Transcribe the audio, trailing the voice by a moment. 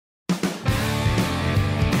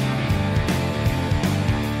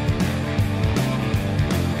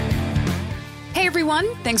Hey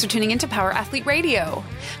everyone, thanks for tuning in to Power Athlete Radio.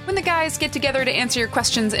 When the guys get together to answer your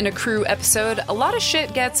questions in a crew episode, a lot of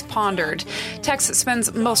shit gets pondered. Tex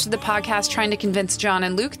spends most of the podcast trying to convince John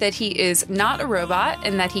and Luke that he is not a robot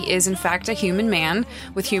and that he is in fact a human man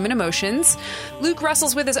with human emotions. Luke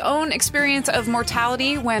wrestles with his own experience of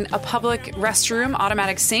mortality when a public restroom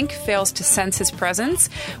automatic sink fails to sense his presence,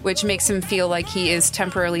 which makes him feel like he is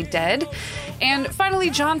temporarily dead. And finally,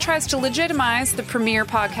 John tries to legitimize the premier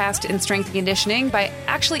podcast in strength and conditioning by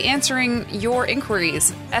actually answering your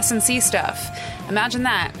inquiries, S&C stuff. Imagine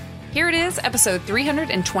that. Here it is, episode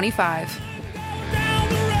 325.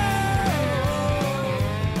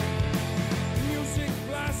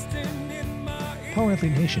 Power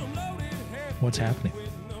Athlete Nation, what's happening?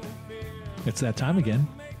 It's that time again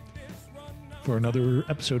for another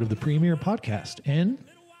episode of the premier podcast in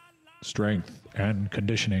strength and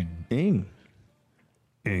conditioning. Ing.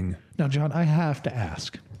 Now, John, I have to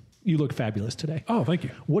ask. You look fabulous today. Oh, thank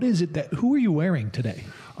you. What is it who are you wearing today?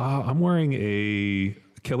 I'm wearing a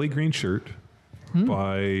Kelly Green shirt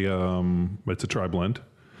by, it's a tri-blend.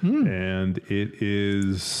 And it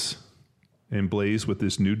is emblazed with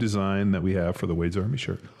this new design that we have for the Wade's Army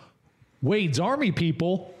shirt. Wade's Army,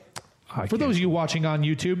 people. For those of you watching on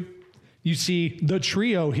YouTube, you see the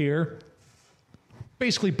trio here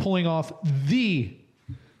basically pulling off the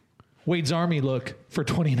Wade's Army look for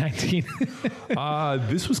 2019.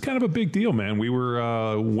 This was kind of a big deal, man. We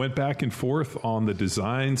went back and forth on the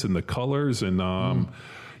designs and the colors and,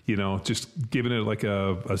 just giving it like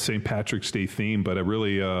a St. Patrick's Day theme, but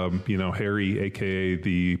really, Harry, a.k.a.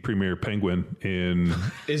 the Premier Penguin in...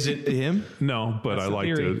 Is it him? No, but I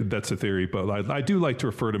like to... That's a theory, but I do like to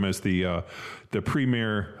refer to him as the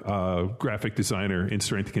premier graphic designer in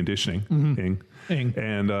strength and conditioning.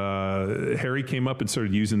 And Harry came up and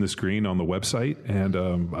started using this green on the website,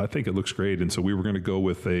 and I think it looks great. And so we were going to go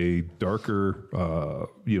with a darker,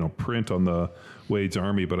 print on the Wade's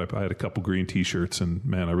Army, but I had a couple green T-shirts, and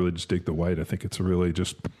man, I really just dig the white. I think it's really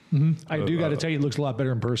just... I do got to tell you, it looks a lot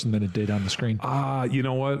better in person than it did on the screen. You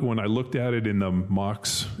know what? When I looked at it in the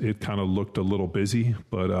mocks, it kind of looked a little busy,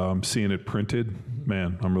 but seeing it printed,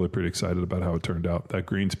 man, I'm really pretty excited about how it turned out. That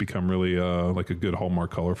green's become really like a good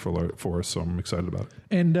hallmark color for us, so I'm excited about it.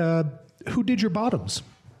 And who did your bottoms?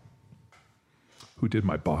 Who did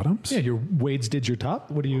my bottoms? Yeah, your Wade's did your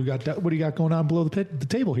top. What do you got? What do you got going on below the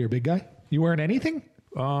table here, big guy? You wearing anything?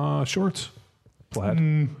 Shorts,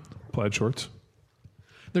 plaid shorts.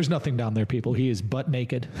 There's nothing down there, people. He is butt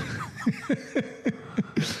naked.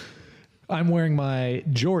 I'm wearing my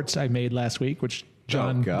jorts I made last week, which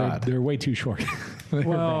John, they're way too short.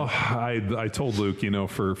 Well, I told Luke,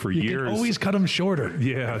 for you years, can always cut them shorter.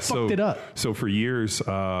 Yeah, fucked it up. So for years,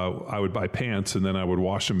 I would buy pants and then I would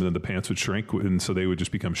wash them, and then the pants would shrink, and so they would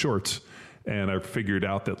just become shorts. And I figured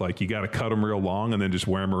out that you got to cut them real long and then just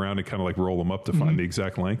wear them around and kind of roll them up to find the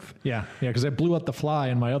exact length. Yeah, because I blew up the fly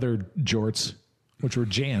in my other jorts, which were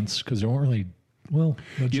Jants, because they weren't really. Well,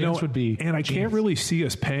 Jants would be. And I can't really see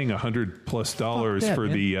us paying $100+ for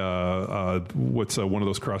the what's one of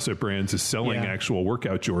those CrossFit brands is selling actual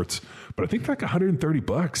workout jorts. But I think like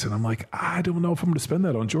 $130, and I'm like, I don't know if I'm going to spend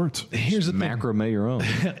that on jorts. Here's the macrame your own.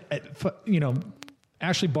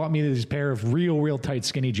 Ashley bought me this pair of real tight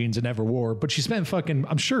skinny jeans I never wore, but she spent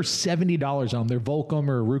I'm sure $70 on them. They're Volcom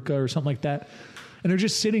or Ruka or something like that. And they're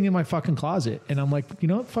just sitting in my fucking closet. And I'm like, you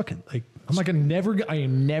know what? Fuck it. I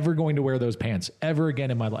am never going to wear those pants ever again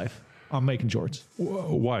in my life. I'm making jorts.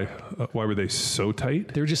 Why? Why were they so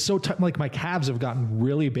tight? They're just so tight. My calves have gotten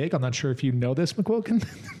really big. I'm not sure if you know this, McQuilkin.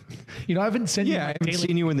 I haven't seen you. Yeah, I haven't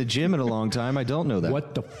seen you in the gym in a long time. I don't know that.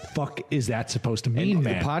 What the fuck is that supposed to mean,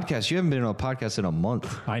 man? The podcast. You haven't been on a podcast in a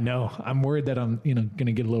month. I know. I'm worried that I'm, going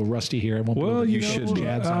to get a little rusty here. I won't. Well, you should.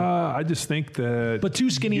 I just think that. But too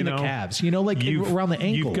skinny in the calves. Around the ankle.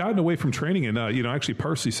 You've gotten away from training, and actually,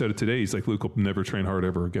 Parsley said it today. He's like, Luke will never train hard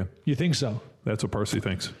ever again. You think so? That's what Parsley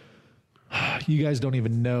thinks. You guys don't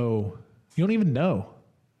even know. You don't even know.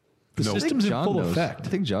 The system's in full effect. I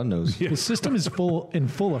think John knows. Yeah. The system is in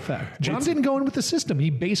full effect. John didn't go in with the system. He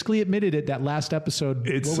basically admitted it that last episode.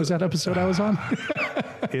 What was that episode I was on?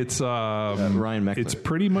 It's Ryan Meckler. It's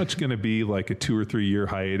pretty much going to be like a 2 or 3 year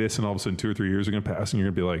hiatus, and all of a sudden 2 or 3 years are going to pass, and you're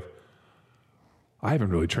going to be like, I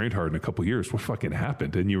haven't really trained hard in a couple of years. What fucking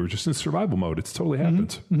happened? And you were just in survival mode. It's totally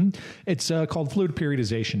happens. It's called fluid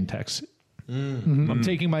periodization, Tex. I'm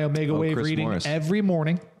taking my Omega Wave Chris reading Morris. every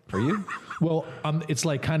morning. Are you? Well, it's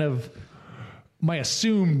like kind of my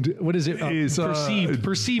assumed, what is it?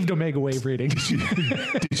 Perceived omega wave reading.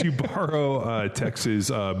 Did you borrow Tex's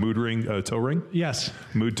mood ring, toe ring? Yes.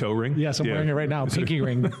 Mood toe ring? Yes, I'm wearing it right now. Pinky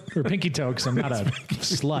ring or pinky toe because I'm not a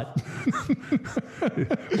slut.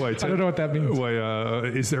 I don't know what that means.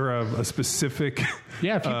 Is there a specific?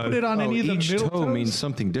 Yeah, if you put it on any of the each middle toe toes, means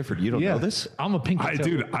something different. You don't know this? I'm a pinky toe.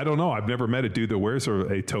 Dude, I don't know. I've never met a dude that wears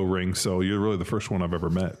a toe ring, so you're really the first one I've ever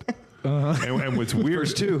met. And what's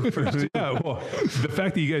weird too, yeah. Well, the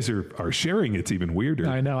fact that you guys are sharing it's even weirder.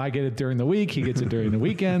 I know. I get it during the week. He gets it during the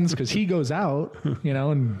weekends because he goes out,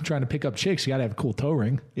 and trying to pick up chicks. You got to have a cool toe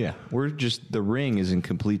ring. Yeah, the ring is in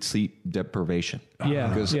complete sleep deprivation. Yeah,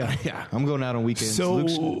 because I'm going out on weekends. So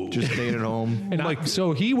Luke's just staying at home. And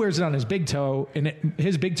so he wears it on his big toe, and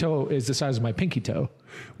his big toe is the size of my pinky toe.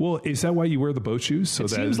 Well, is that why you wear the boat shoes? So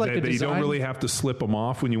that you don't really have to slip them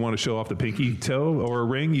off when you want to show off the pinky toe or a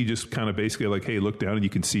ring? You just kind of basically like, hey, look down and you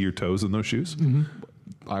can see your toes in those shoes? Mm-hmm.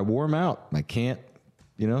 I wore them out. I can't,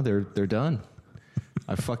 they're done.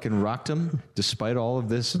 I fucking rocked them despite all of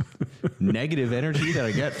this negative energy that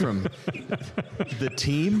I get from the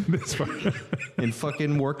team. And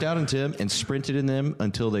fucking worked out into them and sprinted in them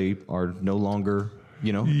until they are no longer,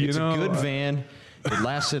 it's a good van. It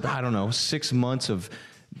lasted, 6 months of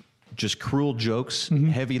just cruel jokes,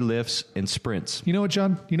 heavy lifts, and sprints. You know what,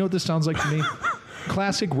 John? You know what this sounds like to me?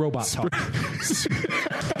 Classic robot talk.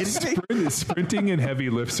 Sprinting and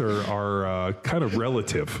heavy lifts are kind of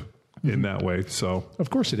relative in that way. So,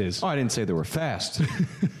 of course it is. Oh, I didn't say they were fast.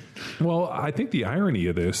 Well, I think the irony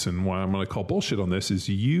of this, and why I'm going to call bullshit on this, is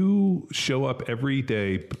you show up every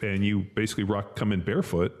day and you basically come in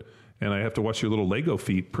barefoot. And I have to watch your little Lego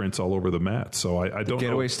feet prints all over the mat. So I don't know.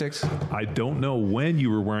 Getaway sticks? I don't know when you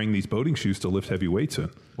were wearing these boating shoes to lift heavy weights in.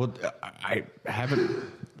 Well, I haven't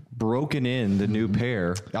broken in the new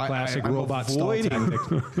pair. Classic I'm robot stall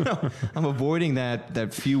tactic. I'm avoiding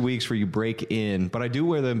that few weeks where you break in, but I do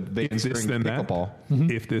wear them during pickleball.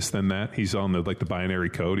 If this, then that. He's on the binary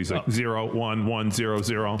code. He's like 0, 1, 1, 0,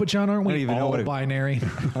 0. But John, aren't we even all know binary?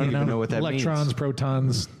 I don't even know what that means. Electrons,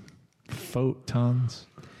 protons, photons.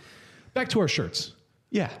 Back to our shirts.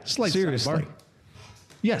 Yeah, Slight seriously. sidebar.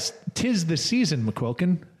 Yes, 'tis the season,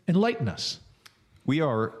 McQuilkin. Enlighten us. We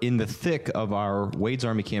are in the thick of our Wade's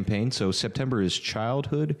Army campaign. So September is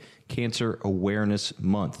Childhood Cancer Awareness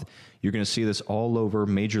Month. You're going to see this all over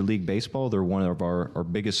Major League Baseball. They're one of our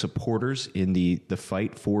biggest supporters in the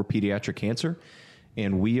fight for pediatric cancer.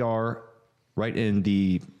 And we are right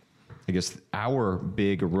in our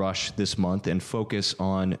big rush this month and focus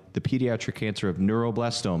on the pediatric cancer of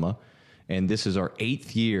neuroblastoma. And this is our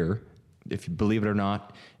 8th year, if you believe it or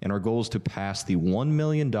not. And our goal is to pass the $1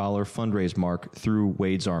 million fundraise mark through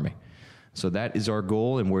Wade's Army. So that is our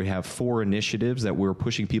goal. And we have 4 initiatives that we're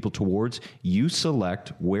pushing people towards. You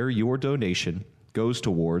select where your donation goes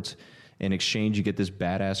towards. In exchange, you get this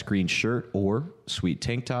badass green shirt or sweet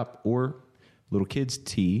tank top or little kids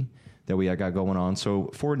tee that we got going on. So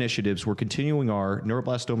 4 initiatives. We're continuing our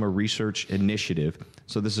neuroblastoma research initiative.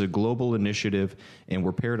 So this is a global initiative, and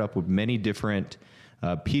we're paired up with many different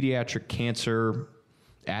pediatric cancer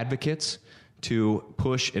advocates to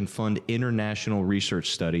push and fund international research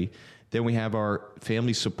study. Then we have our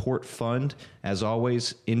Family Support Fund. As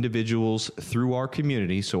always, individuals through our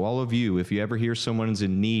community. So all of you, if you ever hear someone's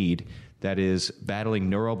in need that is battling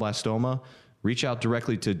neuroblastoma, reach out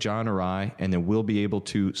directly to John or I, and then we'll be able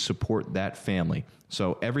to support that family.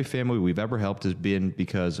 So every family we've ever helped has been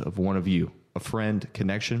because of one of you, a friend,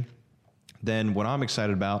 connection. Then what I'm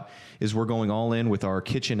excited about is we're going all in with our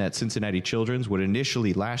kitchen at Cincinnati Children's. What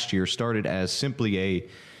initially last year started as simply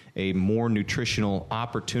a more nutritional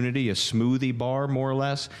opportunity, a smoothie bar more or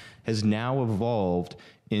less, has now evolved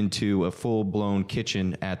into a full-blown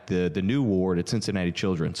kitchen at the new ward at Cincinnati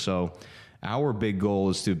Children's. So our big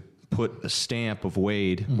goal is to put a stamp of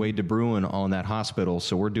Wade DeBruin on that hospital.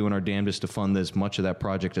 So we're doing our damnedest to fund as much of that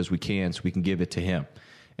project as we can so we can give it to him.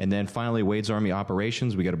 And then finally, Wade's Army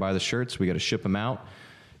Operations. We got to buy the shirts. We got to ship them out.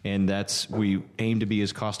 And we aim to be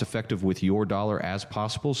as cost effective with your dollar as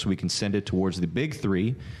possible so we can send it towards the big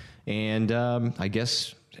 3. And I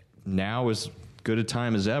guess now is good a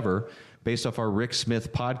time as ever. Based off our Rick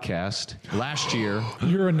Smith podcast last year.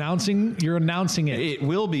 You're announcing it. It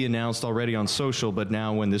will be announced already on social, but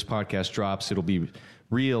now when this podcast drops, it'll be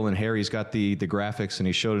real. And Harry's got the graphics, and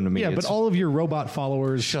he showed them to me. Yeah, but all of your robot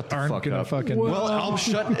followers aren't going to fucking... Well, I'll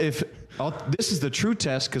shut... this is the true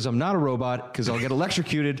test, because I'm not a robot, because I'll get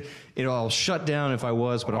electrocuted. I'll shut down if I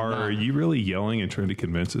was, but I'm not. Are you really yelling and trying to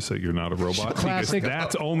convince us that you're not a robot? Classic. Because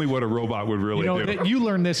that's only what a robot would really do. You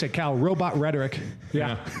learned this at Cal, robot rhetoric.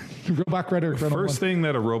 Yeah. Robot rhetoric. First thing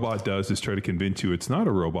that a robot does is try to convince you it's not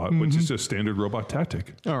a robot, which is just standard robot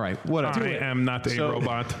tactic. All right, whatever. I am not a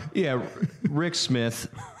robot. Yeah, Rick Smith,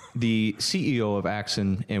 the CEO of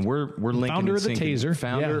Axon, and we're linking founder of the Taser,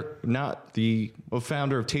 founder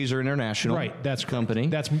of Taser International, right? That's company.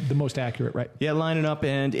 That's the most accurate, right? Yeah, lining up,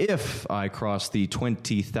 and if I cross the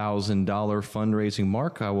 $20,000 fundraising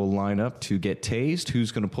mark, I will line up to get tased.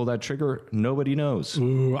 Who's going to pull that trigger? Nobody knows.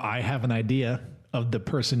 Ooh, I have an idea of the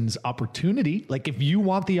person's opportunity. Like, if you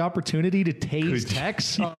want the opportunity to tase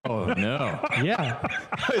Tex, oh no, yeah,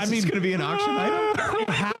 I mean, it's going to be an auction item. It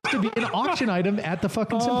has to be an auction item at the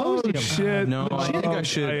fucking symposium. Shit! No, I think I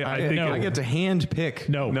should. I think I get to hand pick.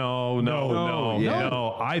 No.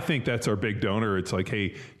 I think that's our big donor. It's like,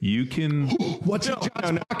 hey, you can. What's in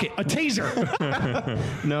John's pocket? A taser.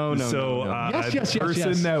 No. So yes, the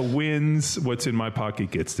person that wins what's in my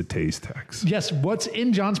pocket gets to tase Tex. Yes, what's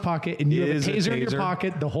in John's pocket, and you have a taser in your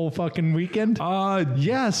pocket the whole fucking weekend.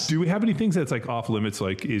 Yes. Do we have any things that's like off limits?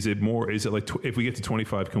 Like, is it like if we get to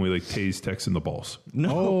 25, can we like tase Tex in the balls?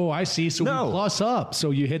 No. Oh, I see. So we plus up. So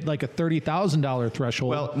you hit like a $30,000 threshold.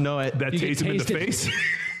 Well, no, that tase him in the face.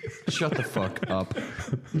 Shut the fuck up.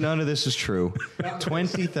 None of this is true.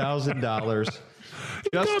 $20,000.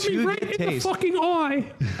 Just to right get in the fucking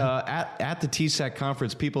eye. At the TSAC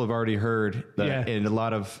conference, people have already heard that, and a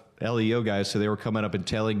lot of LEO guys, so they were coming up and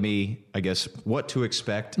telling me, I guess, what to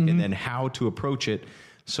expect and then how to approach it,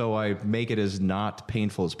 so I make it as not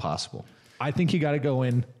painful as possible. I think you got to go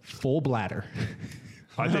in full bladder.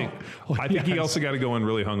 I think you also got to go in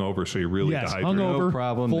really hungover, so you really dehydrate. Hungover, no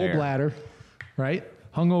problem full there. bladder, right?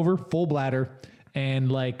 Hungover, full bladder,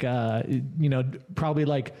 and like probably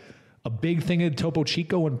like a big thing of Topo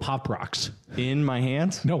Chico and Pop Rocks. In my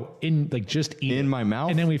hands? No, in like just eat in my mouth,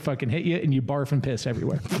 and then we fucking hit you, and you barf and piss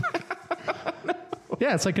everywhere.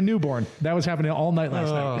 Yeah, it's like a newborn. That was happening all night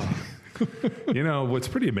last night. You know, what's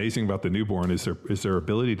pretty amazing about the newborn is their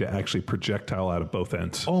ability to actually projectile out of both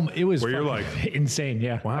ends. It was where you're like insane.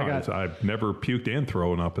 Yeah, wow, I've never puked and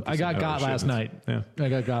thrown up at the I got last night. Yeah, I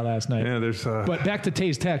got last night. Yeah, there's. But back to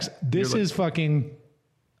Tase Tex. This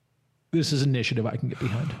is initiative I can get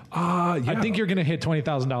behind. Yeah. I think you're going to hit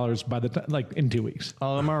 $20,000 by the time, like in 2 weeks.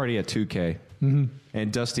 Oh, I'm already at 2K. Mm-hmm.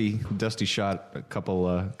 And Dusty shot a couple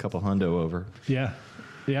hundo over. Yeah.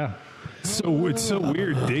 So it's so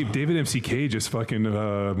weird. David MCK just fucking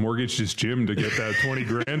mortgaged his gym to get that 20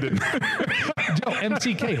 grand. And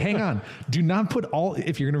MCK, hang on. Do not put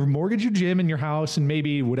if you're going to mortgage your gym and your house and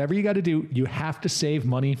maybe whatever you got to do, you have to save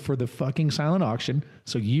money for the fucking silent auction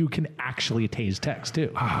so you can actually tase Tex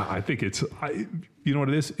too. I think you know what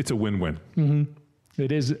it is? It's a win-win. Mm-hmm.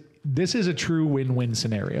 It is. This is a true win-win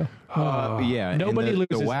scenario. Yeah. Nobody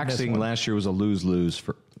loses. The waxing last year was a lose-lose.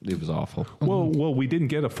 It was awful. Well, we didn't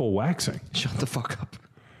get a full waxing. Shut the fuck up.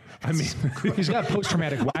 I mean, he's got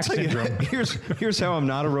post-traumatic wax syndrome. Here's how I'm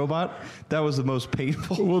not a robot. That was the most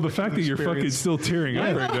painful. Well, the fact that you're fucking still tearing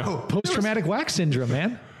up right now. Post-traumatic wax syndrome,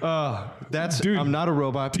 man. Dude, I'm not a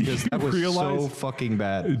robot because that was so fucking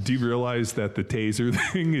bad. Do you realize that the taser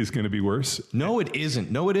thing is going to be worse? No, it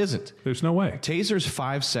isn't. There's no way. Taser's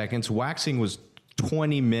 5 seconds. Waxing was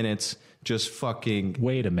 20 minutes. Just fucking.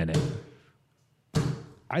 Wait a minute.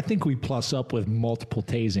 I think we plus up with multiple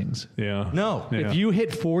tasings. Yeah. No. Yeah. If you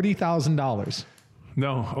hit $40,000.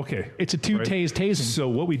 No, okay. It's a tasing. So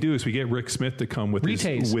what we do is we get Rick Smith to come with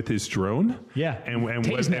his drone. Yeah. And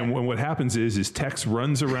what happens is Tex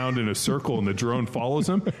runs around in a circle and the drone follows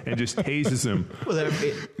him and just tases him.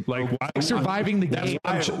 Surviving the game.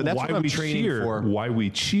 That's what I'm training for. Why we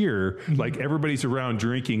cheer, like everybody's around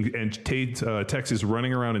drinking and Tex is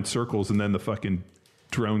running around in circles and then the fucking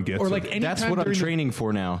drone gets that's what I'm training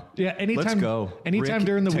for now. Yeah, anytime. Let's go. Anytime Rick,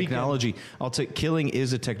 during the technology. weekend. I'll take killing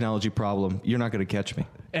is a technology problem. You're not going to catch me.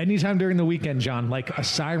 Anytime during the weekend, John, like a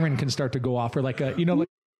siren can start to go off, or like the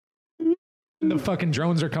fucking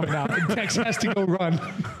drones are coming out, and Tex has to go run.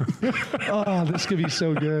 Oh, this could be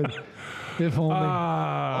so good. If only.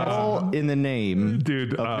 All in the name of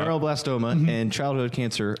neuroblastoma and childhood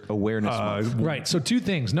cancer awareness month. Right. So 2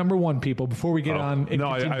 things. Number 1, people, before we get on.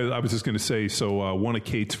 I was just going to say, so one of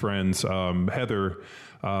Kate's friends, Heather,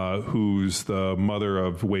 who's the mother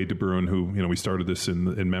of Wade DeBruin, who, we started this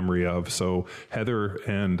in memory of. So Heather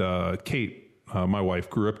and Kate, my wife,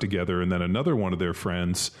 grew up together. And then another one of their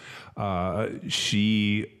friends,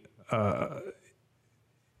 she...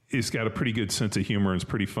 He's got a pretty good sense of humor and is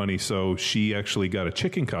pretty funny. So she actually got a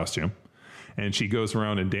chicken costume and she goes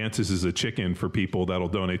around and dances as a chicken for people that'll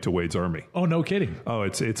donate to Wade's Army. Oh, no kidding. Oh,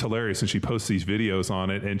 it's hilarious. And she posts these videos on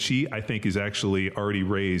it, and she, I think, is actually already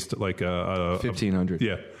raised like a $1,500.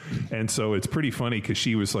 Yeah. And so it's pretty funny because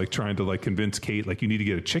she was like trying to like convince Kate, like, you need to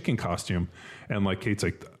get a chicken costume. And like Kate's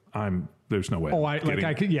like, there's no way.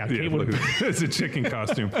 Oh, Kate would. It's a chicken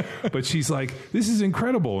costume. But she's like, this is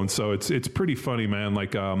incredible. And so it's pretty funny, man.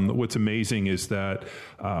 Like, what's amazing is that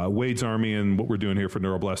Wade's Army and what we're doing here for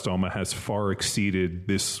neuroblastoma has far exceeded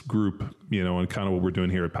this group, and kind of what we're doing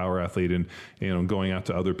here at Power Athlete and, going out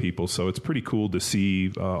to other people. So it's pretty cool to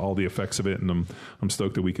see all the effects of it. And I'm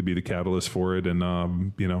stoked that we could be the catalyst for it. And,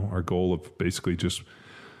 our goal of basically just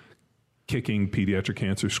kicking pediatric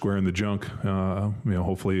cancer square in the junk,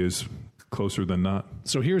 hopefully is closer than not.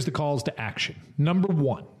 So here's the calls to action. Number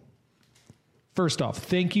 1. First off,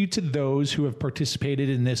 thank you to those who have participated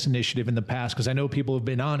in this initiative in the past, because I know people have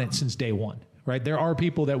been on it since day one, right? There are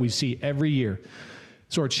people that we see every year.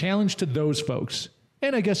 So our challenge to those folks,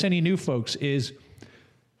 and I guess any new folks, is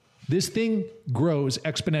this thing grows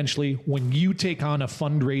exponentially when you take on a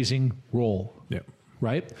fundraising role. Yeah.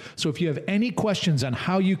 Right? So if you have any questions on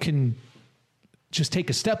how you can just take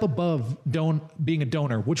a step above being a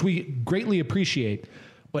donor, which we greatly appreciate,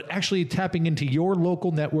 but actually tapping into your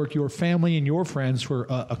local network, your family, and your friends for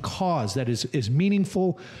a cause that is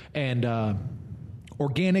meaningful and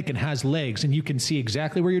organic and has legs, and you can see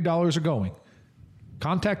exactly where your dollars are going.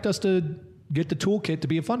 Contact us to get the toolkit to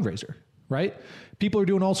be a fundraiser, right? People are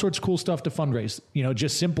doing all sorts of cool stuff to fundraise.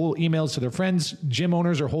 Just simple emails to their friends. Gym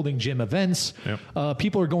owners are holding gym events. Yep.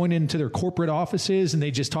 People are going into their corporate offices and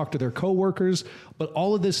they just talk to their coworkers. But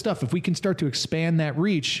all of this stuff, if we can start to expand that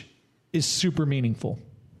reach, is super meaningful,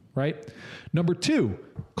 right? Number 2,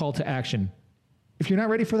 call to action. If you're not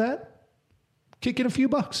ready for that, kick in a few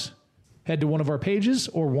bucks. Head to one of our pages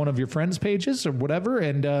or one of your friends' pages or whatever,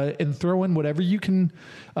 and throw in whatever you can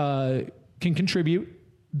contribute.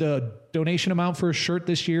 The donation amount for a shirt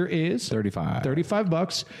this year is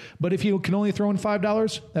 $35. But if you can only throw in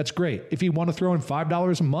 $5, that's great. If you want to throw in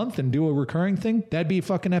 $5 a month and do a recurring thing, that'd be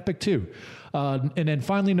fucking epic too. And then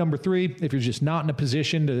finally, number 3, if you're just not in a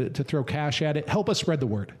position to throw cash at it, help us spread the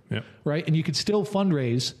word. Yep. Right? And you could still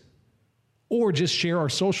fundraise or just share our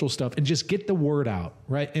social stuff and just get the word out,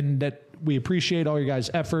 right? And that we appreciate all your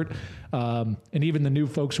guys' effort, and even the new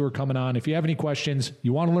folks who are coming on. If you have any questions,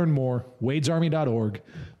 you want to learn more, wadesarmy.org.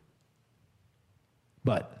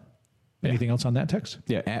 But anything else on that, Tex?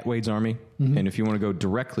 Yeah, at Wade's Army. Mm-hmm. And if you want to go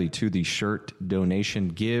directly to the shirt donation,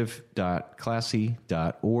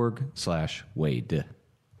 give.classy.org/Wade.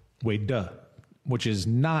 Wade, which is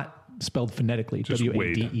not spelled phonetically. Just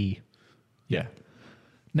W-A-D-E. Yeah.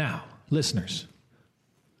 Now, listeners,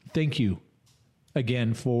 thank you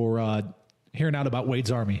again for hearing out about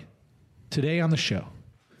Wade's Army. Today on the show,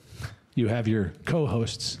 you have your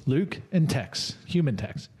co-hosts, Luke and Tex, human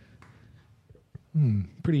Tex.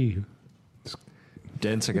 Pretty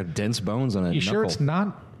dense. I got dense bones on it. You sure it's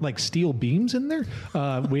not like steel beams in there?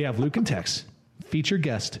 We have Luke and Tex, featured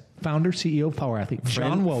guest, founder, CEO of Power Athlete,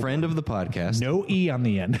 John Wellborn. Friend of the podcast. No E on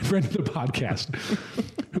the end. Friend of the podcast.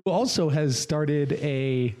 Who also has started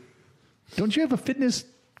don't you have a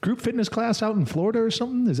group fitness class out in Florida or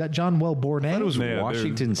something? Is that John Wellborn? That was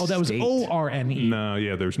Washington State. Oh, that was O-R-N-E. No,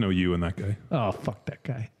 yeah, there's no U in that guy. Oh, fuck that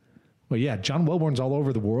guy. Well, yeah, John Wellborn's all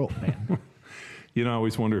over the world, man. I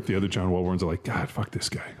always wonder if the other John Wellborns are like, God, fuck this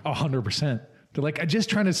guy. 100%. They're like, I'm just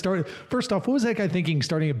trying to start. First off, what was that guy thinking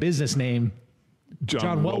starting a business name?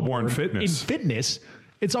 John Wellborn Fitness. In fitness.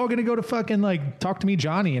 It's all going to go to fucking like Talk to Me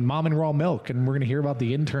Johnny and Mom and Raw Milk. And we're going to hear about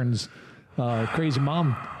the intern's crazy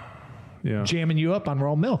mom jamming you up on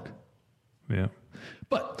raw milk. Yeah.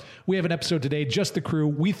 But we have an episode today, just the crew.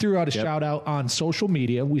 We threw out a shout out on social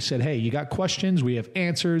media. We said, hey, you got questions? We have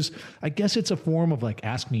answers. I guess it's a form of like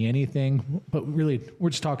ask me anything, but really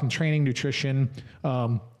we're just talking training, nutrition,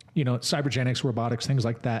 cybergenics, robotics, things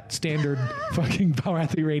like that. Standard fucking Power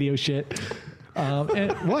Athlete Radio shit.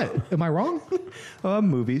 And what? Am I wrong?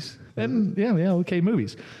 Movies. And okay,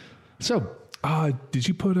 movies. So did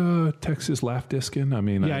you put a Texas laugh disc in? I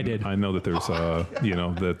mean, I did. I know that there's,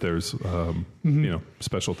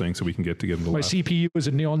 special things that we can get them to My laugh. CPU is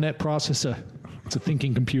a neural net processor. It's a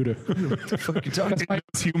thinking computer.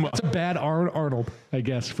 That's a bad Arnold, I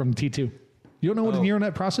guess, from T2. You don't know what a neural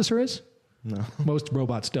net processor is? No. Most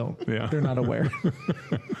robots don't. Yeah. They're not aware.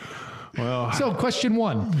 Well, so question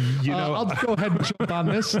 1, I'll go ahead and jump on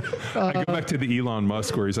this. I go back to the Elon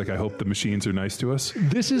Musk where he's like, I hope the machines are nice to us.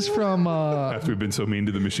 This is from after we've been so mean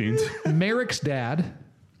to the machines. Merrick's dad.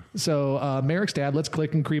 So Merrick's dad, let's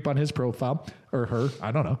click and creep on his profile or her.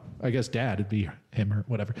 I don't know. I guess dad would be him or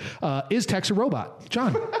whatever. Is Tex a robot?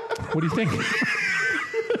 John, What do you think?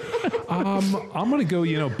 I'm going to go,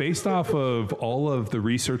 based off of all of the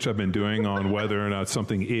research I've been doing on whether or not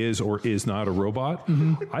something is or is not a robot,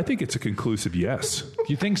 I think it's a conclusive yes.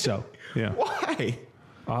 You think so? Yeah. Why?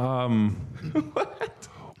 What?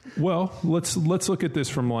 Well, let's look at this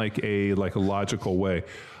from like a logical way.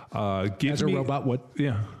 As a robot would.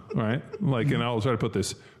 Yeah. All right. And I'll try to put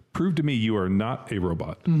this. Prove to me you are not a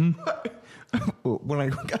robot. When I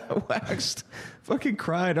got waxed, fucking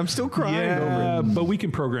cried. I'm still crying over it. But we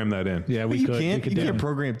can program that in. Yeah, You can't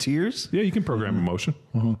program tears. Yeah, you can program emotion.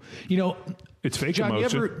 It's fake John,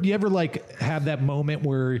 emotion. you ever like have that moment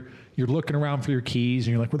where you're looking around for your keys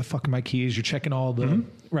and you're like, where the fuck are my keys? You're checking all the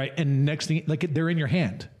right, and next thing, like they're in your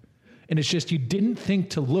hand, and it's just you didn't think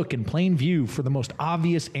to look in plain view for the most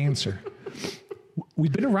obvious answer.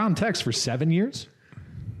 We've been around text for 7 years,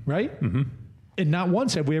 right? Mm-hmm. And not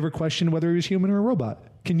once have we ever questioned whether he was human or a robot.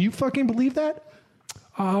 Can you fucking believe that?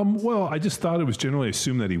 Well, I just thought it was generally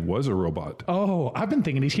assumed that he was a robot. Oh, I've been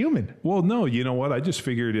thinking he's human. Well, no, you know what? I just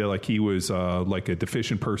figured like he was like a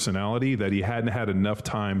deficient personality, that he hadn't had enough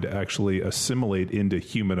time to actually assimilate into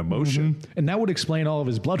human emotion. Mm-hmm. And that would explain all of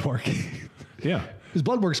his blood work. Yeah. His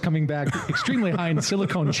blood work's coming back extremely high in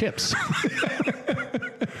silicone chips.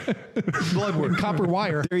 Blood work. And copper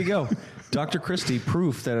wire. There you go. Dr. Christie,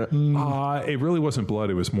 proof that it really wasn't blood.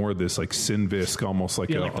 It was more this like Synvisc, almost like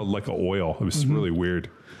like a oil. It was really weird.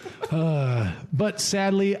 But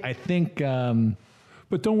sadly, I think...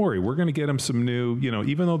 but don't worry, we're going to get him some new,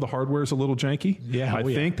 even though the hardware is a little janky, I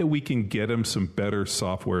think that we can get him some better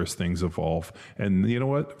software as things evolve. And you know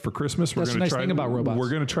what? For Christmas, we're going to try about robots. We're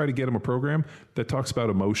going to try to get him a program that talks about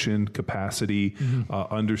emotion, capacity,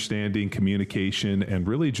 understanding, communication, and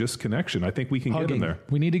really just connection. I think we can get him there.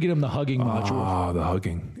 We need to get him the hugging module. Ah, the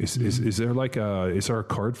hugging. Is there like is there a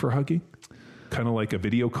card for hugging? Kind of like a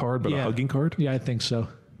video card, but a hugging card? Yeah, I think so.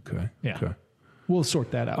 Okay. Yeah. Okay. We'll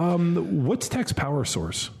sort that out. What's Tech's power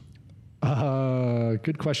source?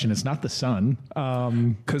 Good question. It's not the sun.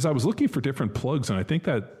 Because I was looking for different plugs, and I think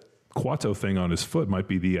that Quato thing on his foot might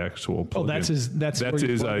be the actual plug. Oh, that's his. That's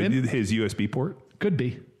his USB port. Could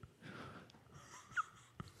be.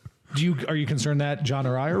 Are you concerned that John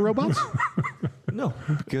or I are robots? no,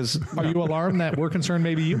 because are you alarmed that we're concerned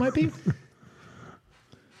maybe you might be?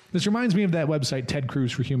 This reminds me of that website, Ted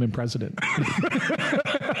Cruz for Human President.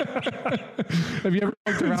 Have you ever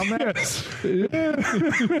looked around that?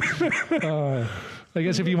 Yes. I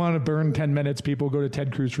guess if you want to burn 10 minutes, people go to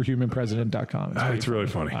tedcruzforhumanpresident.com. It's really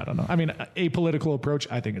funny. I don't know. I mean, a political approach,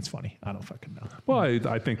 I think it's funny. I don't fucking know. Well,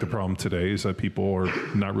 I think the problem today is that people are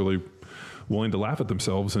not really willing to laugh at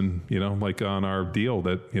themselves. And, like on our deal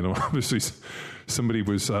that, obviously somebody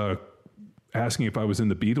was... asking if I was in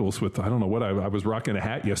the Beatles with, I don't know what, I was rocking a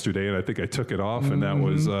hat yesterday and I think I took it off and that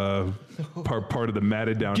was part of the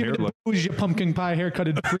matted down hair look. Who's your pumpkin pie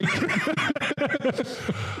haircutted freak?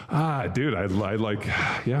 Dude, I like,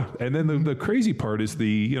 yeah. And then the crazy part is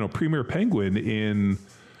the, Premier Penguin in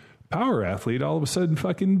Power Athlete all of a sudden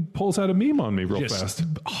fucking pulls out a meme on me real fast.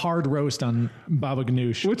 Hard roast on Baba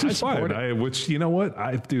Ganoush. Which is fine. Which, you know what?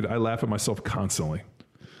 I laugh at myself constantly.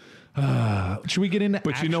 Should we get into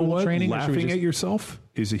but you know what? Laughing at yourself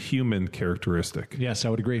is a human characteristic. Yes, I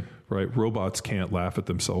would agree. Right? Robots can't laugh at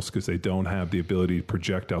themselves because they don't have the ability to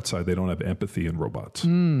project outside. They don't have empathy in robots.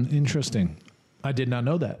 Interesting. I did not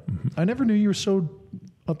know that. I never knew you were so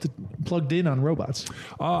plugged in on robots.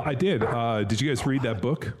 I did. Did you guys read that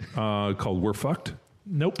book called We're Fucked?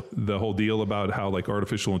 Nope. The whole deal about how like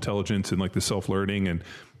artificial intelligence and like the self-learning and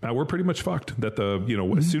we're pretty much fucked. That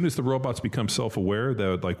as soon as the robots become self-aware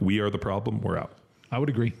that like we are the problem, we're out. I would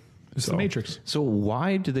agree. It's the Matrix. So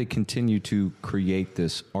why do they continue to create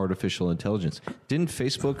this artificial intelligence? Didn't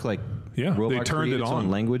Facebook they turned it on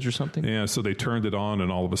language or something? Yeah, so they turned it on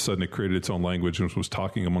and all of a sudden it created its own language and was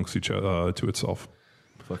talking amongst each other to itself.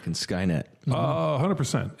 Fucking Skynet.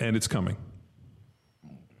 100%, and it's coming.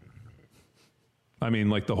 I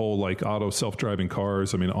mean, like the whole like auto self-driving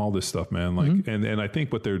cars. I mean, all this stuff, man. Like, and I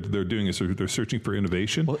think what they're doing is they're searching for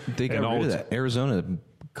innovation. Well, they got rid of that. Arizona, a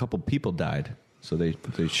couple people died, so they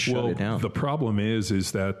shut it down. The problem is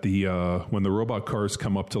that the when the robot cars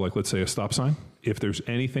come up to like let's say a stop sign, if there's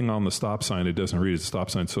anything on the stop sign, it doesn't read it's a stop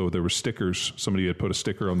sign. So there were stickers. Somebody had put a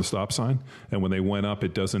sticker on the stop sign, and when they went up,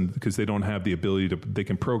 it doesn't because they don't have the ability to. They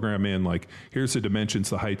can program in like here's the dimensions,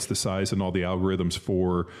 the heights, the size, and all the algorithms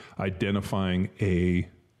for identifying a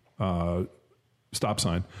stop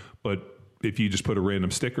sign. But if you just put a random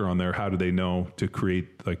sticker on there, how do they know to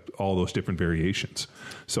create like all those different variations?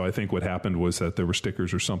 So I think what happened was that there were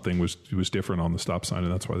stickers or something was different on the stop sign,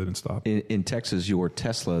 and that's why they didn't stop. In Texas, your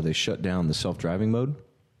Tesla, they shut down the self-driving mode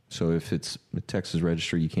So if it's a Texas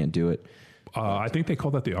registry, you can't do it. I think they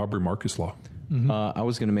call that the Aubrey Marcus law. I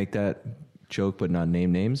was going to make that joke, but not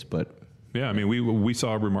name names. But yeah, I mean, we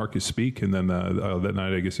saw Aubrey Marcus speak, and then that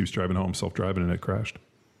night, I guess he was driving home, self-driving, and it crashed.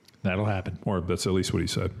 That'll happen. Or that's at least what he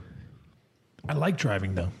said. I like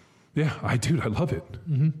driving, though. Yeah, I love it.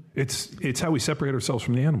 It's how we separate ourselves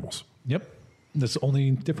from the animals. Yep. That's the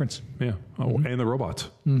only difference. Yeah. Oh, and the robots.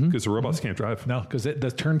 Because the robots can't drive. No, because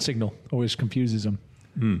the turn signal always confuses them.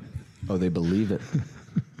 oh, they believe it.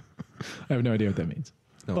 I have no idea what that means.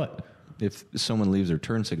 No. But if someone leaves their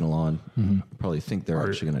turn signal on, probably think they're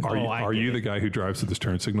actually going to. Are you the guy who drives with his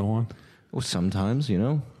turn signal on? Well, sometimes, you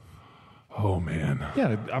know. Oh man.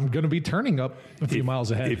 Yeah, I'm going to be turning up a few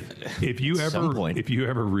miles ahead. If you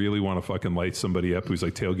ever really want to fucking light somebody up who's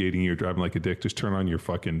like tailgating you or driving like a dick, just turn on your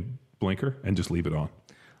fucking blinker and just leave it on.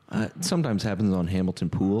 Sometimes happens on Hamilton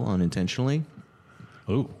Pool unintentionally.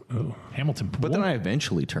 Oh, Hamilton Pool. But then I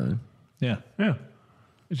eventually turn. Yeah.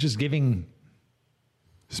 It's just giving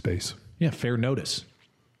space. Yeah, fair notice.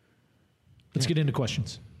 Let's get into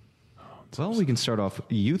questions. Well, we can start off.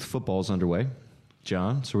 Youth football's underway,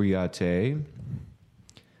 John. So we got a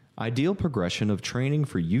ideal progression of training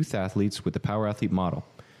for youth athletes with the Power Athlete model.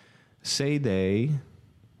 Say they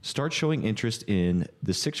start showing interest in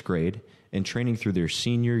the 6th grade and training through their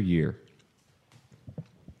senior year.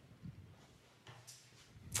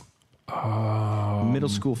 Middle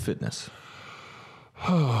school fitness.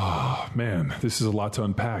 Oh man, this is a lot to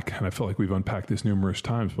unpack, and I feel like we've unpacked this numerous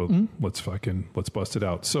times. But let's bust it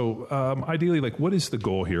out. So, ideally, like, what is the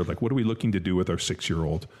goal here? Like, what are we looking to do with our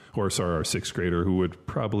 6-year-old, our 6th grader, who would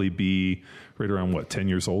probably be right around 10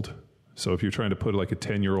 years old? So, if you're trying to put like a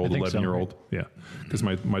 10-year-old, 11-year-old, yeah, because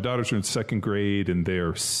my daughters are in 2nd grade and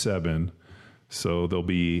they're 7. So they'll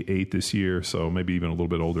be 8 this year, so maybe even a little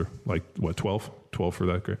bit older, like 12? 12 for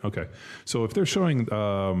that grade? Okay. So if they're showing,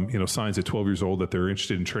 signs at 12 years old that they're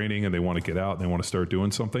interested in training and they want to get out and they want to start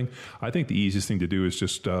doing something, I think the easiest thing to do is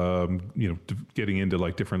just, getting into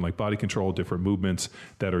like different like body control, different movements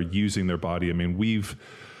that are using their body. I mean, we've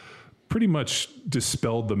pretty much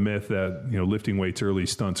dispelled the myth that, lifting weights early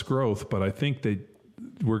stunts growth, but I think that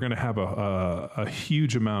we're going to have a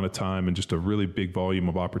huge amount of time and just a really big volume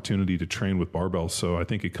of opportunity to train with barbells. So I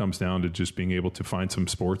think it comes down to just being able to find some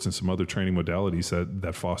sports and some other training modalities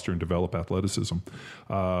that foster and develop athleticism.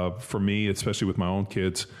 For me, especially with my own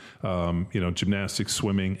kids, gymnastics,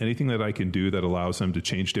 swimming, anything that I can do that allows them to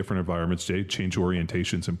change different environments, change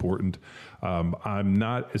orientation is important. I'm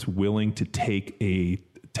not as willing to take a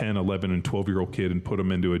 10, 11, and 12-year-old kid and put them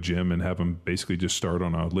into a gym and have them basically just start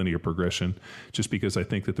on a linear progression, just because I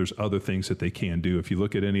think that there's other things that they can do. If you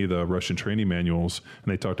look at any of the Russian training manuals, and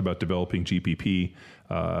they talked about developing GPP,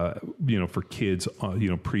 for kids,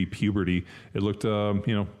 pre-puberty, it looked,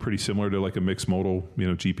 pretty similar to like a mixed modal,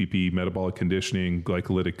 GPP, metabolic conditioning,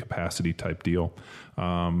 glycolytic capacity type deal.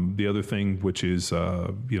 The other thing, which is,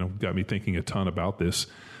 got me thinking a ton about this,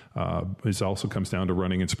 it also comes down to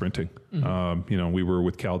running and sprinting. We were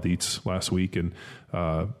with Cal Dietz last week, and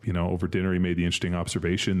over dinner he made the interesting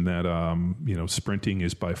observation that sprinting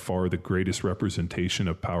is by far the greatest representation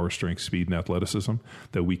of power, strength, speed, and athleticism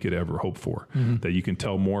that we could ever hope for. That you can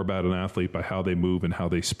tell more about an athlete by how they move and how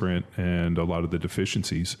they sprint, and a lot of the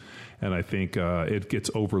deficiencies. And I think it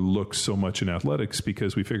gets overlooked so much in athletics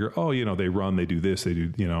because we figure, they run, they do this, they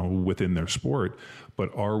do, within their sport.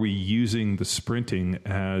 But are we using the sprinting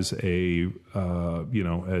as a, kind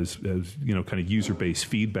of user-based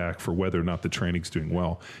feedback for whether or not the training's doing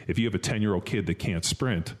well? If you have a 10-year-old kid that can't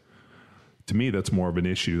sprint, to me, that's more of an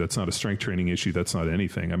issue. That's not a strength training issue. That's not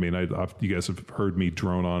anything. I mean, you guys have heard me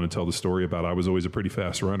drone on and tell the story about I was always a pretty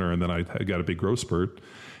fast runner, and then I got a big growth spurt,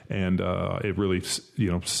 and it really,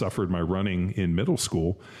 suffered my running in middle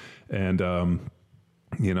school. And,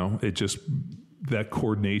 it just... that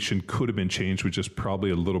coordination could have been changed with just probably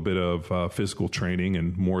a little bit of physical training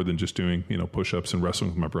and more than just doing, push-ups and wrestling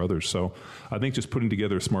with my brothers. So I think just putting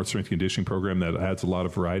together a smart strength conditioning program that adds a lot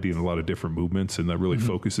of variety and a lot of different movements, and that really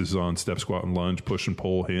focuses on step, squat, and lunge, push and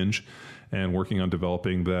pull, hinge, and working on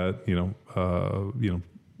developing that,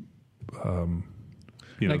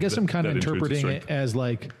 I guess I'm kind of interpreting it as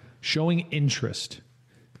like showing interest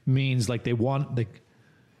means like they want, like,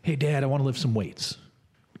 hey, Dad, I want to lift some weights.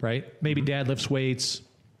 Right? Maybe dad lifts weights.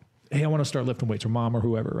 Hey, I want to start lifting weights, or mom, or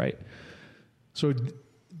whoever, right? So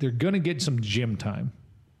they're going to get some gym time.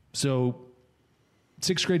 So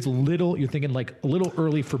 6th grade's you're thinking like a little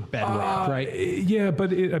early for bed weight, right? Yeah, but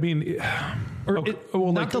not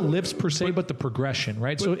the lifts per se, but the progression,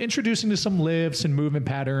 right? So introducing to some lifts and movement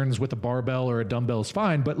patterns with a barbell or a dumbbell is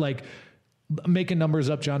fine, but like making numbers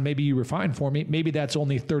up, John, maybe you refine for me. Maybe that's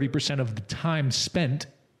only 30% of the time spent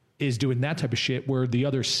is doing that type of shit, where the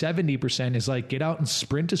other 70% is like, get out and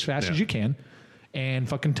sprint as fast as you can and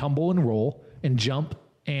fucking tumble and roll and jump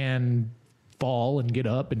and fall and get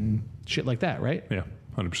up and shit like that, right? Yeah,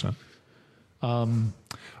 100%.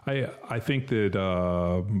 I think that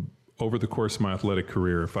over the course of my athletic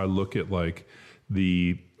career, if I look at like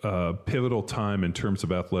the pivotal time in terms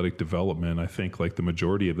of athletic development, I think like the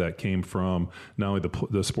majority of that came from not only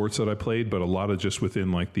the sports that I played, but a lot of just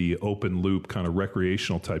within like the open loop kind of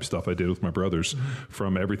recreational type stuff I did with my brothers,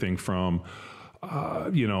 from everything from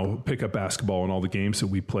pick up basketball and all the games that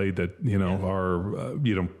we played that,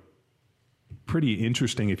 are, pretty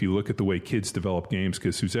interesting if you look at the way kids develop games,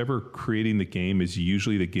 because who's ever creating the game is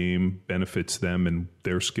usually the game benefits them and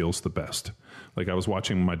their skills the best. Like I was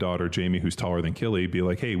watching my daughter, Jamie, who's taller than Killy, be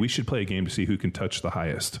like, hey, we should play a game to see who can touch the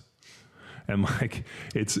highest. And like,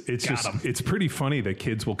 it's pretty funny that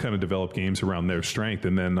kids will kind of develop games around their strength.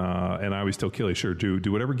 And then, and I always tell Killy, sure, do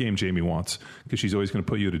whatever game Jamie wants, because she's always going to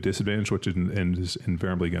put you at a disadvantage, which is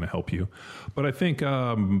invariably going to help you. But I think,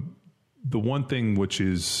 the one thing which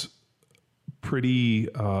is pretty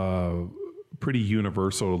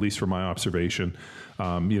universal, at least from my observation,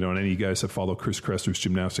 and any of you guys that follow Chris Kresser's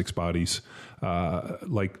gymnastics bodies,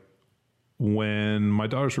 like when my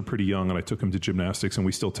daughters were pretty young and I took them to gymnastics, and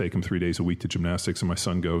we still take them 3 days a week to gymnastics, and my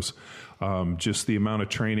son goes, just the amount of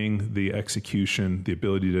training, the execution, the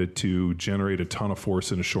ability to generate a ton of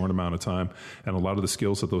force in a short amount of time, and a lot of the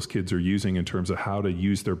skills that those kids are using in terms of how to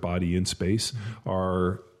use their body in space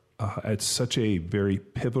are at such a very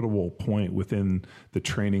pivotal point within the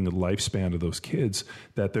training lifespan of those kids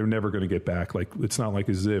that they're never going to get back. Like, it's not like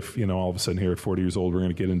as if, all of a sudden here at 40 years old, we're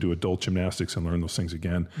going to get into adult gymnastics and learn those things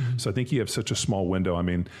again. Mm-hmm. So I think you have such a small window. I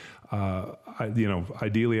mean,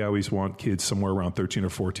 ideally I always want kids somewhere around 13 or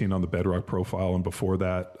 14 on the bedrock profile. And before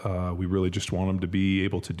that, we really just want them to be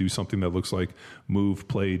able to do something that looks like move,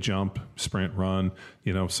 play, jump, sprint, run,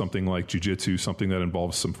 something like jiu-jitsu, something that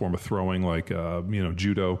involves some form of throwing, like,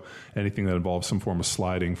 judo, anything that involves some form of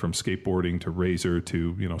sliding, from skateboarding to razor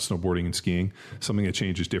to, snowboarding and skiing, something that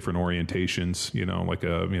changes different orientations, like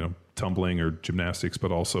tumbling or gymnastics,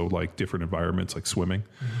 but also like different environments like swimming.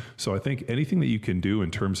 Mm-hmm. So I think anything that you can do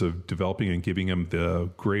in terms of developing and giving them the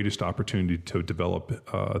greatest opportunity to develop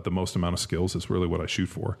the most amount of skills is really what I shoot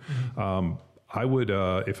for. Mm-hmm. I would,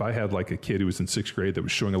 if I had like a kid who was in 6th grade that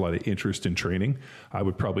was showing a lot of interest in training, I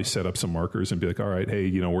would probably set up some markers and be like, all right, hey,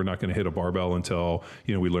 we're not going to hit a barbell until,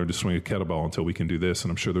 we learn to swing a kettlebell, until we can do this. And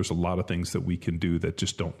I'm sure there's a lot of things that we can do that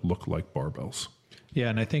just don't look like barbells. Yeah.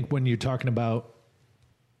 And I think when you're talking about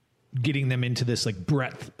getting them into this like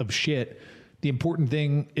breadth of shit, the important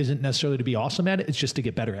thing isn't necessarily to be awesome at it. It's just to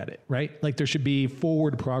get better at it, right? Like there should be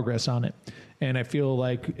forward progress on it. And I feel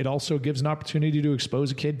like it also gives an opportunity to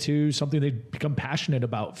expose a kid to something they become passionate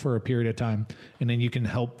about for a period of time. And then you can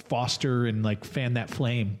help foster and like fan that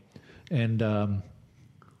flame. And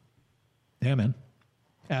yeah, man.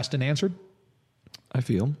 Asked and answered. I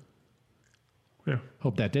feel. Yeah.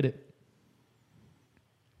 Hope that did it.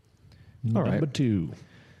 All right. Number 2.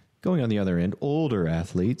 Going on the other end, older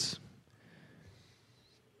athletes.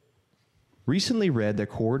 Recently read that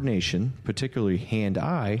coordination, particularly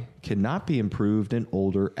hand-eye, cannot be improved in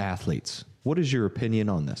older athletes. What is your opinion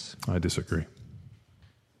on this? I disagree.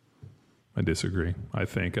 I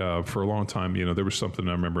think for a long time, there was something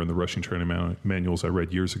I remember in the rushing training manuals I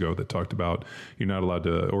read years ago that talked about you're not allowed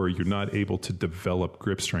to, or you're not able to develop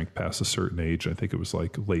grip strength past a certain age. I think it was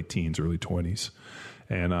like late teens, early 20s.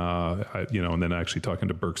 And, and then actually talking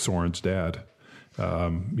to Burke Soren's dad,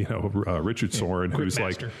 Richard Soren,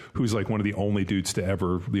 who's like one of the only dudes to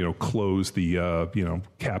ever, close the,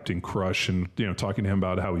 Captain Crush, and, talking to him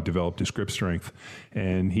about how he developed his grip strength.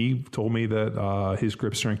 And he told me that his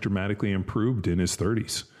grip strength dramatically improved in his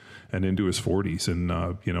 30s. And into his 40s. And,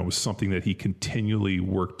 it was something that he continually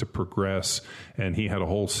worked to progress. And he had a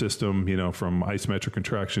whole system, from isometric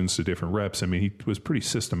contractions to different reps. I mean, he was pretty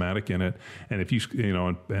systematic in it. And if you,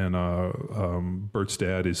 Bert's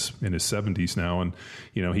dad is in his 70s now. And,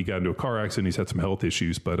 he got into a car accident. He's had some health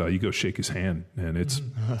issues. But you go shake his hand, and it's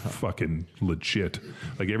fucking legit.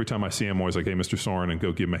 Like, every time I see him, I'm always like, hey, Mr. Soren, and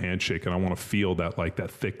go give him a handshake. And I want to feel that, like,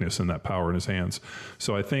 that thickness and that power in his hands.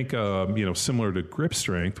 So I think, similar to grip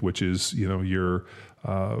strength, which is, your,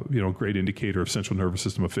 great indicator of central nervous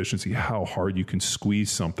system efficiency, how hard you can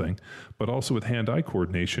squeeze something, but also with hand-eye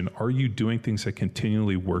coordination, are you doing things that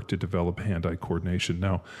continually work to develop hand-eye coordination?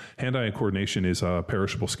 Now, hand-eye coordination is a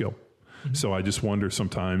perishable skill. Mm-hmm. So I just wonder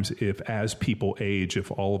sometimes if as people age,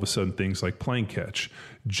 if all of a sudden things like playing catch,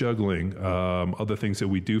 juggling, other things that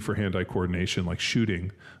we do for hand-eye coordination, like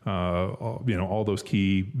shooting, all those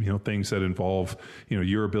key, things that involve,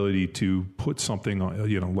 your ability to put something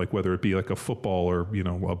on, like whether it be like a football or,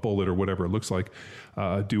 a bullet or whatever it looks like,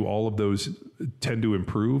 do all of those tend to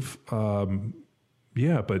improve?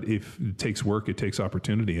 Yeah, but if it takes work, it takes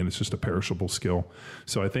opportunity, and it's just a perishable skill.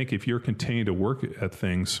 So I think if you're continuing to work at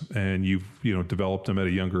things and you've developed them at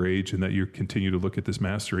a younger age, and that you continue to look at this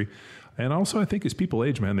mastery, and also I think as people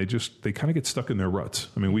age, man, they kind of get stuck in their ruts.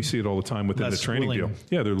 I mean, we see it all the time within the training deal.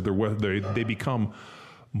 Yeah, they become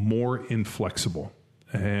more inflexible.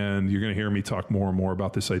 And you're going to hear me talk more and more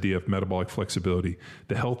about this idea of metabolic flexibility.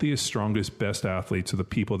 The healthiest, strongest, best athletes are the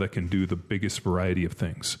people that can do the biggest variety of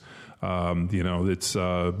things.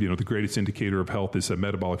 The greatest indicator of health is that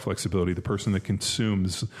metabolic flexibility. The person that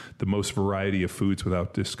consumes the most variety of foods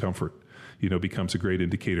without discomfort, becomes a great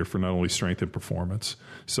indicator for not only strength and performance.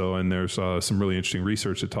 So, and there's some really interesting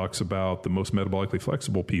research that talks about the most metabolically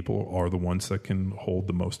flexible people are the ones that can hold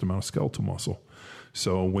the most amount of skeletal muscle.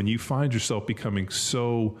 So when you find yourself becoming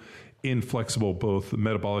so inflexible, both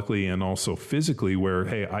metabolically and also physically, where,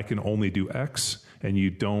 hey, I can only do X, and you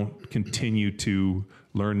don't continue to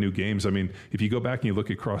learn new games. I mean, if you go back and you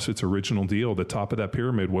look at CrossFit's original deal, the top of that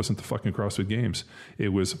pyramid wasn't the fucking CrossFit Games. It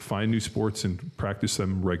was find new sports and practice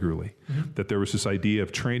them regularly. Mm-hmm. That there was this idea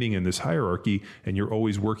of training in this hierarchy, and you're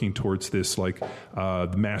always working towards this, like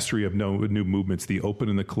the mastery of new movements, the open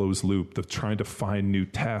and the closed loop, the trying to find new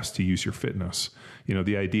tasks to use your fitness.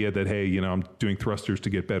 The idea that, hey, I'm doing thrusters to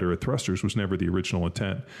get better at thrusters was never the original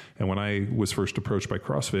intent. And when I was first approached by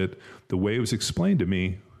CrossFit, the way it was explained to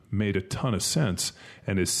me made a ton of sense,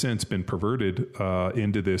 and has since been perverted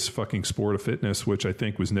into this fucking sport of fitness, which I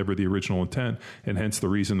think was never the original intent, and hence the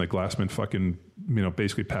reason that Glassman fucking,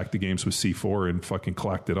 basically packed the games with C4 and fucking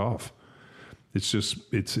clacked it off. It's just,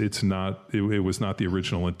 it was not the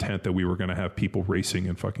original intent that we were going to have people racing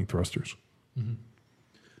in fucking thrusters. Mm-hmm.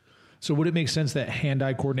 So would it make sense that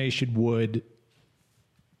hand-eye coordination would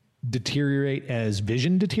deteriorate as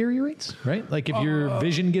vision deteriorates, right? Like if your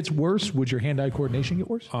vision gets worse, would your hand-eye coordination get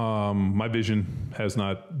worse? My vision has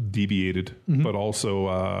not deviated, but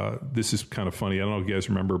also this is kind of funny. I don't know if you guys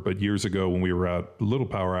remember, but years ago when we were at Little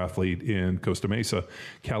Power Athlete in Costa Mesa,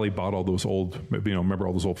 Callie bought all those old, remember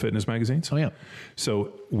all those old fitness magazines? Oh, yeah.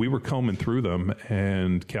 So we were combing through them,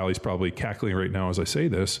 and Callie's probably cackling right now as I say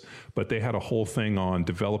this, but they had a whole thing on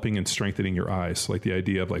developing and strengthening your eyes, like the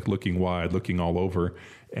idea of like looking wide, looking all over.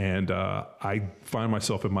 And I find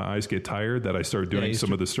myself, if my eyes get tired, that I start doing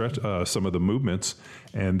some of the movements,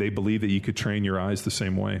 and they believe that you could train your eyes the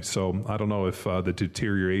same way. So I don't know if the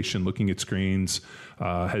deterioration, looking at screens,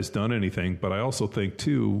 has done anything. But I also think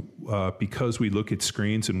too, because we look at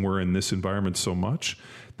screens and we're in this environment so much,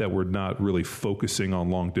 that we're not really focusing on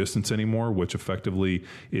long distance anymore, which effectively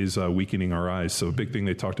is weakening our eyes. So a big thing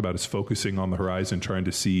they talked about is focusing on the horizon, trying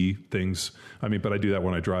to see things. I mean, but I do that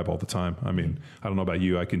when I drive all the time. I mean, I don't know about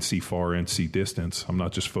you. I can see far and see distance. I'm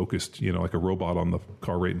not just focused, like a robot on the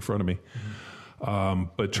car right in front of me. Mm-hmm.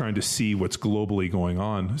 But trying to see what's globally going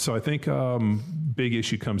on. So I think big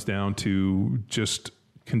issue comes down to just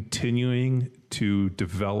continuing to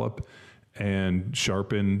develop and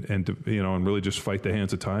sharpen and and really just fight the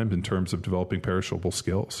hands of time in terms of developing perishable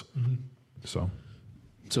skills. Mm-hmm.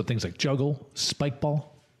 So things like juggle, spike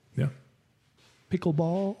ball,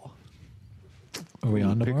 pickleball. Are we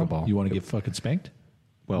on tomorrow? Pickleball. You want to get fucking spanked?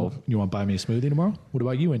 Well, you want to buy me a smoothie tomorrow? What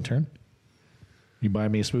about you, intern? You buy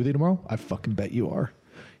me a smoothie tomorrow? I fucking bet you are.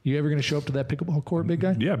 You ever going to show up to that pickleball court, big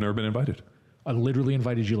guy? Yeah, I've never been invited. I literally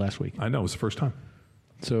invited you last week. I know, it was the first time.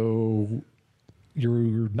 So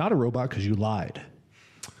you're not a robot because you lied.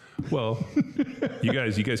 Well, you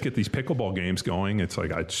guys get these pickleball games going. It's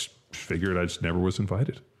like I just figured I just never was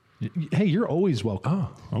invited. Hey, you're always welcome.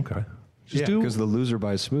 Oh, okay. Just because the loser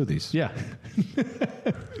buys smoothies. Yeah.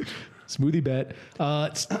 Smoothie bet.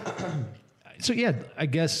 So yeah, I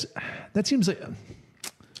guess that seems like.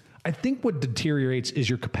 I think what deteriorates is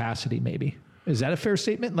your capacity. Maybe. Is that a fair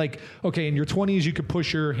statement? Like, okay, in your 20s, you could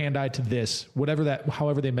push your hand-eye to this,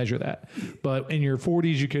 however they measure that. But in your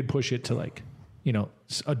 40s, you could push it to like,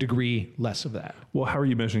 a degree less of that. Well, how are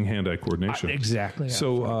you measuring hand-eye coordination? Exactly.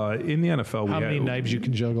 So in the NFL, how many knives you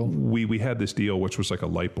can juggle? We had this deal, which was like a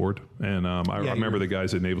light board. And I remember the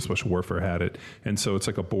guys at Naval Special Warfare had it. And so it's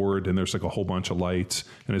like a board, and there's like a whole bunch of lights.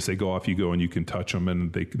 And as they go off, you go and you can touch them,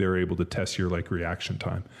 and they're able to test your like reaction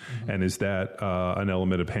time. Mm-hmm. And is that an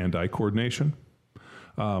element of hand-eye coordination?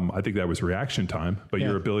 I think that was reaction time, but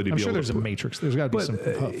your ability to I'm be sure able there's a matrix. There's got to be some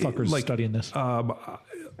fuckers studying this.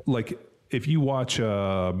 if you watch,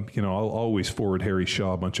 I'll always forward Harry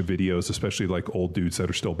Shaw a bunch of videos, especially like old dudes that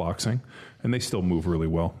are still boxing, and they still move really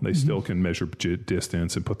well. They still can measure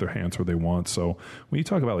distance and put their hands where they want. So when you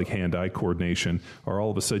talk about like hand-eye coordination, or all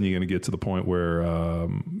of a sudden you're going to get to the point where,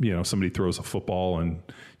 somebody throws a football and,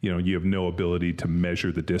 you have no ability to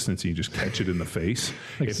measure the distance and you just catch it in the face.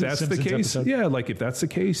 Like if that's the case, if that's the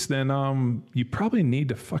case, then you probably need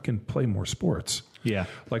to fucking play more sports. Yeah.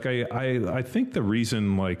 Like I think the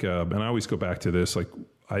reason, like, and I always go back to this, like,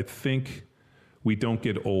 I think we don't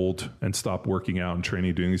get old and stop working out and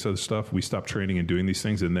training, doing these other stuff. We stop training and doing these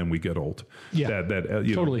things, and then we get old. Yeah.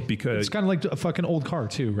 Totally. Because it's kind of like a fucking old car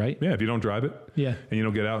too, right? Yeah. If you don't drive it, yeah, and you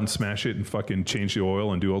don't get out and smash it and fucking change the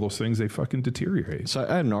oil and do all those things, they fucking deteriorate. So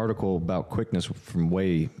I had an article about quickness from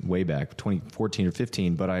way back, 2014 or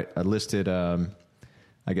 15, but I listed,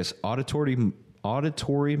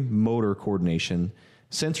 auditory motor coordination,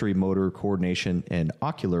 sensory motor coordination, and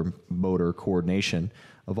ocular motor coordination.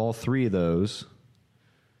 Of all three of those,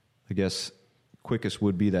 I guess quickest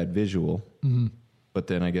would be that visual. Mm-hmm. But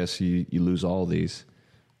then I guess you lose all of these.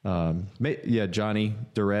 Johnny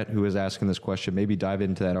Durrett, who is asking this question, maybe dive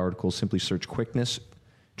into that article. Simply search quickness,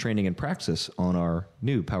 training, and praxis on our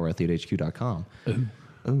new PowerAthleteHQ.com.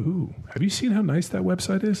 Ooh, have you seen how nice that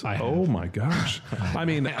website is? Oh my gosh. I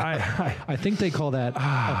mean, I think they call that a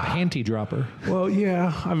panty dropper. Well,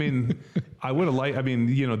 yeah. I mean, I would have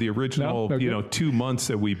the original, 2 months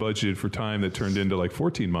that we budgeted for time that turned into like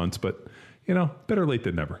 14 months, but better late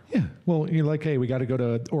than never. Yeah. Well, you're like, hey, we got to go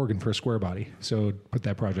to Oregon for a square body. So put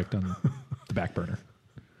that project on the back burner.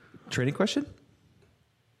 Training question?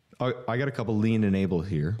 I got a couple lean and able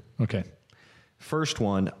here. Okay. First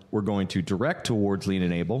one, we're going to direct towards lean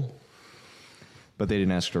and able, but they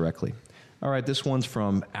didn't ask directly. All right, this one's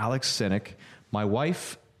from Alex Senek. My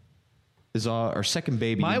wife is our second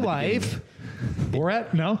baby. My wife?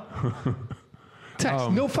 Borat? No? Text.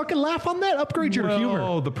 No fucking laugh on that. Upgrade your humor.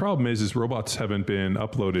 Oh, the problem is robots haven't been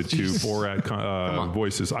uploaded to Borat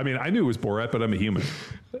voices. I mean, I knew it was Borat, but I'm a human.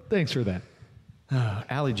 Thanks for that.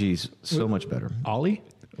 Ali G's so much better. Ollie?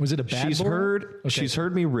 Was it a bad She's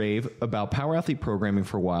heard me rave about Power Athlete programming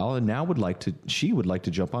for a while, and now she would like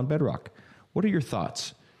to jump on Bedrock. What are your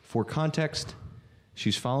thoughts? For context,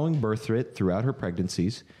 she's following birth rate throughout her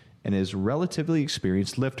pregnancies and is a relatively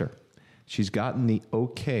experienced lifter. She's gotten the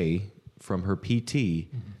okay from her PT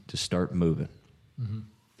to start moving. Mm-hmm.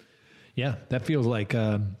 Yeah, that feels like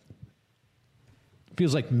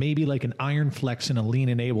maybe like an iron flex and a lean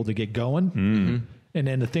and able to get going. Mm-hmm. And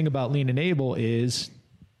then the thing about lean and able is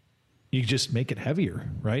you just make it heavier,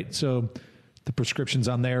 right? So the prescriptions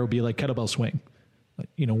on there will be like kettlebell swing.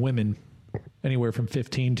 Women anywhere from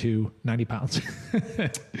 15 to 90 pounds.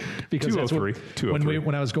 Because that's what,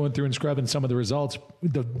 when I was going through and scrubbing some of the results,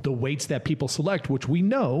 the weights that people select, which we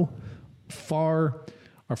know are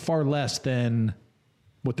far less than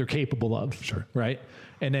what they're capable of. Sure. Right.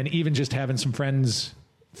 And then even just having some friends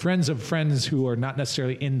of friends who are not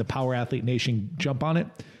necessarily in the Power Athlete Nation jump on it,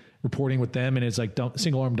 reporting with them, and it's like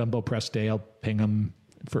single arm dumbbell press day. I'll ping them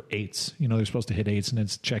for 8s. They're supposed to hit 8s, and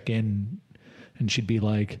it's check in, and she'd be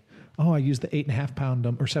like, "Oh, I used the 8.5 pound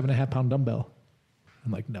or 7.5 pound dumbbell."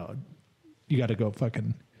 I'm like, "No, you got to go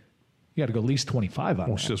at least 25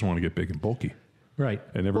 on that." She doesn't want to get big and bulky, right?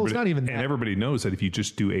 And it's not even that. And everybody knows that if you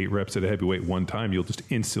just do 8 reps at a heavyweight one time, you'll just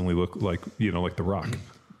instantly look like like The Rock.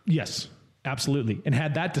 Yes, absolutely. And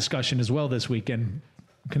had that discussion as well this weekend.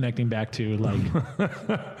 Connecting back to like,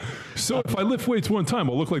 so if I lift weights one time,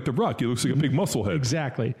 I'll look like The Rock. He looks like a big muscle head.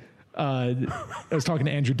 Exactly. I was talking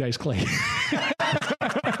to Andrew Dice Clay.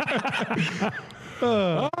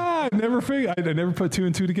 I never put 2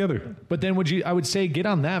 and 2 together. But then I would say get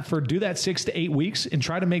on that do that 6 to 8 weeks and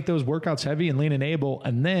try to make those workouts heavy and lean and able.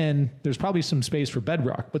 And then there's probably some space for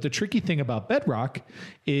Bedrock. But the tricky thing about Bedrock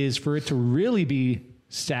is for it to really be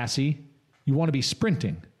sassy, you want to be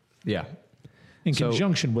sprinting. Yeah. In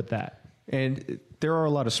conjunction with that. And there are a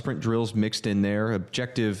lot of sprint drills mixed in there.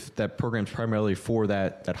 Objective, that program's primarily for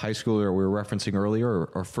that high schooler we were referencing earlier,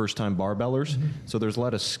 or first-time barbellers. Mm-hmm. So there's a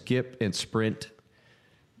lot of skip and sprint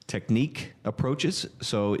technique approaches.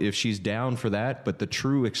 So if she's down for that, but the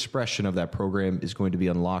true expression of that program is going to be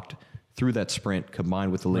unlocked through that sprint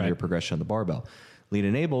combined with the linear progression on the barbell. Lean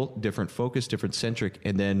and able, different focus, different centric,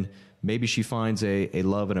 and then maybe she finds a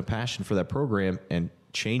love and a passion for that program and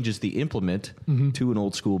changes the implement to an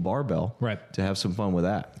old school barbell to have some fun with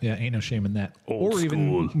that. Yeah, ain't no shame in that. Old school.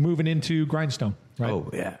 Even moving into grindstone. Right? Oh,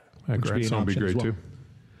 yeah. Grindstone would be great too.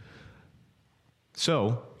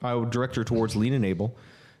 So I would direct her towards lean and able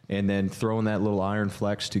and then throw in that little iron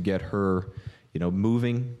flex to get her,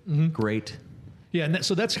 moving. Great. Yeah, and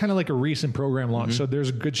so that's kind of like a recent program launch. So there's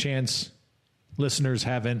a good chance listeners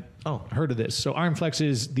haven't heard of this. So Iron Flex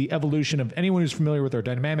is the evolution of anyone who's familiar with our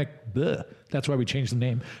that's why we changed the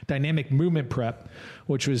name, dynamic movement prep,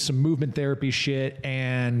 which was some movement therapy shit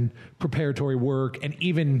and preparatory work. And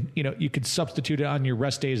even, you could substitute it on your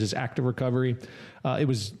rest days as active recovery. It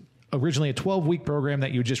was originally a 12-week program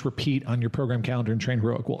that you would just repeat on your program calendar and train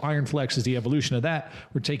heroic. Well, Iron Flex is the evolution of that.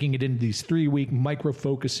 We're taking it into these 3-week micro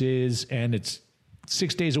focuses, and it's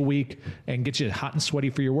 6 days a week and get you hot and sweaty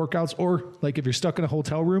for your workouts. Or like if you're stuck in a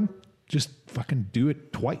hotel room, just fucking do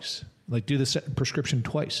it twice. Like do the prescription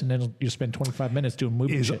twice, and then you spend 25 minutes doing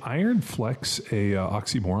movement shit. Is Iron Flex a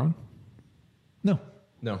oxymoron? No.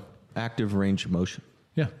 Active range of motion.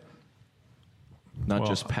 Yeah. Not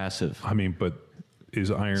just passive. I mean, but is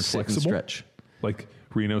iron Sit and flexible? stretch. Like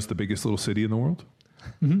Reno's the biggest little city in the world?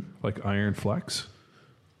 Mm-hmm. Like Iron Flex?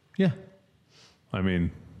 Yeah. I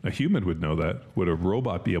mean, a human would know that. Would a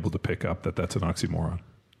robot be able to pick up that that's an oxymoron?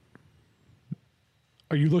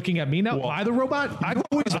 Are you looking at me now? Well, am I the robot? I've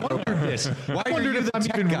always wondered this. I wondered if I'm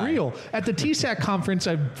even real. At the TSAC conference,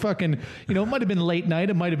 I fucking, it might have been late night.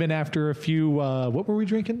 It might have been after a few, what were we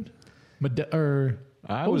drinking? What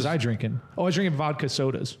was I drinking? Oh, I was drinking vodka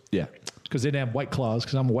sodas. Yeah. Because they didn't have White Claws,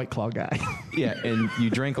 because I'm a White Claw guy. Yeah, and you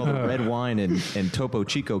drank all the red wine and Topo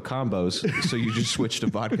Chico combos, so you just switched to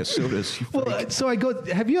vodka sodas. Well, so I go,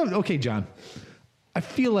 okay, John, I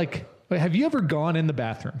feel like, have you ever gone in the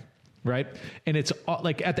bathroom, right? And it's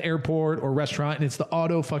like at the airport or restaurant, and it's the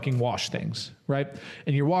auto fucking wash things, right?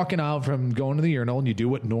 And you're walking out from going to the urinal, and you do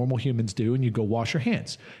what normal humans do, and you go wash your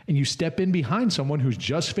hands. And you step in behind someone who's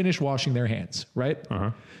just finished washing their hands, right?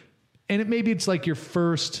 Uh-huh. And maybe it's like your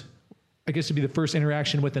first... I guess it'd be the first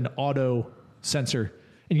interaction with an auto sensor,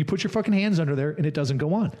 and you put your fucking hands under there and it doesn't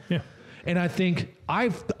go on. Yeah. And I think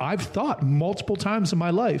I've thought multiple times in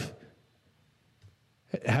my life,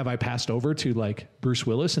 have I passed over to like Bruce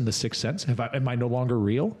Willis in The Sixth Sense? Am I no longer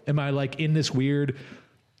real? Am I like in this weird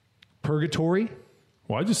purgatory?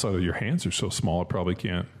 Well, I just thought that your hands are so small, it probably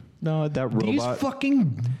can't. No, that robot. These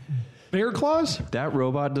fucking bear claws? That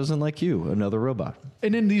robot doesn't like you, another robot.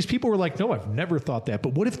 And then these people were like, no, I've never thought that.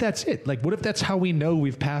 But what if that's it? Like, what if that's how we know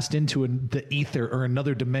we've passed into the ether or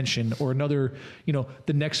another dimension or another,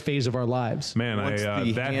 the next phase of our lives? Man,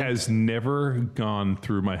 that has never gone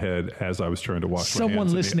through my head as I was trying to wash my hands.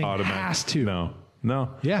 Someone listening has to. No.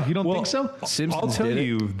 Yeah, you don't think so? Simpsons I'll tell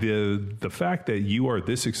you, the fact that you are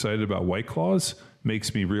this excited about White Claws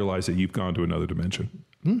makes me realize that you've gone to another dimension.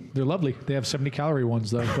 They're lovely. They have 70-calorie ones,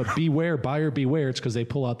 though. But beware, buyer beware. It's because they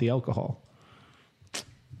pull out the alcohol.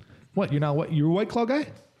 What, you're a White Claw guy?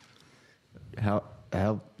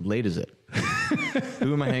 How late is it?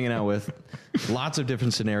 Who am I hanging out with? Lots of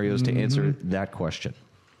different scenarios to answer that question.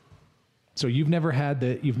 So you've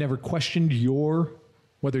never questioned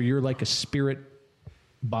whether you're like a spirit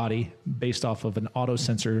body based off of an auto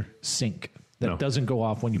sensor sync that doesn't go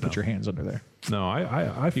off when you put your hands under there. No,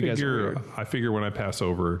 I figure when I pass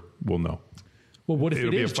over, we'll know. Well, what if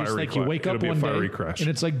it is just like you wake up one day and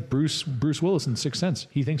it's like Bruce Willis in Sixth Sense?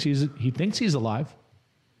 He thinks he's alive.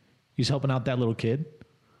 He's helping out that little kid,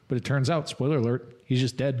 but it turns out, spoiler alert, he's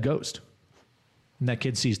just dead ghost, and that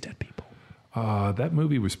kid sees dead people. That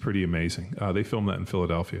movie was pretty amazing. They filmed that in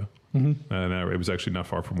Philadelphia, and it was actually not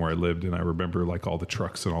far from where I lived. And I remember like all the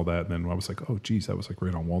trucks and all that. And then I was like, oh, geez, that was like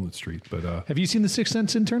right on Walnut Street. But have you seen The Sixth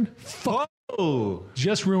Sense, intern? Oh,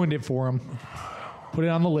 just ruined it for him. Put it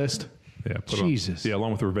on the list. Yeah, Jesus.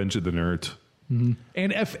 Along with Revenge of the Nerds. Mm-hmm.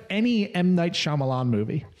 And if any M. Night Shyamalan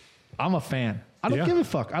movie, I'm a fan. I don't give a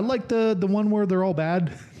fuck. I like the one where they're all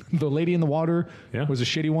bad. The Lady in the Water was a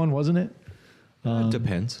shitty one, wasn't it? It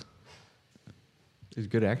depends. It's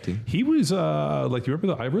good acting. He was you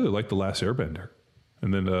remember I really liked The Last Airbender.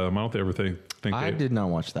 And then I don't ever think I did not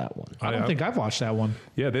watch that one. I don't think I've watched that one.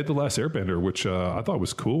 Yeah, they had The Last Airbender, which I thought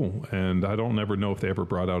was cool. And I don't ever know if they ever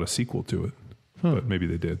brought out a sequel to it. But maybe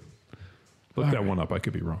they did. Look that one up. I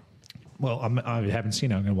could be wrong. Well, I haven't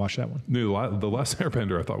seen it. I'm going to watch that one. No, The Last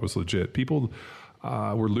Airbender I thought was legit. People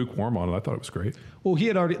were lukewarm on it. I thought it was great. Well, he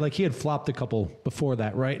had flopped a couple before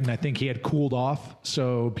that, right? And I think he had cooled off,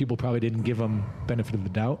 so people probably didn't give him benefit of the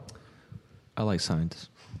doubt. I like science.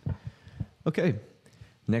 Okay,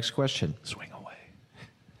 next question. Swing away.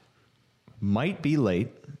 Might be late,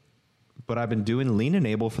 but I've been doing Lean and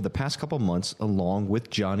Able for the past couple months along with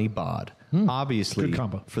Johnny Bod. Obviously, good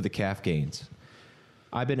combo. For the calf gains.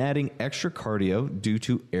 I've been adding extra cardio due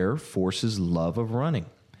to Air Force's love of running.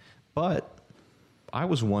 But I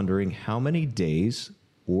was wondering how many days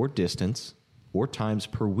or distance or times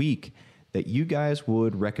per week that you guys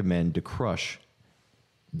would recommend to crush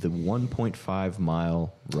the 1.5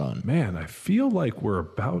 mile run. Man, I feel like we're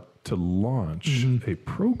about to launch a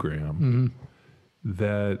program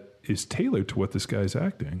that is tailored to what this guy's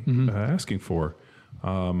asking for.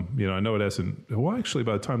 I know it hasn't. Well, actually,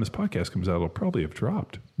 by the time this podcast comes out, it'll probably have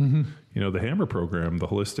dropped. The HAMMER program, the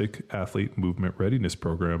Holistic Athlete Movement Readiness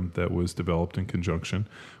Program that was developed in conjunction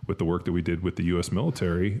with the work that we did with the U.S.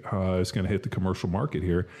 military, is going to hit the commercial market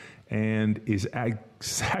here, and is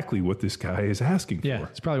exactly what this guy is asking for. Yeah,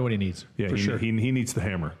 it's probably what he needs. Yeah, for sure. He needs the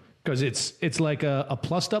HAMMER because it's like a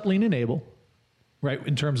plussed up lean enable, right?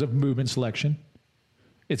 In terms of movement selection,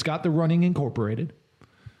 it's got the running incorporated.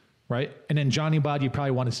 Right. And then Johnny Watt, you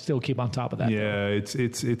probably want to still keep on top of that. Yeah,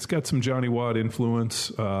 it's got some Johnny Watt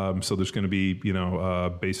influence. So there's going to be,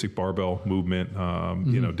 basic barbell movement,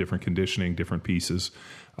 different conditioning, different pieces.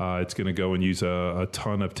 It's going to go and use a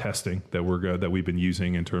ton of testing that we've been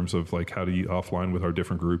using in terms of like how to offline with our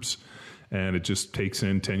different groups. And it just takes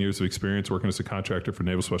in 10 years of experience working as a contractor for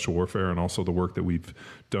Naval Special Warfare, and also the work that we've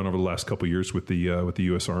done over the last couple of years with the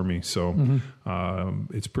U.S. Army. So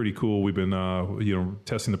it's pretty cool. We've been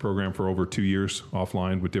testing the program for over 2 years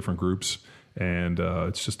offline with different groups, and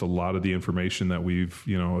it's just a lot of the information that we've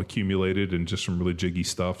accumulated and just some really jiggy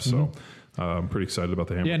stuff. So. I'm pretty excited about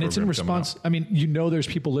the HAMMER. Yeah, and it's in response. I mean, there's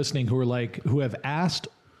people listening who have asked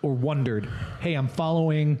or wondered, "Hey, I'm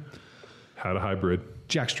following How to Hybrid,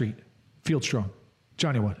 Jack Street, Field Strong,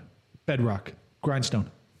 Johnny Watt, Bedrock, Grindstone.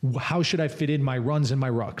 How should I fit in my runs and my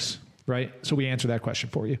rucks?" Right? So we answer that question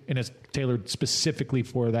for you, and it's tailored specifically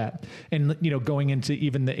for that. And going into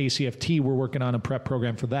even the ACFT, we're working on a prep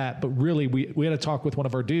program for that. But really, we had a talk with one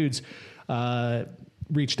of our dudes,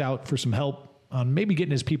 reached out for some help on maybe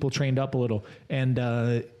getting his people trained up a little. And,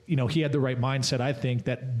 he had the right mindset, I think,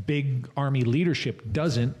 that big Army leadership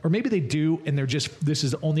doesn't, or maybe they do, and this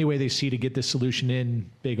is the only way they see to get this solution in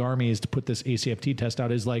big Army is to put this ACFT test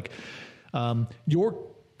out, is like your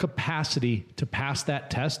capacity to pass that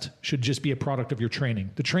test should just be a product of your training.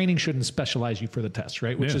 The training shouldn't specialize you for the test,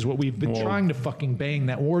 right? Which is what we've been trying to fucking bang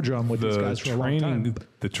that war drum with these guys for a long time.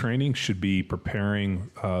 The training should be preparing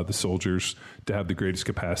the soldiers to have the greatest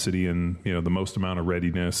capacity and the most amount of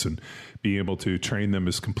readiness, and being able to train them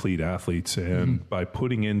as complete athletes. And by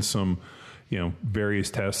putting in some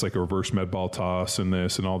various tests like a reverse med ball toss and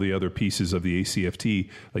this and all the other pieces of the ACFT,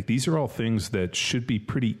 like these are all things that should be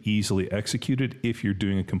pretty easily executed if you're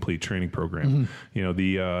doing a complete training program.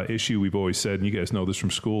 The issue we've always said, and you guys know this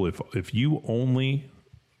from school, if you only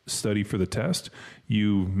study for the test,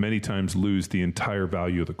 you many times lose the entire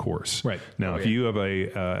value of the course. Right. Now, if you have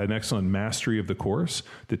an excellent mastery of the course,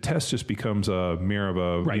 the test just becomes a mere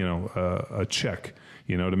of a check.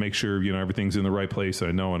 To make sure, everything's in the right place.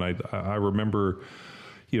 I know. And I remember,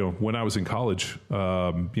 when I was in college,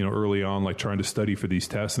 early on, like trying to study for these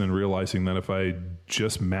tests and then realizing that if I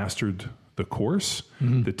just mastered the course,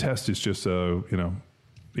 the test is just a,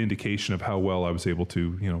 indication of how well I was able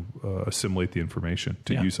to, assimilate the information,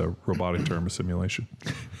 to use a robotic term, assimilation.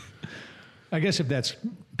 I guess if that's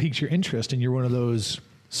piques your interest and you're one of those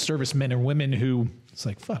servicemen or women who it's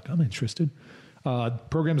like, fuck, I'm interested.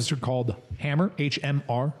 Programs are called HAMMER,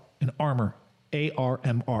 HMR, and ARMOR,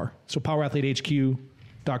 ARMR. So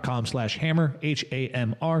powerathletehq.com/HAMMER,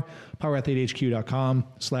 HAMR,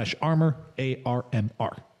 powerathletehq.com/ARMOR,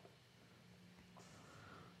 ARMR.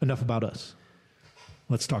 Enough about us.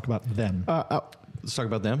 Let's talk about them. Let's talk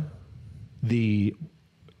about them. The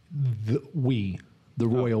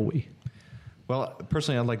royal we. Well,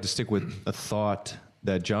 personally, I'd like to stick with a thought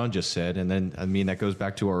that John just said, and then, that goes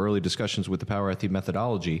back to our early discussions with the Power Athlete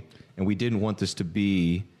methodology, and we didn't want this to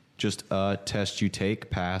be just a test you take,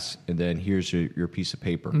 pass, and then here's your piece of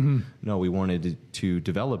paper. No, we wanted to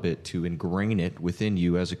develop it, to ingrain it within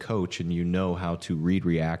you as a coach, and how to read,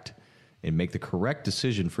 react, and make the correct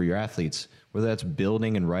decision for your athletes, whether that's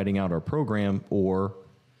building and writing out our program or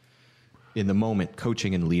in the moment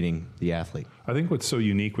coaching and leading the athlete. I think what's so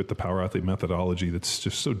unique with the Power Athlete methodology that's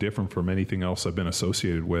just so different from anything else I've been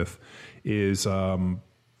associated with is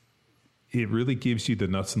it really gives you the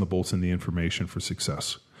nuts and the bolts and the information for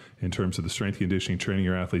success in terms of the strength conditioning, training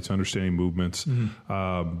your athletes, understanding movements.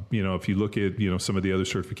 If you look at, some of the other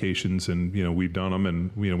certifications and, we've done them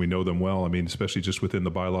and, we know them well. Especially just within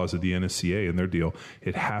the bylaws of the NSCA and their deal,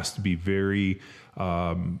 it has to be very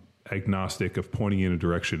agnostic of pointing in a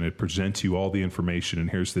direction. It presents you all the information, and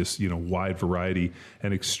here's this, wide variety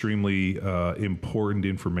and extremely important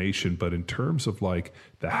information. But in terms of like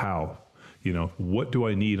the how, what do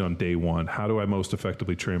I need on day one? How do I most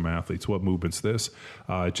effectively train my athletes? What movements this?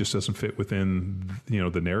 It just doesn't fit within,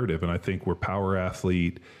 the narrative. And I think where Power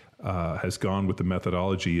Athlete has gone with the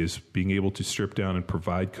methodology is being able to strip down and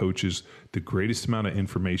provide coaches the greatest amount of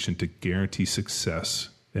information to guarantee success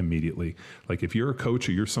immediately. Like if you're a coach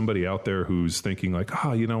or you're somebody out there who's thinking like,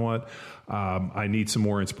 you know what, I need some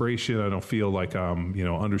more inspiration. I don't feel like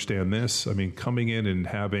understand this. I mean, coming in and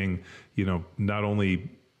having, not only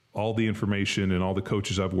all the information and all the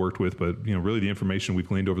coaches I've worked with, but really the information we've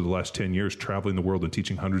gleaned over the last 10 years, traveling the world and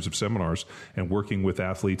teaching hundreds of seminars and working with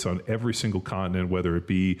athletes on every single continent, whether it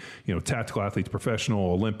be, tactical athletes,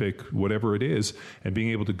 professional, Olympic, whatever it is, and being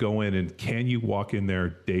able to go in and can you walk in there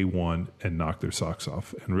day one and knock their socks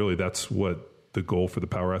off? And really that's what the goal for the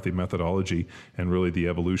Power Athlete methodology and really the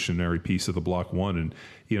evolutionary piece of the Block 1.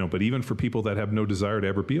 And, but even for people that have no desire to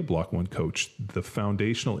ever be a Block 1 coach, the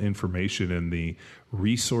foundational information and the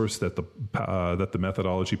resource that the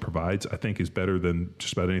methodology provides, I think is better than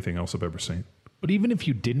just about anything else I've ever seen. But even if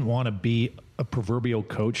you didn't want to be a proverbial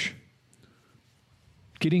coach,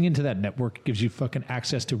 getting into that network gives you fucking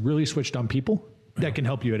access to really switched on people that can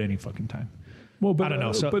help you at any fucking time. Well, but I don't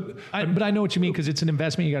know. So, but I know what you mean, because it's an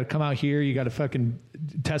investment. You got to come out here. You got to fucking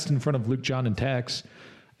test in front of Luke, John, and Tex.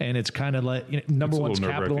 And it's kind of like, number one's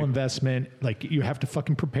capital investment. Like you have to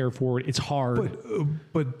fucking prepare for it. It's hard.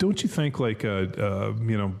 But don't you think like,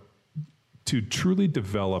 to truly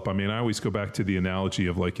develop, I mean, I always go back to the analogy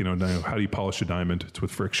of like, how do you polish a diamond? It's with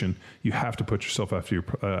friction. You have to put yourself out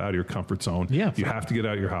of your comfort zone. Yeah, you have to get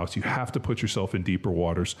out of your house. You have to put yourself in deeper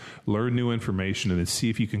waters, learn new information, and then see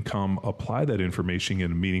if you can apply that information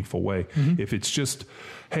in a meaningful way. Mm-hmm. If it's just,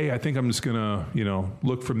 hey, I think I'm just going to,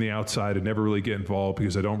 look from the outside and never really get involved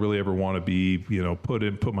because I don't really ever want to be,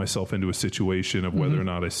 put myself into a situation of whether or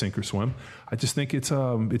not I sink or swim. I just think it's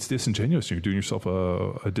disingenuous. You're doing yourself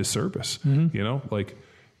a disservice. Mm-hmm. Like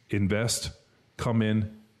invest, come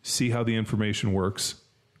in, see how the information works.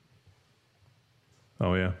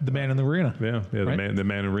 Oh yeah. The man in the arena. Yeah. Right? The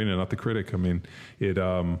man in the arena, not the critic. I mean,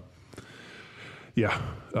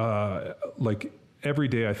 like every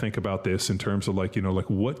day I think about this in terms of like,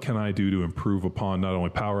 what can I do to improve upon not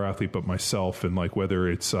only Power Athlete, but myself, and like whether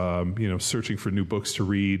it's, searching for new books to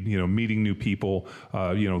read, meeting new people,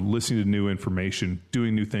 listening to new information,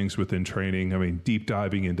 doing new things within training. I mean, deep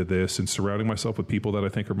diving into this and surrounding myself with people that I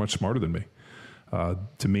think are much smarter than me.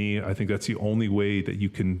 To me, I think that's the only way that you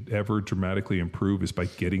can ever dramatically improve is by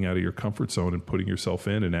getting out of your comfort zone and putting yourself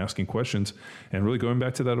in and asking questions and really going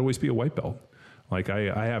back to that, always be a white belt. Like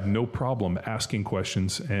I have no problem asking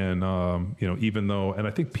questions, and even though, and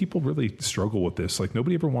I think people really struggle with this. Like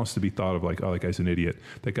nobody ever wants to be thought of like, oh, that guy's an idiot.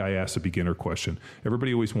 That guy asked a beginner question.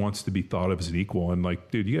 Everybody always wants to be thought of as an equal. And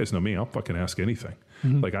like, dude, you guys know me. I'll fucking ask anything.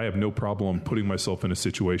 Mm-hmm. Like I have no problem putting myself in a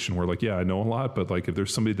situation where like, yeah, I know a lot, but like if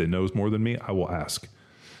there's somebody that knows more than me, I will ask.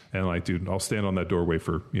 And like, dude, I'll stand on that doorway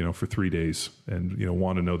for 3 days and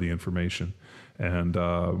want to know the information. And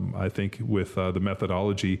I think with the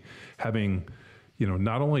methodology, having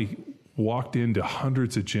not only walked into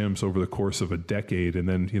hundreds of gyms over the course of a decade, and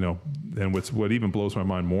then, and what even blows my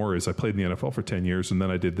mind more is I played in the NFL for 10 years, and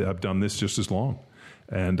then I've done this just as long.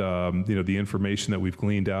 And, the information that we've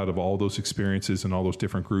gleaned out of all those experiences and all those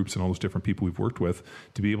different groups and all those different people we've worked with,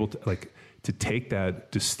 to be able to take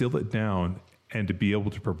that, distill it down, and to be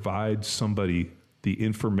able to provide somebody the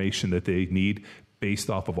information that they need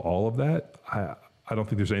based off of all of that, I don't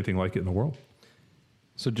think there's anything like it in the world.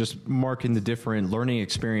 So just marking the different learning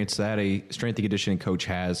experience that a strength and conditioning coach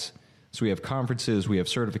has. So we have conferences, we have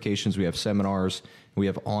certifications, we have seminars, we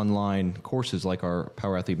have online courses like our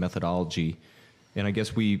Power Athlete methodology. And I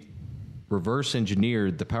guess we reverse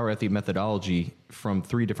engineered the Power Athlete methodology from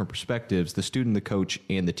 3 different perspectives: the student, the coach,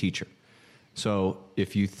 and the teacher. So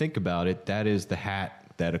if you think about it, that is the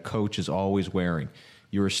hat that a coach is always wearing.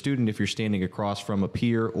 You're a student if you're standing across from a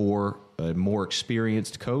peer or a more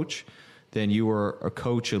experienced coach. Then you are a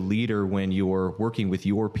coach, a leader when you're working with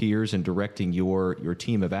your peers and directing your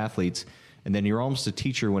team of athletes. And then you're almost a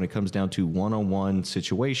teacher when it comes down to one-on-one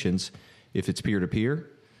situations, if it's peer-to-peer.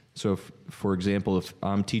 So, for example, if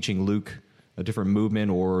I'm teaching Luke a different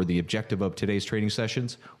movement or the objective of today's training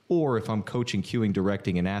sessions, or if I'm coaching, cueing,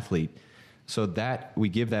 directing an athlete. So that we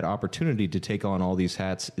give that opportunity to take on all these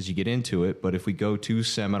hats as you get into it. But if we go to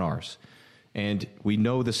seminars, and we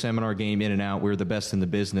know the seminar game in and out, we're the best in the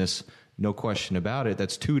business, no question about it.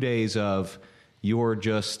 That's 2 days of you're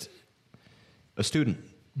just a student.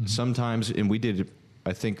 Mm-hmm. Sometimes, and we did,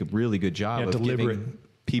 I think, a really good job of giving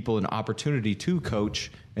people an opportunity to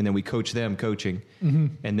coach, and then we coach them coaching. Mm-hmm.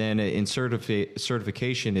 And then in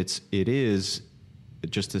certification, it is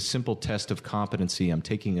just a simple test of competency. I'm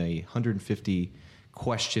taking a 150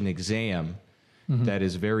 question exam that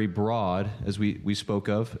is very broad, as we spoke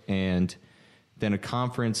of, and then a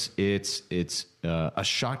conference, it's a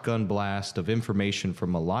shotgun blast of information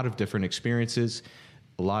from a lot of different experiences,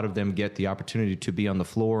 A lot of them get the opportunity to be on the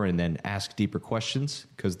floor and then ask deeper questions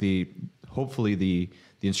because hopefully the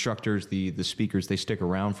instructors, the speakers, they stick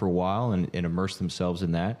around for a while and immerse themselves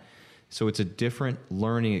in that. So it's a different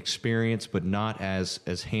learning experience, but not as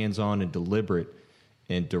hands-on and deliberate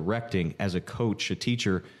and directing as a coach, a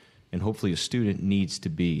teacher, and hopefully a student needs to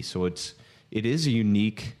be. So it is a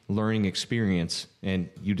unique learning experience, and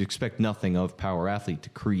you'd expect nothing of Power Athlete to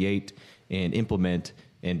create and implement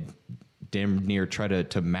and damn near try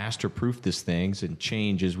to master-proof these things and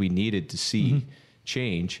change as we needed to see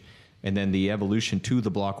change. And then the evolution to the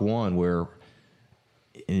Block 1, where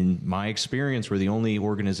in my experience, we're the only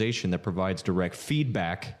organization that provides direct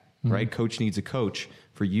feedback, right? Coach needs a coach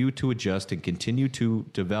for you to adjust and continue to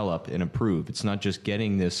develop and improve. It's not just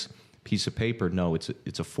getting this piece of paper. No,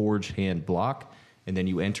 it's a forged hand block, and then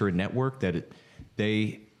you enter a network that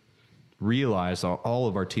they realize, all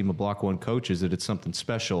of our team of Block 1 coaches, that it's something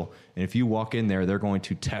special. And if you walk in there, they're going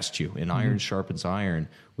to test you, and iron sharpens iron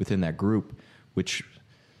within that group, which,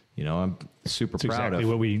 I'm super proud exactly of.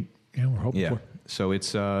 What we're hoping for. So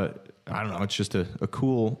it's, I don't know, it's just a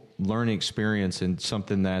cool learning experience and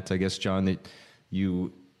something that I guess, John, that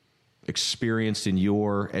you experienced in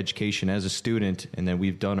your education as a student, and then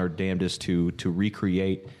we've done our damnedest to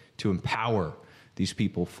recreate, to empower these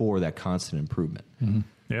people for that constant improvement.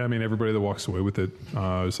 Yeah, I mean, everybody that walks away with it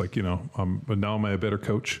is like, but now am I a better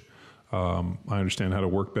coach? I understand how to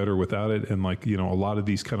work better without it. And a lot of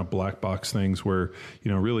these kind of black box things where,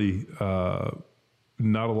 really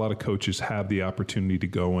not a lot of coaches have the opportunity to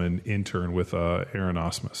go and intern with Aaron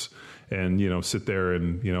Osmus and, sit there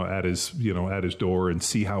and, at his door and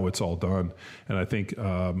see how it's all done. And I think,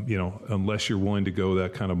 unless you're willing to go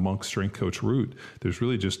that kind of monk strength coach route, there's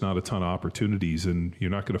really just not a ton of opportunities, and you're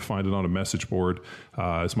not going to find it on a message board.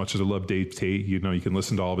 As much as I love Dave Tate, you can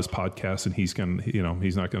listen to all of his podcasts, and he's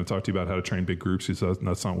not going to talk to you about how to train big groups.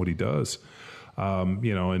 That's not what he does.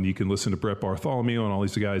 And you can listen to Brett Bartholomew and all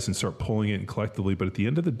these guys and start pulling it collectively. But at the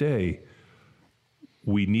end of the day,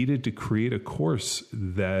 we needed to create a course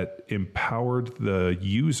that empowered the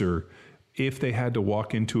user. If they had to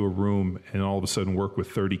walk into a room and all of a sudden work with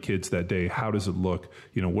 30 kids that day, how does it look?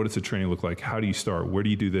 What does the training look like? How do you start? Where do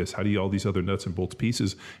you do this? How do you all these other nuts and bolts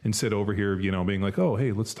pieces? And sit over here, being like, oh,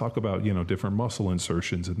 hey, let's talk about, different muscle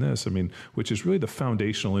insertions and this. I mean, which is really the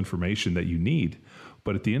foundational information that you need.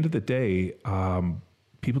 But at the end of the day,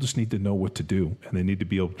 people just need to know what to do, and they need to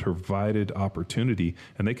be able to provide it opportunity.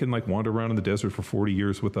 And they can wander around in the desert for 40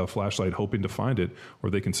 years with a flashlight hoping to find it, or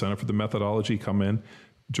they can sign up for the methodology, come in,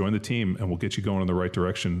 join the team, and we'll get you going in the right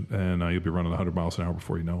direction, and you'll be running 100 miles an hour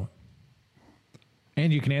before you know it.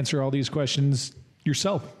 And you can answer all these questions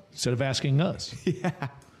yourself instead of asking us. Yeah.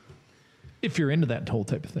 If you're into that whole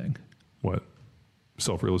type of thing. What?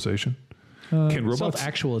 Self-realization? Can robots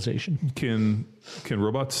self-actualization? Can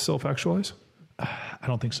robots self-actualize? I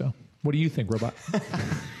don't think so. What do you think, robot?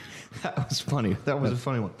 That was funny. That was a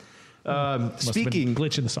funny one. Speaking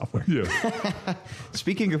glitch in the software. Yeah.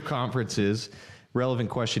 Speaking of conferences, relevant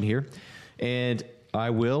question here, and I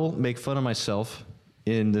will make fun of myself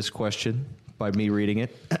in this question by me reading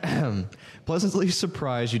it. Pleasantly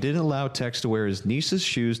surprised you didn't allow Tex to wear his niece's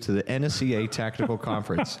shoes to the NSCA Tactical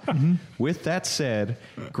Conference. With that said,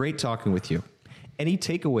 great talking with you. Any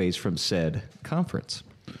takeaways from said conference,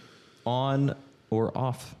 on or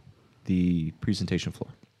off the presentation floor?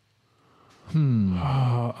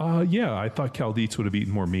 Yeah, I thought Cal Dietz would have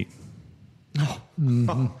eaten more meat.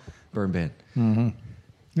 Burn ban.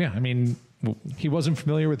 Yeah, I mean, he wasn't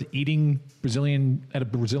familiar with eating at a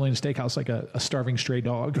Brazilian steakhouse like a starving stray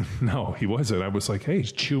dog. No, he wasn't. I was like, hey.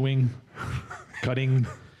 He's chewing, cutting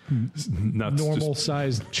nuts,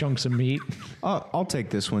 normal-sized chunks of meat. I'll take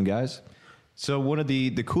this one, guys. So one of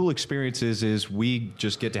the cool experiences is we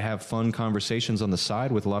just get to have fun conversations on the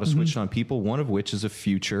side with a lot of switched on people, one of which is a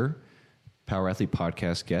future Power Athlete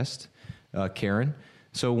podcast guest, Karen.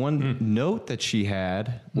 So one note that she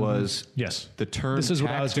had was the term this is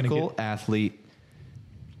tactical athlete,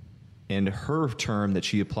 and her term that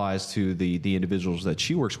she applies to the individuals that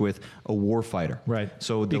she works with, a warfighter. Right.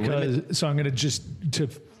 So so I'm going to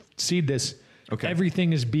seed this. Okay.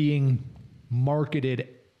 Everything is being marketed,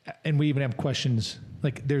 and we even have questions.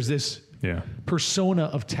 Like there's this persona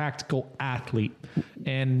of tactical athlete,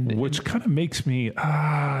 and which kind of makes me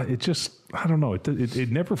it just, I don't know,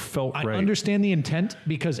 it never felt right. I understand the intent,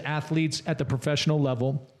 because athletes at the professional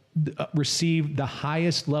level receive the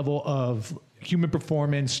highest level of human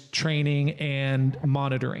performance training and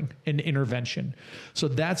monitoring and intervention. So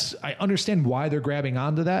I understand why they're grabbing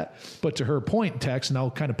onto that. But to her point, Tex, and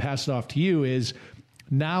I'll kind of pass it off to you, is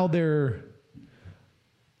now they're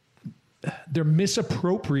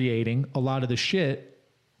misappropriating a lot of the shit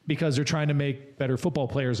because they're trying to make better football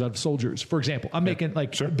players out of soldiers. For example, I'm making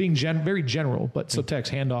being very general, but so Tex,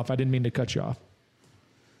 hand off. I didn't mean to cut you off.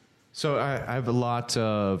 So I have a lot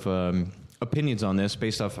of opinions on this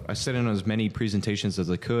based off. I sat in on as many presentations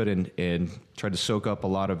as I could and tried to soak up a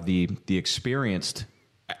lot of the experienced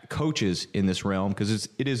coaches in this realm because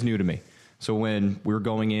it is new to me. So when we're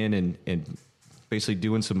going in and basically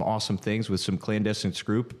doing some awesome things with some clandestine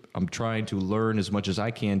group, I'm trying to learn as much as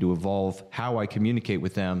I can to evolve how I communicate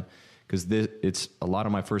with them because it's a lot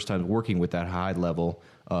of my first time working with that high level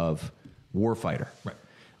of warfighter. Right.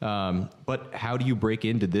 But how do you break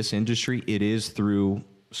into this industry? It is through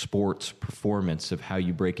sports performance of how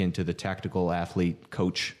you break into the tactical athlete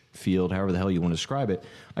coach field, however the hell you want to describe it.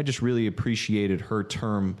 I just really appreciated her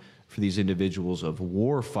term for these individuals of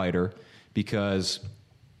warfighter because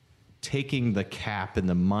taking the cap and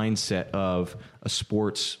the mindset of a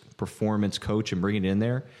sports performance coach and bringing it in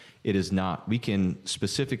there, it is not. We can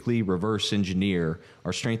specifically reverse engineer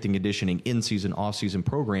our strength and conditioning in-season, off-season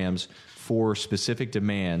programs for specific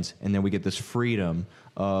demands, and then we get this freedom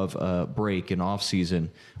of a break and off-season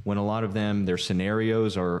when a lot of them, their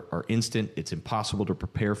scenarios are instant. It's impossible to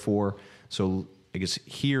prepare for. So I guess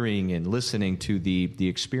hearing and listening to the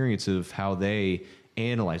experience of how they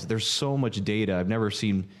analyze. There's so much data. I've never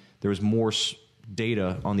seen there was more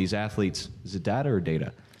data on these athletes. Is it data or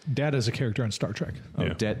data? Data is a character on Star Trek. Oh,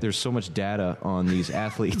 yeah. There's so much data on these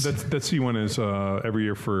athletes. That's he won his every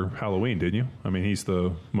year for Halloween, didn't you? I mean, he's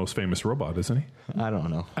the most famous robot, isn't he? I don't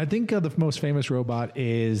know. I think the most famous robot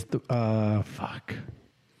is the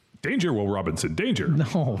Danger, Will Robinson. Danger.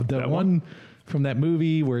 No, the one from that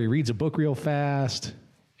movie where he reads a book real fast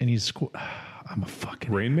and he's. I'm a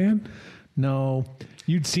fucking Rain Man. No,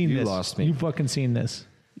 you'd seen this. You lost me. You fucking seen this.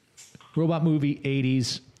 Robot movie,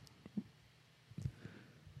 80s.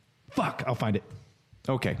 Fuck, I'll find it.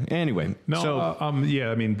 Okay. Anyway, no. So yeah,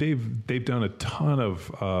 I mean they've done a ton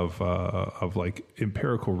of like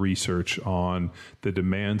empirical research on the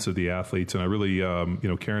demands of the athletes, and I really,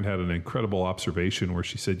 Karen had an incredible observation where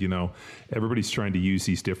she said, everybody's trying to use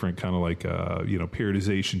these different kind of like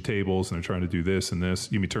periodization tables, and they're trying to do this and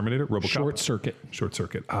this. You mean Terminator? RoboCop? Short Circuit. Short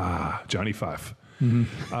Circuit. Johnny Five.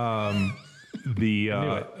 Mm-hmm.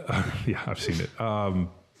 Yeah, I've seen it.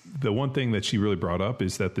 The one thing that she really brought up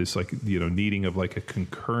is that this needing of like a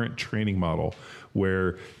concurrent training model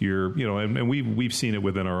where you're, and we've seen it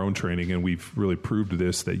within our own training, and we've really proved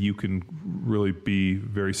this, that you can really be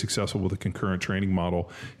very successful with a concurrent training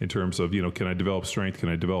model in terms of, can I develop strength? Can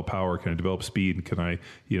I develop power? Can I develop speed? And can I,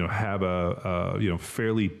 have a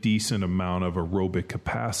fairly decent amount of aerobic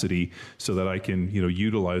capacity so that I can,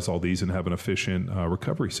 utilize all these and have an efficient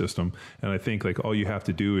recovery system. And I think like all you have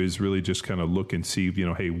to do is really just kind of look and see,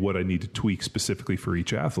 hey, what I need to tweak specifically for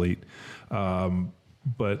each athlete.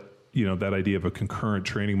 But that idea of a concurrent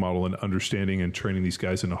training model and understanding and training these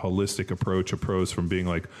guys in a holistic approach from being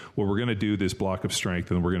like, well, we're going to do this block of strength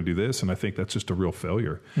and we're going to do this. And I think that's just a real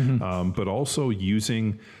failure. Mm-hmm. But also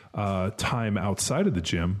using time outside of the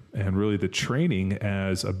gym and really the training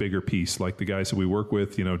as a bigger piece. Like the guys that we work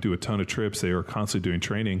with, do a ton of trips. They are constantly doing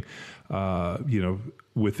training,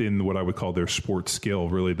 within what I would call their sports skill,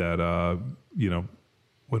 really that,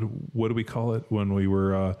 what do we call it when we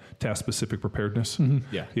were task-specific preparedness?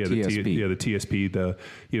 Mm-hmm. Yeah, the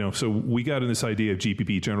TSP. So we got in this idea of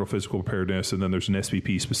GPP, general physical preparedness, and then there's an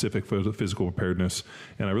SPP, specific physical preparedness.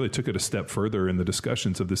 And I really took it a step further in the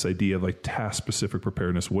discussions of this idea of like task-specific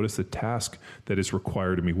preparedness. What is the task that is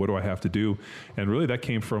required of me? What do I have to do? And really that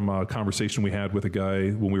came from a conversation we had with a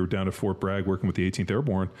guy when we were down at Fort Bragg working with the 18th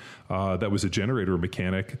Airborne. That was a generator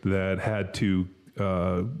mechanic that had to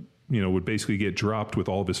would basically get dropped with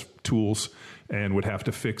all of his tools and would have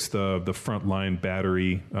to fix the frontline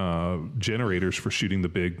battery generators for shooting the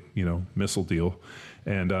big, missile deal.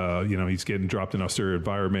 And, he's getting dropped in austere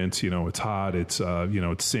environments. It's hot, it's,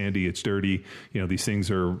 it's sandy, it's dirty. These things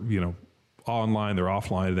are, online, they're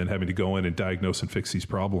offline, and then having to go in and diagnose and fix these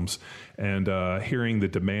problems. And hearing the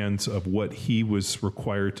demands of what he was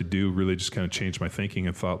required to do really just kind of changed my thinking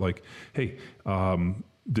and thought like, hey,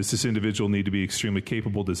 does this individual need to be extremely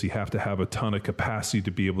capable? Does he have to have a ton of capacity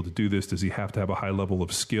to be able to do this? Does he have to have a high level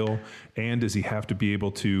of skill? And does he have to be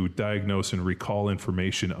able to diagnose and recall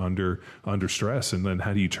information under stress? And then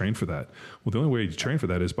how do you train for that? Well, the only way you train for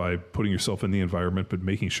that is by putting yourself in the environment, but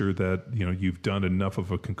making sure that, you've done enough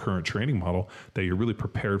of a concurrent training model that you're really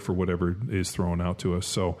prepared for whatever is thrown out to us.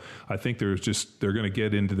 So I think they're going to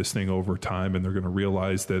get into this thing over time, and they're going to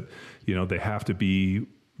realize that, they have to be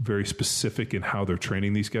very specific in how they're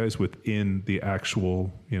training these guys within the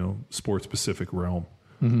actual, sport specific realm.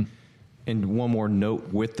 Mm-hmm. And one more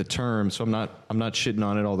note with the term. So I'm not shitting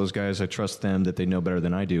on it. All those guys, I trust them that they know better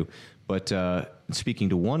than I do. But speaking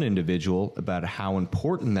to one individual about how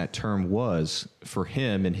important that term was for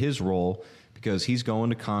him and his role, because he's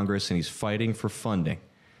going to Congress and he's fighting for funding.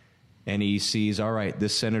 And he sees, all right,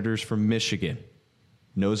 this senator's from Michigan,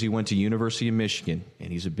 knows he went to University of Michigan,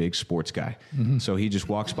 and he's a big sports guy. Mm-hmm. So he just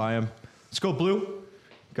walks by him. Let's go, Blue.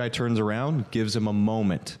 Guy turns around, gives him a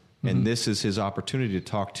moment. Mm-hmm. And this is his opportunity to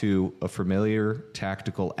talk to a familiar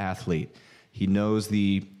tactical athlete. He knows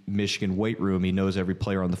the Michigan weight room. He knows every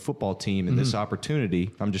player on the football team. And this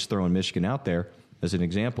opportunity, I'm just throwing Michigan out there as an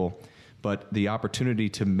example, but the opportunity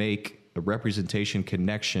to make a representation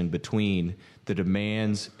connection between the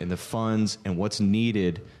demands and the funds and what's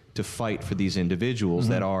needed to fight for these individuals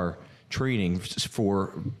that are training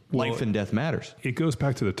for life and death matters. It goes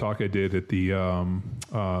back to the talk I did at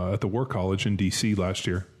the War College in D.C. last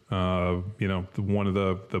year. One of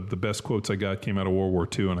the best quotes I got came out of World War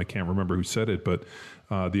II, and I can't remember who said it, but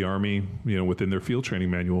the Army, within their field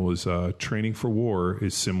training manual is training for war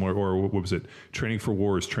is similar, or what was it? Training for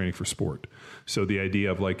war is training for sport. So the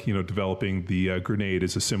idea of developing the grenade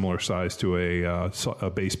is a similar size to a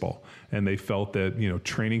baseball. And they felt that,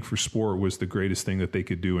 training for sport was the greatest thing that they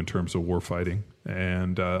could do in terms of war fighting.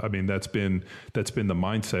 And that's been the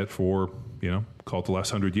mindset for, call it the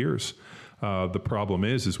last 100 years. The problem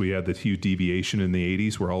is we had this huge deviation in the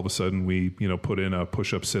 80s where all of a sudden we, put in a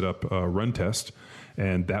push-up, sit-up run test.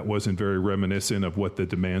 And that wasn't very reminiscent of what the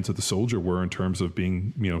demands of the soldier were in terms of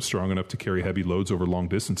being, strong enough to carry heavy loads over long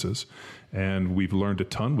distances. And we've learned a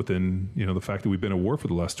ton within, the fact that we've been at war for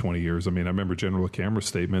the last 20 years. I remember General Cameron's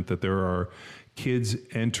statement that there are kids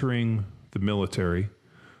entering the military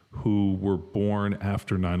who were born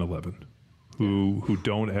after 9/11. Who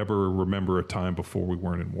don't ever remember a time before we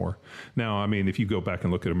weren't in war. Now, if you go back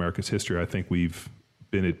and look at America's history, I think we've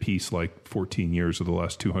been at peace 14 years of the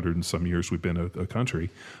last 200 and some years we've been a country.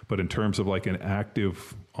 But in terms of an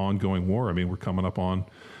active ongoing war, we're coming up on,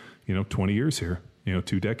 20 years here,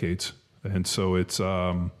 2 decades. And so it's,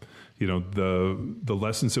 the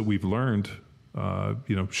lessons that we've learned,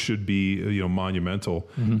 should be, monumental.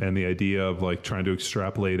 Mm-hmm. And the idea of trying to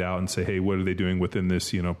extrapolate out and say, hey, what are they doing within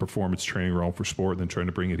this, performance training realm for sport, and then trying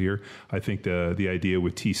to bring it here. I think the idea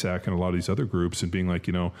with TSAC and a lot of these other groups and being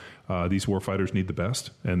these warfighters need the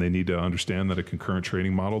best, and they need to understand that a concurrent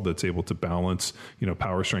training model that's able to balance,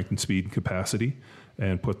 power, strength, and speed and capacity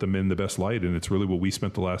and put them in the best light. And it's really what we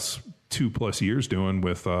spent the last 2+ years doing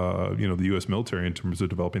with, the U.S. military in terms of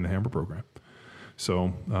developing the Hammer program.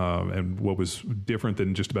 So, and what was different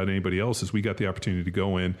than just about anybody else is we got the opportunity to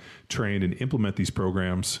go in, train, and implement these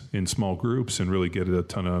programs in small groups and really get a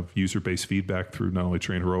ton of user-based feedback through not only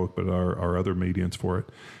Train Heroic, but our other medians for it,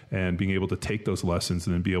 and being able to take those lessons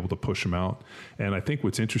and then be able to push them out. And I think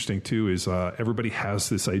what's interesting, too, is everybody has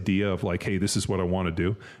this idea of hey, this is what I want to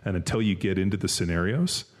do. And until you get into the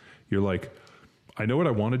scenarios, you're like, I know what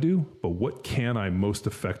I want to do, but what can I most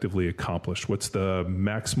effectively accomplish? What's the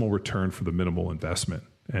maximal return for the minimal investment?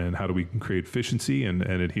 And how do we create efficiency and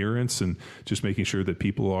adherence, and just making sure that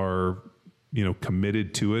people are,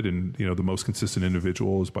 committed to it, and, the most consistent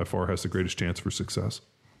individual is by far has the greatest chance for success.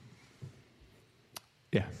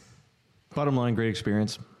 Yeah. Bottom line, great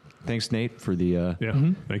experience. Thanks, Nate, for the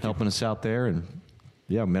helping us out there. And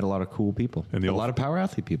met a lot of cool people. And a lot of power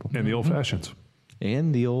athlete people. And the old fashions.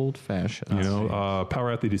 And the old fashioned.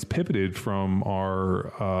 Power Athlete is pivoted from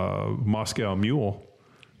our Moscow Mule,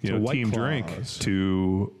 team drink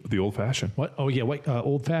to the old fashioned. What? Oh yeah,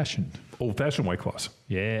 old fashioned. Old fashioned White Claws.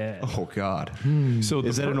 Yeah. Oh God. So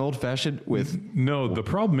is that an old fashioned with? No. The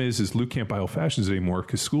problem is Luke can't buy old fashions anymore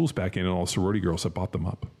because school's back in and all the sorority girls have bought them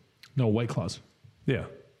up. No, White Claws. Yeah.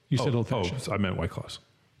 You said old fashioned. I meant White Claws.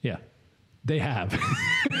 Yeah. They have.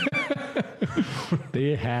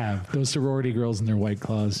 They have. Those sorority girls in their White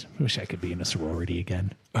Claws. I wish I could be in a sorority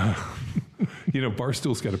again.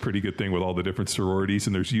 Barstool's got a pretty good thing with all the different sororities,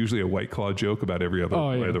 and there's usually a White Claw joke about every other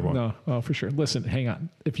one. No, for sure. Listen, hang on.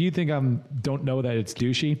 If you think don't know that it's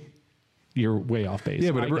douchey, you're way off base.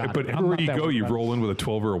 Yeah, but everywhere you go, you roll in with a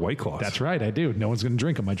 12 or a White Claw. That's right, I do. No one's going to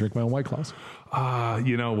drink them. I drink my own White Claws.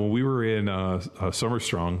 When we were in Summer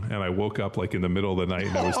Strong, and I woke up in the middle of the night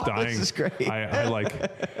and I was dying. This is great. I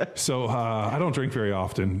don't drink very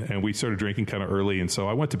often, and we started drinking kind of early, and so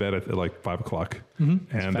I went to bed at 5 o'clock,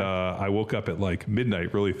 and I woke up at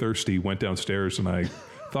midnight, really thirsty. Went downstairs, and I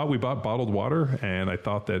thought we bought bottled water, and I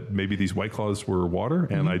thought that maybe these White Claws were water,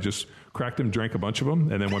 and I just cracked them, drank a bunch of them,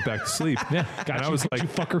 and then went back to sleep. I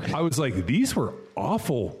was like, these were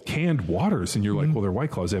awful canned waters, and you're like, well, they're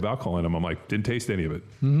White Claws, they have alcohol in them. I'm like, didn't taste any of it.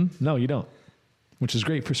 No, you don't. which is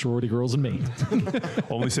great for sorority girls and me.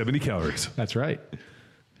 Only 70 calories. That's right.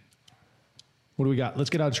 What do we got?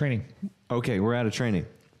 Let's get out of training. Okay, we're out of training.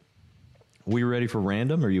 We ready for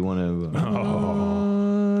random, or you want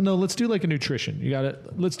to? No, let's do like a nutrition. You got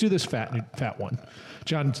it. Let's do this fat one.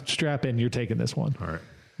 John, strap in. You're taking this one. All right.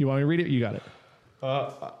 You want me to read it? You got it.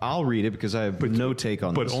 I'll read it because I have no take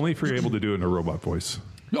on this. But only if you're able to do it in a robot voice.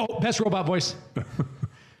 Oh, best robot voice.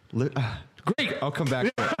 Great. I'll come back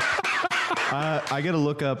to it. I got to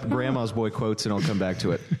look up Grandma's Boy quotes, and I'll come back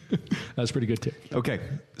to it. That's pretty good too. Okay,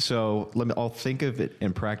 so I'll think of it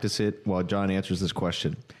and practice it while John answers this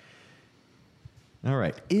question. All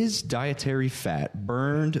right. Is dietary fat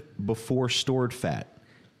burned before stored fat?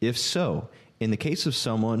 If so, in the case of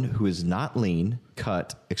someone who is not lean,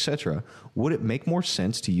 cut, etc., would it make more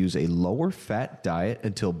sense to use a lower fat diet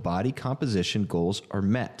until body composition goals are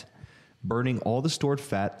met, burning all the stored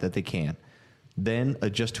fat that they can? Then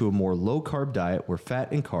adjust to a more low-carb diet where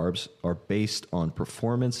fat and carbs are based on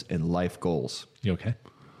performance and life goals. You okay?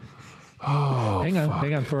 Oh, hang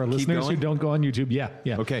on. For our listeners who don't go on YouTube, yeah.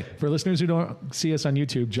 Okay. For listeners who don't see us on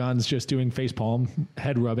YouTube, John's just doing face palm,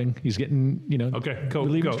 head rubbing. He's getting, okay,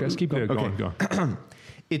 go. Stress. Keep going. Yeah, go on.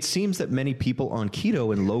 It seems that many people on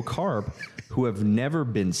keto and low carb who have never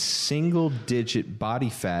been single-digit body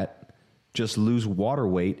fat just lose water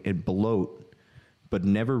weight and bloat, but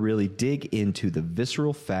never really dig into the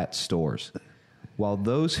visceral fat stores. While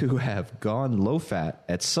those who have gone low fat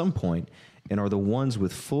at some point and are the ones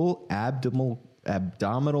with full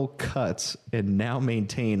abdominal cuts and now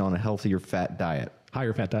maintain on a healthier fat diet.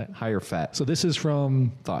 Higher fat diet. Higher fat. So this is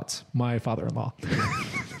from Thoughts. My father-in-law.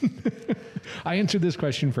 I answered this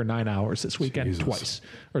question for 9 hours this weekend twice.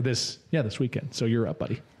 Or this weekend. So you're up,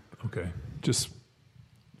 buddy. Okay. Just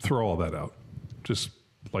throw all that out. Just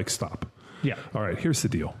stop. Yeah. All right. Here's the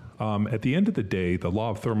deal. At the end of the day, the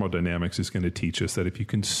law of thermodynamics is going to teach us that if you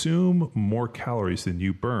consume more calories than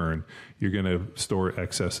you burn, you're going to store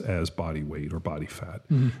excess as body weight or body fat.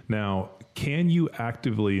 Mm-hmm. Now, can you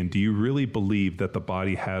actively and do you really believe that the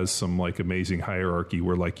body has some amazing hierarchy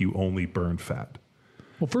where you only burn fat?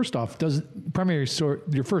 Well, first off,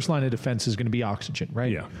 your first line of defense is going to be oxygen,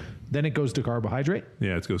 right? Yeah. Then it goes to carbohydrate.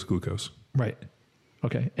 Yeah, it goes glucose. Right.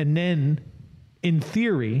 Okay. And then, in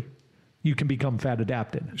theory, you can become fat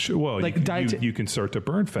adapted. Sure. Well, you can start to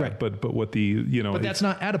burn fat, right. but what But that's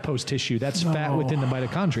not adipose tissue. That's fat within the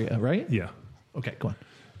mitochondria, right? Yeah. Okay, go on.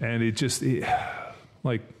 And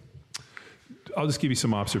I'll just give you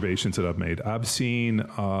some observations that I've made. I've seen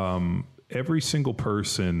every single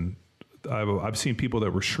person. I've seen people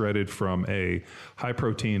that were shredded from a high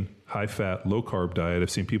protein, high fat, low carb diet.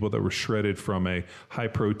 I've seen people that were shredded from a high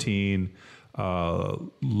protein,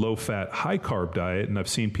 low fat, high carb diet, and I've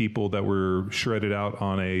seen people that were shredded out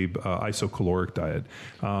on a isocaloric diet.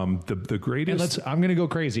 The greatest. I'm going to go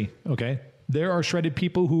crazy. Okay, there are shredded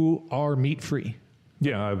people who are meat free.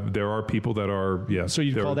 Yeah, there are people that are. Yeah. So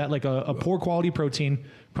you call that a poor quality protein,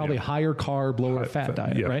 probably higher carb, lower fat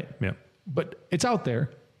diet, right? Yeah. But it's out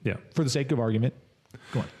there. Yeah. For the sake of argument.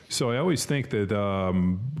 Go on. So I always think that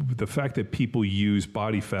the fact that people use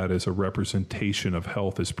body fat as a representation of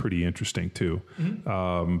health is pretty interesting too,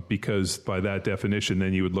 mm-hmm. Because by that definition,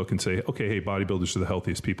 then you would look and say, okay, hey, bodybuilders are the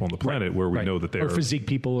healthiest people on the planet, right. where we know that they are physique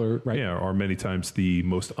people are many times the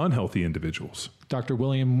most unhealthy individuals. Dr.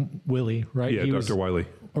 William Willie, right? Yeah, Dr. Wiley.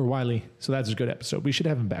 Or Wiley. So that's a good episode. We should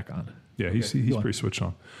have him back on. Yeah, he's pretty switched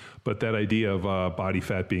on. But that idea of body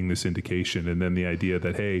fat being this indication, and then the idea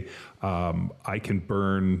that, hey, I can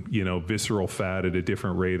burn, visceral fat at a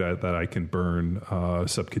different rate that I can burn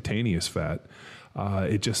subcutaneous fat.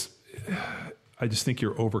 I just think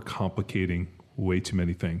you're overcomplicating way too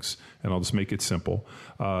many things. And I'll just make it simple.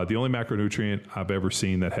 The only macronutrient I've ever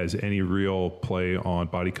seen that has any real play on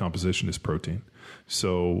body composition is protein.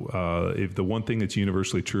 So if the one thing that's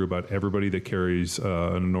universally true about everybody that carries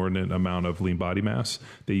an inordinate amount of lean body mass,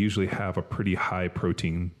 they usually have a pretty high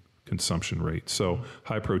protein consumption rate. So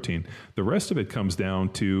high protein. The rest of it comes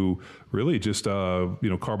down to really just,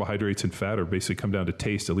 carbohydrates and fat are basically come down to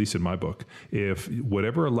taste, at least in my book. If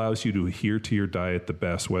whatever allows you to adhere to your diet the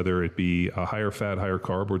best, whether it be a higher fat, higher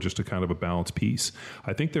carb, or just a kind of a balanced piece.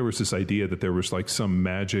 I think there was this idea that there was some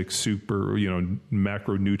magic super,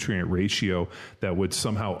 macronutrient ratio that would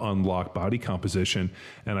somehow unlock body composition.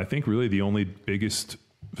 And I think really the only biggest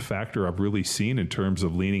factor I've really seen in terms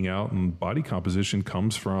of leaning out and body composition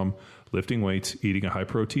comes from lifting weights, eating a high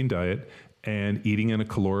protein diet, and eating in a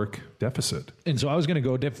caloric deficit. And so I was going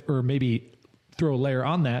to go or maybe throw a layer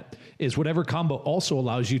on that is whatever combo also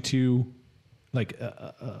allows you to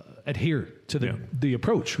adhere to the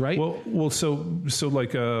approach, right? Well, so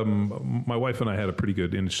like my wife and I had a pretty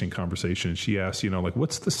good, interesting conversation. She asked, like,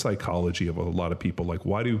 what's the psychology of a lot of people? Like,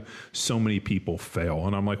 why do so many people fail?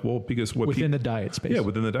 And I'm like, well, because within the diet space. Yeah,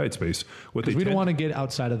 within the diet space. Because we don't want to get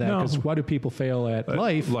outside of that. Because why do people fail at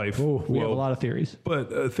life? Oh, we have a lot of theories.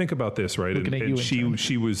 But think about this, right? And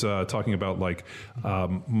she was talking about like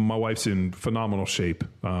my wife's in phenomenal shape.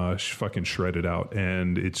 She's fucking shredded out,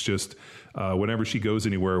 and it's just. Whenever she goes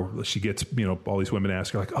anywhere, she gets, all these women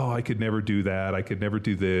ask her like, oh, I could never do that. I could never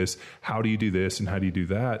do this. How do you do this? And how do you do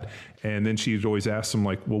that? And then she'd always ask them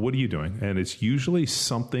like, well, what are you doing? And it's usually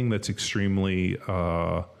something that's extremely,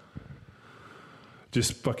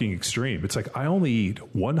 just fucking extreme. It's like, I only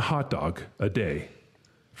eat one hot dog a day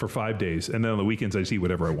for 5 days. And then on the weekends, I just eat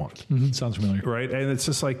whatever I want. Mm-hmm. Sounds familiar. Right. And it's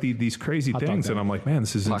just like these crazy things. And I'm like, man,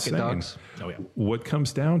 this is insane. Dogs. Oh, yeah. What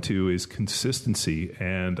comes down to is consistency.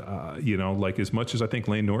 And, like as much as I think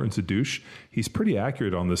Layne Norton's a douche, he's pretty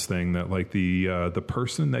accurate on this thing that like the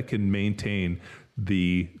person that can maintain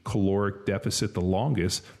the caloric deficit the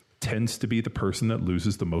longest tends to be the person that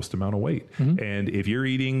loses the most amount of weight. Mm-hmm. And if you're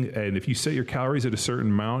eating, and if you set your calories at a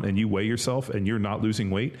certain amount and you weigh yourself and you're not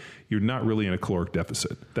losing weight, you're not really in a caloric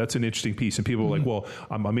deficit. That's an interesting piece. And people are like, well,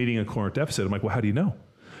 I'm eating a caloric deficit. I'm like, well, how do you know?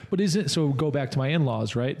 But so go back to my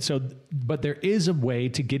in-laws, right? So, but there is a way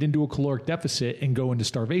to get into a caloric deficit and go into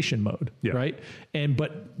starvation mode, right?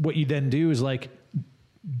 But what you then do is like,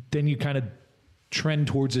 then you kind of trend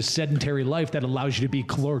towards a sedentary life that allows you to be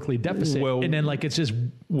calorically deficit. And then like it's this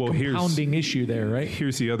compounding issue there, right?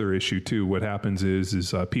 Here's the other issue too. What happens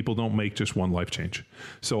is people don't make just one life change.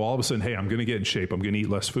 So all of a sudden, hey, I'm going to get in shape. I'm going to eat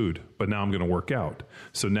less food, but now I'm going to work out.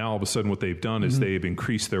 So now all of a sudden what they've done is they've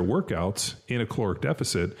increased their workouts in a caloric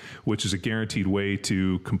deficit, which is a guaranteed way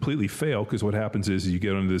to completely fail. Because what happens is you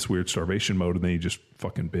get into this weird starvation mode and then you just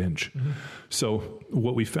fucking binge. Mm-hmm. So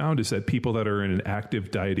what we found is that people that are in an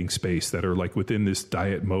active dieting space that are like within this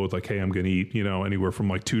diet mode, like, hey, I'm going to eat, anywhere from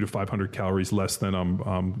like 200 to 500 calories less than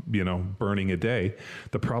I'm burning a day.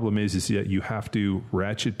 The problem is that you have to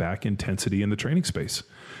ratchet back intensity in the training space.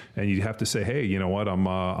 And you have to say, hey, you know what?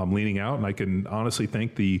 I'm leaning out, and I can honestly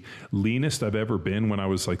think the leanest I've ever been when I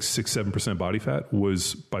was like 6-7% body fat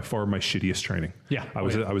was by far my shittiest training. Yeah, I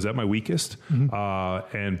was at my weakest.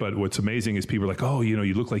 Mm-hmm. But what's amazing is people are like, oh,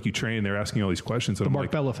 you look like you train. They're asking all these questions. And the Mark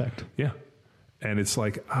Bell effect. Yeah. And it's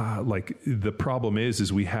like the problem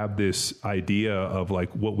is we have this idea of like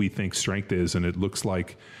what we think strength is, and it looks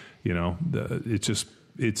like,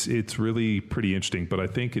 it's really pretty interesting. But I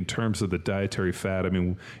think in terms of the dietary fat, I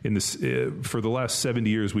mean, for the last 70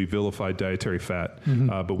 years, we vilified dietary fat,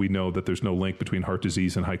 but we know that there's no link between heart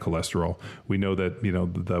disease and high cholesterol. We know that,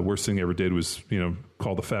 the worst thing they ever did was,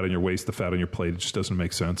 call the fat on your waist the fat on your plate. It just doesn't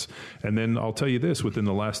make sense. And then I'll tell you this, within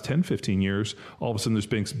the last 10, 15 years, all of a sudden there's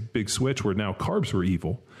been big switch where now carbs were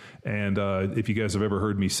evil. And if you guys have ever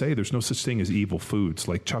heard me say, there's no such thing as evil foods.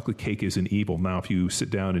 Like chocolate cake isn't evil. Now, if you sit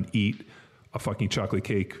down and eat a fucking chocolate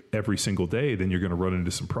cake every single day, then you're going to run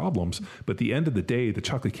into some problems. But at the end of the day, the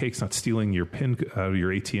chocolate cake's not stealing your PIN out of your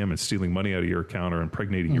ATM and stealing money out of your account or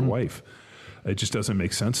impregnating your wife. It just doesn't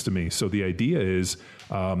make sense to me. So the idea is,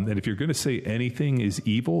 and if you're going to say anything is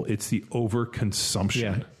evil, it's the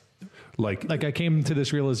overconsumption. Yeah. Like I came to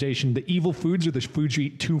this realization: the evil foods are the foods you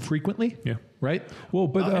eat too frequently. Yeah. Right. Well,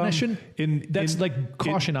 but and I shouldn't. That's like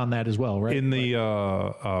caution on that as well, right? In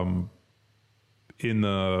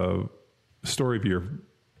the story of your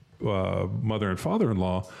mother and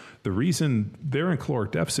father-in-law, the reason they're in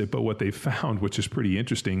caloric deficit, but what they found, which is pretty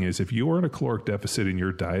interesting, is if you're in a caloric deficit and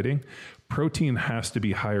you're dieting, protein has to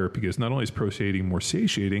be higher because not only is protein more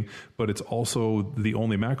satiating, but it's also the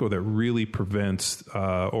only macro that really prevents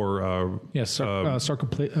sarcopenia.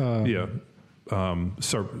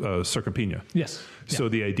 Yes. So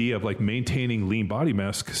the idea of like maintaining lean body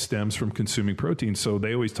mass stems from consuming protein. So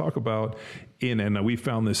they always talk about and we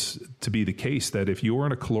found this to be the case, that if you're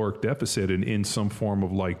in a caloric deficit and in some form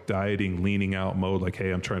of like dieting, leaning out mode, like,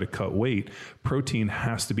 hey, I'm trying to cut weight, protein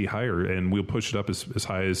has to be higher, and we'll push it up as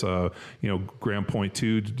high as, gram 0.2,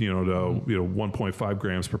 to 1.5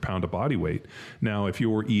 grams per pound of body weight. Now, if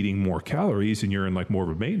you're eating more calories and you're in like more of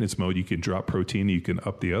a maintenance mode, you can drop protein, you can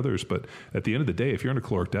up the others. But at the end of the day, if you're in a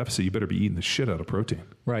caloric deficit, you better be eating the shit out of protein.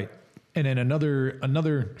 Right. And then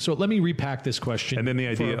another. So let me repack this question. And then the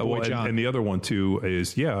idea, and the other one too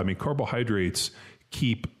is, carbohydrates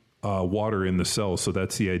keep water in the cells. So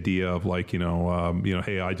that's the idea of like,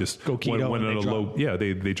 hey, I just go keto went on a low. Yeah,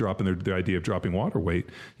 they drop in their idea of dropping water weight.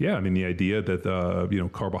 Yeah, I mean the idea that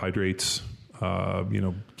carbohydrates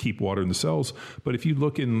keep water in the cells. But if you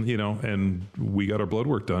look in, and we got our blood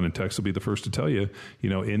work done, and Tex will be the first to tell you,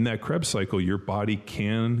 in that Krebs cycle, your body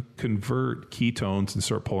can convert ketones and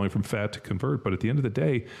start pulling from fat to convert. But at the end of the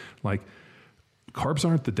day, like, carbs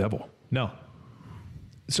aren't the devil. No.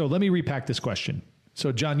 So let me repack this question.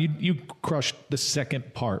 So John, you crushed the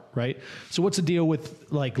second part, right? So what's the deal with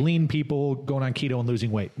like lean people going on keto and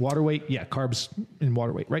losing weight? Water weight? Yeah, carbs and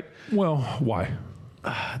water weight, right? Well, why?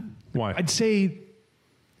 Why? I'd say...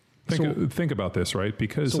 Think about this, right?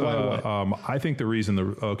 Because I think the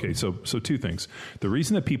reason... So two things. The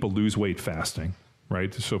reason that people lose weight fasting,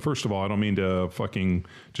 right? So first of all, I don't mean to fucking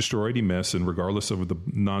destroy any myths, and regardless of the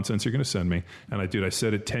nonsense you're going to send me, and I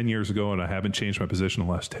said it 10 years ago, and I haven't changed my position in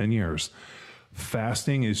the last 10 years.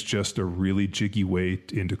 Fasting is just a really jiggy way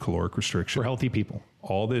into caloric restriction. For healthy people.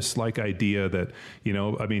 All this like idea that,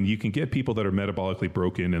 you can get people that are metabolically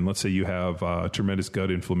broken, and let's say you have tremendous gut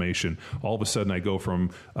inflammation. All of a sudden I go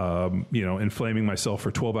from, inflaming myself for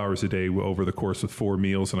 12 hours a day over the course of 4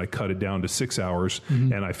 meals, and I cut it down to 6 hours,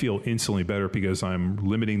 and I feel instantly better because I'm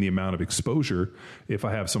limiting the amount of exposure if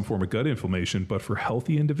I have some form of gut inflammation. But for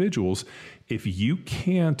healthy individuals, if you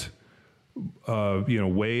can't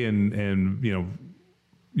weigh and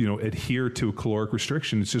adhere to a caloric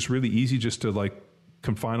restriction, it's just really easy just to like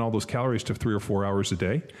confine all those calories to 3 or 4 hours a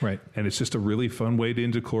day. Right. And it's just a really fun way to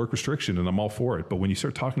into caloric restriction, and I'm all for it. But when you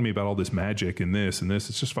start talking to me about all this magic and this,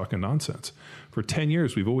 it's just fucking nonsense. For 10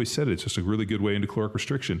 years, we've always said it's just a really good way into caloric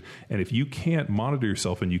restriction. And if you can't monitor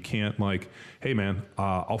yourself and you can't like, hey man,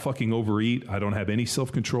 I'll fucking overeat, I don't have any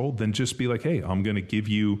self-control, then just be like, hey, I'm going to give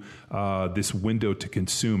you this window to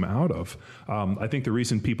consume out of. I think the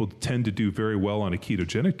reason people tend to do very well on a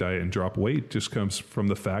ketogenic diet and drop weight just comes from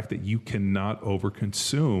the fact that you cannot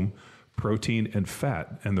overconsume protein and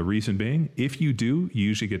fat. And the reason being, if you do, you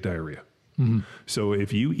usually get diarrhea. Mm-hmm. So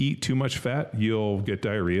if you eat too much fat, you'll get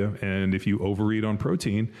diarrhea. And if you overeat on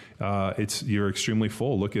protein, you're extremely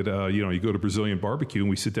full. Look at, you go to Brazilian barbecue and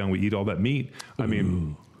we sit down, we eat all that meat. I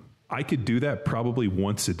mean, I could do that probably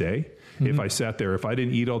once a day. Mm-hmm. If I sat there, if I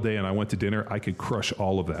didn't eat all day and I went to dinner, I could crush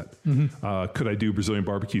all of that. Mm-hmm. Could I do Brazilian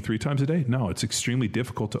barbecue 3 times a day? No, it's extremely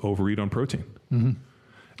difficult to overeat on protein. Mm-hmm.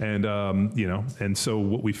 And, and so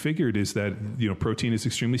what we figured is that, protein is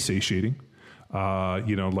extremely satiating.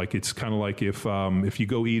 Like it's kind of like if you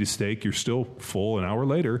go eat a steak, you're still full an hour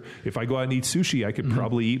later. If I go out and eat sushi, I could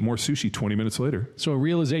probably eat more sushi 20 minutes later. So a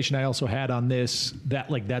realization I also had on this,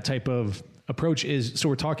 that type of approach is, so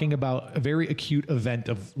we're talking about a very acute event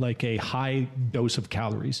of like a high dose of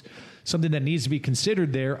calories. Something that needs to be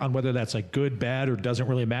considered there on whether that's like good, bad, or doesn't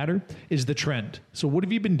really matter is the trend. So what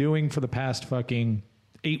have you been doing for the past fucking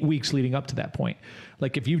 8 weeks leading up to that point?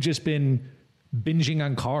 Like if you've just been binging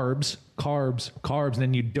on carbs, and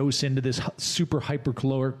then you dose into this super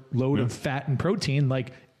hypercaloric load of fat and protein,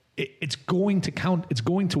 like it's going to count, it's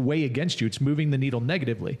going to weigh against you. It's moving the needle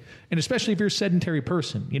negatively. And especially if you're a sedentary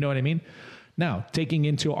person, you know what I mean? Now, taking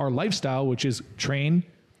into our lifestyle, which is train,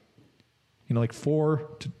 like 2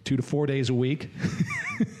 to 4 days a week,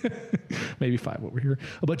 maybe 5 over here,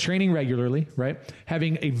 but training regularly, right?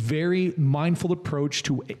 Having a very mindful approach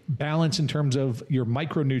to balance in terms of your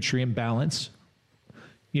micronutrient balance.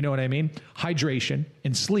 You know what I mean? Hydration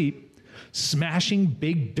and sleep. Smashing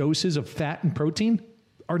big doses of fat and protein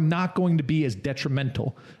are not going to be as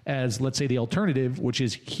detrimental as, let's say, the alternative, which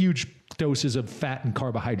is huge doses of fat and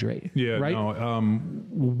carbohydrate. Yeah, right. No,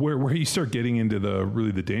 where you start getting into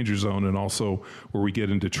the danger zone, and also where we get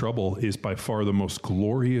into trouble, is by far the most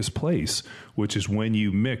glorious place, which is when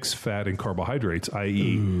you mix fat and carbohydrates,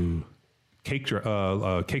 i.e.,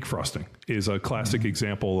 cake frosting is a classic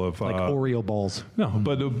example of like Oreo balls. No,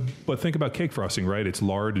 but think about cake frosting, right? It's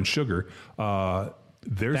lard and sugar.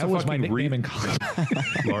 That was my nickname in college.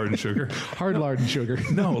 Lard and sugar, hard lard and sugar.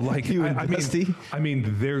 No, like I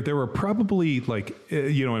mean, there were probably like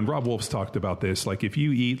and Rob Wolf's talked about this. Like if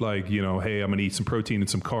you eat hey, I'm going to eat some protein and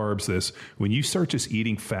some carbs. When you start just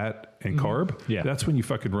eating fat and carb, that's when you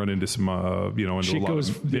fucking run into some into shit a lot goes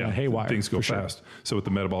of haywire. Things go fast. Sure. So with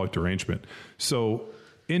the metabolic derangement. So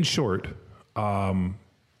in short, let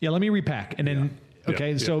me repack and then.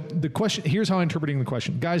 Okay, so the question, here's how I'm interpreting the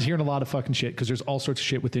question. Guy's hearing a lot of fucking shit because there's all sorts of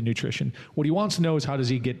shit within nutrition. What he wants to know is, how does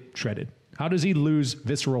he get shredded? How does he lose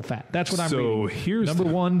visceral fat? That's what I'm reading. So here's number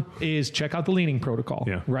one is check out the leaning protocol,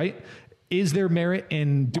 right? Is there merit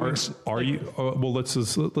in doing... Are you... well,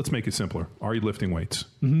 let's make it simpler. Are you lifting weights?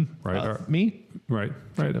 Mm-hmm. Right? Me? Right.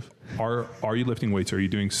 Are you lifting weights? Are you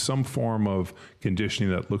doing some form of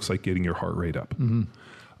conditioning that looks like getting your heart rate up? Mm-hmm.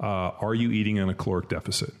 Are you eating on a caloric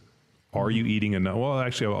deficit? Are you eating enough? Well,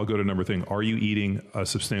 actually, I'll go to number thing. Are you eating a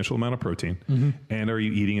substantial amount of protein? And are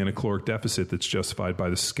you eating in a caloric deficit that's justified by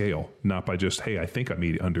the scale, not by just, hey, I think I'm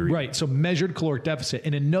under eating. Right. So measured caloric deficit.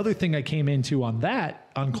 And another thing I came into on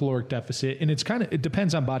caloric deficit, and it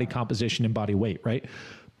depends on body composition and body weight, right?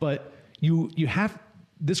 But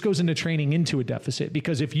this goes into training into a deficit,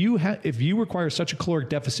 because if you require such a caloric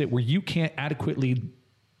deficit where you can't adequately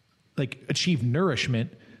achieve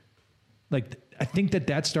nourishment, I think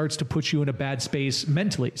that starts to put you in a bad space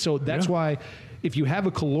mentally. So that's why if you have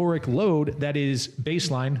a caloric load that is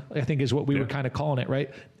baseline, I think is what we were kind of calling it, right?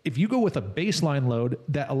 If you go with a baseline load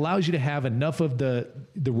that allows you to have enough of the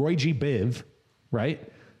Roy G. Biv, right?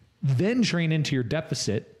 Then train into your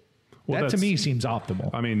deficit. Well, that to me seems optimal.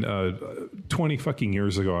 I mean, 20 fucking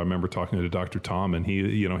years ago, I remember talking to Dr. Tom, and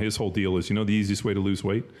he, his whole deal is, the easiest way to lose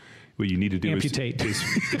weight? What you need to do amputate. is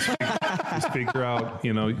figure out,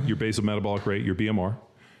 your basal metabolic rate, your BMR,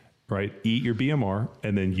 right? Eat your BMR,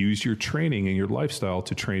 and then use your training and your lifestyle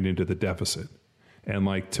to train into the deficit. And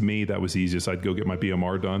to me, that was easiest. I'd go get my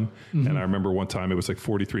BMR done. And I remember one time it was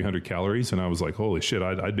 4,300 calories. And I was like, holy shit,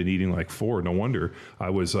 I'd been eating 4. No wonder I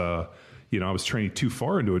was, I was training too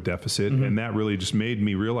far into a deficit, and that really just made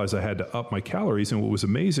me realize I had to up my calories. And what was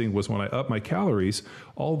amazing was when I upped my calories,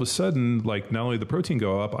 all of a sudden, not only the protein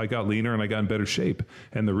go up, I got leaner and I got in better shape.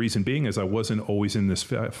 And the reason being is I wasn't always in this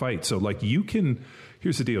fight. So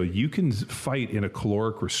here's the deal. You can fight in a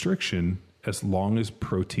caloric restriction as long as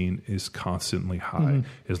protein is constantly high.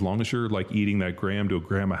 As long as you're eating that gram to a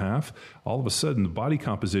gram and a half, all of a sudden the body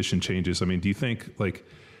composition changes. I mean, do you think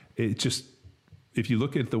it just, if you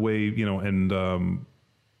look at the way,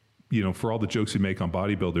 for all the jokes we make on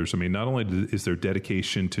bodybuilders, I mean, not only is there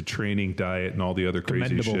dedication to training, diet, and all the other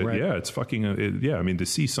crazy shit. Right? Yeah, it's fucking, I mean, to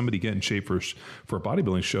see somebody get in shape for a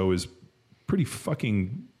bodybuilding show is pretty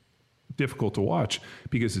fucking difficult to watch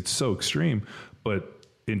because it's so extreme. But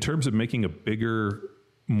in terms of making a bigger,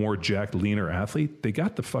 more jacked, leaner athlete, they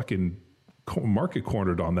got the fucking market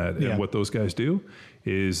cornered on that. Yeah. And what those guys do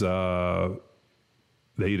is they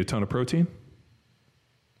eat a ton of protein.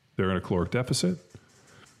 They're in a caloric deficit.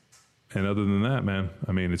 And other than that, man,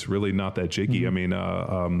 I mean, it's really not that jiggy. I mean,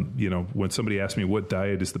 when somebody asks me what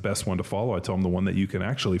diet is the best one to follow, I tell them the one that you can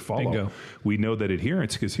actually follow. Bingo. We know that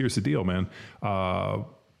adherence, because here's the deal, man.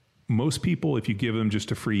 Most people, if you give them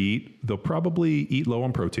just a free eat, they'll probably eat low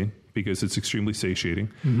on protein because it's extremely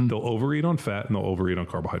satiating. They'll overeat on fat and they'll overeat on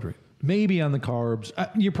carbohydrate. Maybe on the carbs.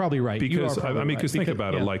 You're probably right. Because because think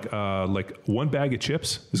about it, like one bag of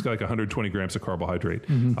chips has got 120 grams of carbohydrate.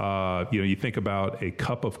 You think about a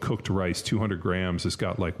cup of cooked rice, 200 grams has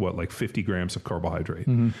got 50 grams of carbohydrate.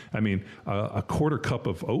 I mean, a quarter cup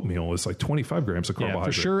of oatmeal is 25 grams of carbohydrate.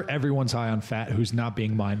 Yeah, for sure, everyone's high on fat who's not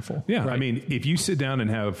being mindful. Yeah, right? I mean, if you sit down and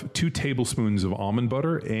have 2 tablespoons of almond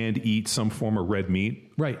butter and eat some form of red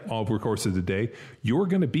meat, right, over the course of the day, you're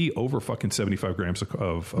going to be over fucking 75 grams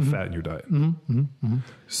of fat in your diet.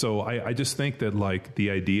 So I just think that the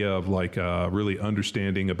idea of really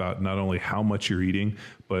understanding about not only how much you're eating,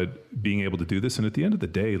 but being able to do this. And at the end of the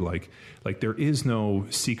day, there is no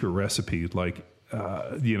secret recipe.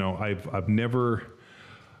 I've never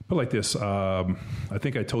put like this. I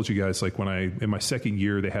think I told you guys, when in my second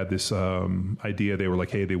year, they had this idea. They were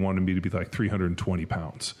like, hey, they wanted me to be 320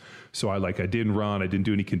 pounds. So I didn't run. I didn't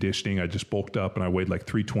do any conditioning. I just bulked up and I weighed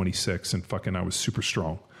 326 and I was super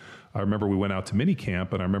strong. I remember we went out to mini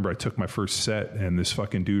camp, and I remember I took my first set, and this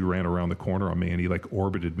fucking dude ran around the corner on me, and he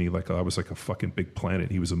orbited me like I was a fucking big planet.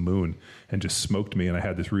 He was a moon, and just smoked me. And I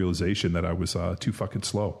had this realization that I was too fucking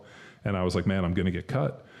slow, and I was like, man, I'm going to get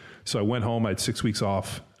cut. So I went home. I had 6 weeks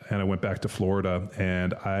off, and I went back to Florida.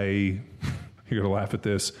 And you're going to laugh at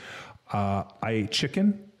this. I ate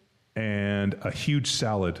chicken and a huge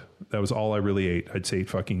salad. That was all I really ate. I'd say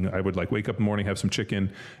I would wake up in the morning, have some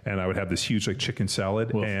chicken, and I would have this huge chicken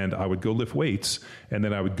salad. Woof. And I would go lift weights, and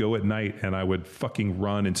then I would go at night and I would fucking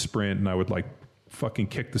run and sprint, and I would fucking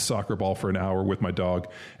kick the soccer ball for an hour with my dog,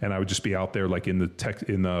 and I would just be out there in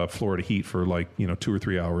the Florida heat for 2 or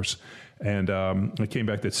 3 hours. And I came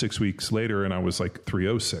back that 6 weeks later, and I was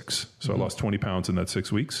 306. So I lost 20 pounds in that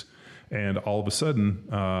 6 weeks. And all of a sudden,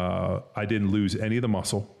 I didn't lose any of the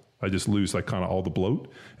muscle. I just lose kind of all the bloat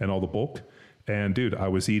and all the bulk. And dude, I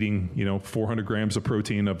was eating, 400 grams of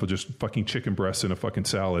protein of just fucking chicken breasts in a fucking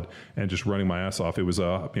salad and just running my ass off. It was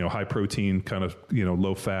a, high protein kind of,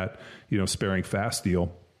 low fat, sparing fast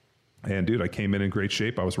deal. And dude, I came in great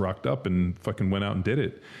shape. I was rocked up and fucking went out and did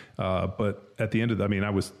it. But at the end of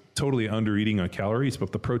I was totally under eating on calories,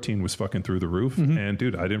 but the protein was fucking through the roof. And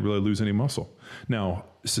dude, I didn't really lose any muscle. Now,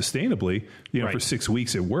 sustainably, for 6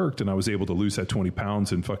 weeks it worked, and I was able to lose that 20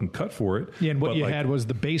 pounds and fucking cut for it. Yeah, and what you had was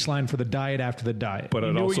the baseline for the diet after the diet. But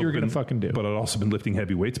you knew what you were going to fucking do. But I'd also been lifting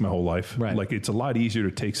heavy weights my whole life. Right. Like, it's a lot easier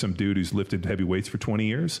to take some dude who's lifted heavy weights for 20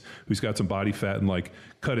 years, who's got some body fat, and like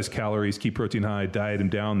cut his calories, keep protein high, diet him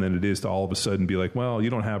down, than it is to all of a sudden be like, well, you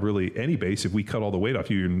don't have really any base. If we cut all the weight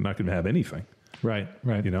off you, you're not going to have anything. Right.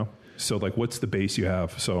 So like, what's the base you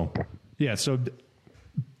have? So yeah. So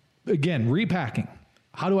again, repacking.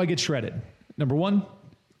 How do I get shredded? Number one,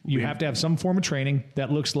 you have to have some form of training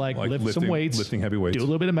that looks like lift some weights, lifting heavy weights, do a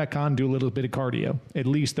little bit of Metcon, do a little bit of cardio. At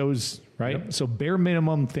least those, right? Yep. So bare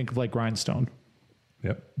minimum, think of like grindstone.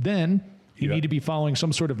 Yep. Then you need to be following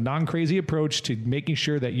some sort of non-crazy approach to making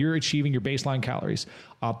sure that you're achieving your baseline calories.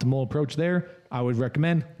 Optimal approach there, I would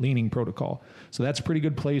recommend leaning protocol. So that's a pretty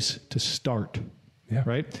good place to start. Yeah.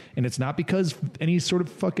 Right. And it's not because any sort of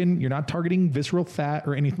fucking, you're not targeting visceral fat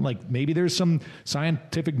or anything. Like, maybe there's some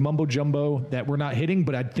scientific mumbo jumbo that we're not hitting,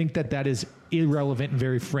 but I think that is irrelevant and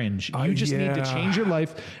very fringe. You just need to change your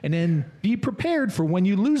life and then be prepared for when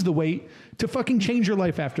you lose the weight to fucking change your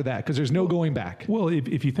life after that, because there's no going back. Well, if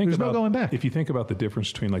you think there's about no going back. If you think about the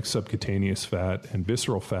difference between like subcutaneous fat and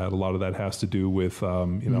visceral fat, a lot of that has to do with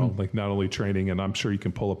like not only training, and I'm sure you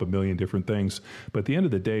can pull up a million different things, but at the end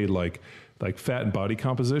of the day, like fat and body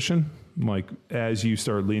composition, like as you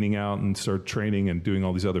start leaning out and start training and doing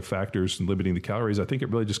all these other factors and limiting the calories, I think it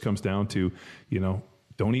really just comes down to,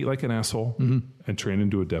 don't eat like an asshole and train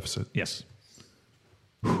into a deficit. Yes.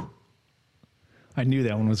 Whew. I knew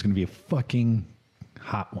that one was going to be a fucking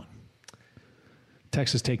hot one.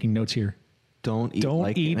 Texas taking notes here. Don't eat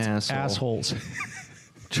like an asshole. Assholes.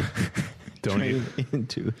 Don't eat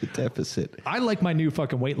into a deficit. I like my new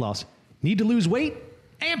fucking weight loss. Need to lose weight?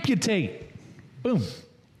 Amputate. Boom.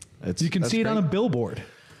 You can see it on a billboard.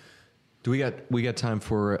 Do we got time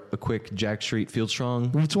for a quick Jack Street Field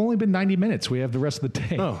Strong? It's only been 90 minutes. We have the rest of the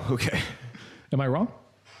day. Oh, okay. Am I wrong?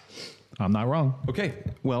 I'm not wrong. Okay.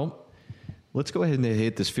 Well, let's go ahead and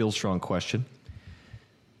hit this Field Strong question.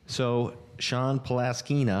 So, Sean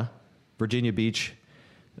Palaskina, Virginia Beach.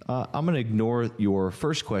 I'm going to ignore your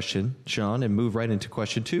first question, Sean, and move right into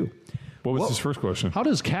question 2. What was his first question? How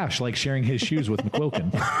does Cash like sharing his shoes with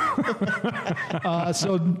McQuilkin?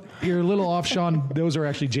 So you're a little off, Sean. Those are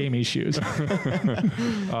actually Jamie's shoes. I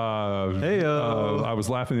was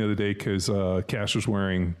laughing the other day because Cash was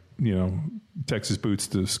wearing, Texas boots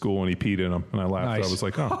to school, and he peed in them, and I laughed. Nice. I was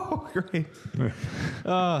like, Oh, great.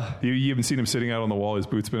 you haven't seen him sitting out on the wall. His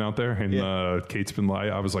boots been out there, and Kate's been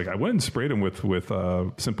I was like, I went and sprayed them with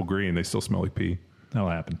Simple Green. They still smell like pee. That'll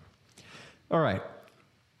happen. All right.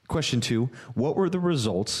 Question 2, what were the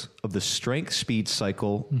results of the strength speed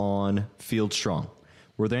cycle on Field Strong?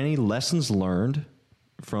 Were there any lessons learned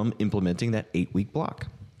from implementing that 8-week block?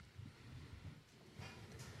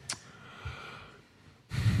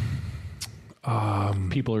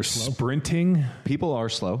 People are slow. Sprinting. People are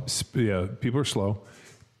slow. People are slow.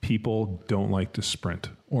 People don't like to sprint.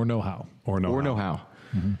 Or know how. Or know how.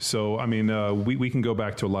 Mm-hmm. So, I mean, we can go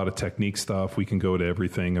back to a lot of technique stuff. We can go to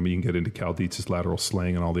everything. I mean, you can get into Cal Dietz's lateral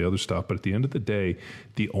sling and all the other stuff. But at the end of the day,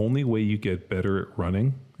 the only way you get better at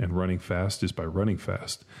running and running fast is by running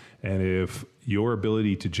fast. And if your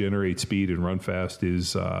ability to generate speed and run fast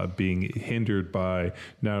is being hindered by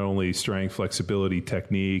not only strength, flexibility,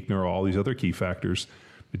 technique, all these other key factors,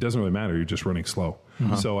 it doesn't really matter. You're just running slow.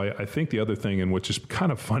 Mm-hmm. So I think the other thing, and which is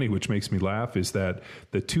kind of funny, which makes me laugh, is that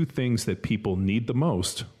the two things that people need the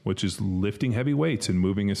most, which is lifting heavy weights and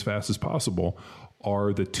moving as fast as possible,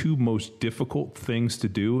 are the two most difficult things to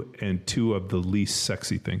do and two of the least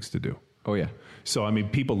sexy things to do. Oh, yeah. So, I mean,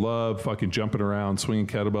 people love fucking jumping around, swinging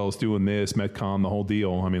kettlebells, doing this, Metcon, the whole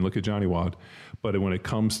deal. I mean, look at Johnny Wad. But when it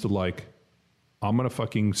comes to like, I'm going to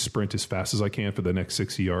fucking sprint as fast as I can for the next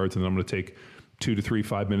 60 yards, and then I'm going to take 2 to 3,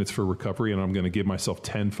 5 minutes for recovery, and I'm going to give myself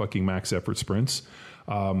 10 fucking max effort sprints.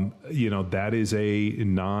 That is a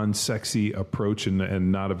non-sexy approach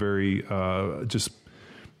and not a very, just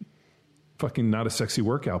fucking not a sexy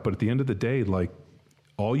workout. But at the end of the day, like,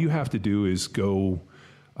 all you have to do is go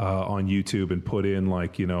on YouTube and put in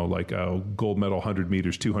like a gold medal 100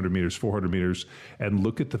 meters, 200 meters, 400 meters, and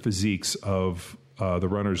look at the physiques of the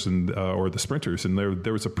runners and or the sprinters. And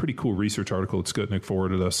there was a pretty cool research article that Skutnik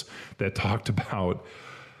forwarded us that talked about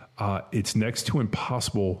it's next to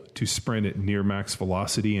impossible to sprint at near max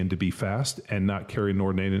velocity and to be fast and not carry an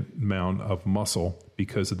inordinate amount of muscle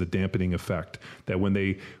because of the dampening effect. That when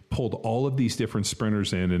they pulled all of these different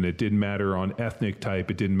sprinters in, and it didn't matter on ethnic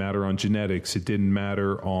type, it didn't matter on genetics, it didn't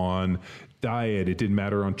matter on diet, it didn't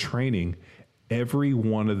matter on training, every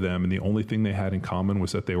one of them, and the only thing they had in common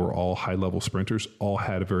was that they were all high-level sprinters, all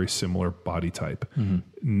had a very similar body type.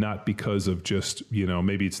 Not because of just,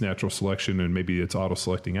 maybe it's natural selection and maybe it's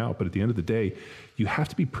auto-selecting out, but at the end of the day, you have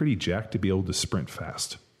to be pretty jacked to be able to sprint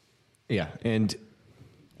fast. Yeah, and...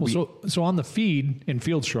 So on the feed in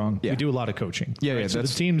Field Strong, we do a lot of coaching. Yeah, right? yeah. So the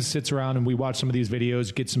team sits around and we watch some of these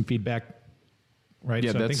videos, get some feedback. Right.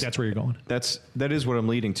 Yeah, so I think that's where you're going. That is what I'm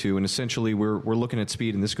leading to, and essentially we're looking at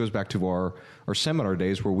speed, and this goes back to our seminar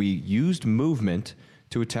days where we used movement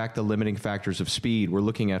to attack the limiting factors of speed. We're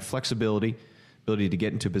looking at flexibility, ability to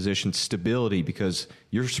get into position, stability, because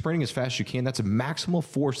you're sprinting as fast as you can. That's a maximal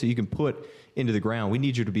force that you can put into the ground. We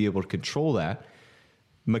need you to be able to control that.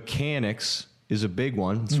 Mechanics is a big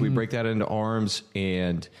one, so we break that into arms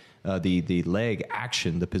and the leg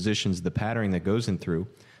action, the positions, the patterning that goes in through.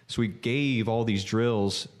 So we gave all these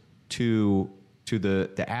drills to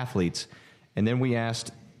the athletes, and then we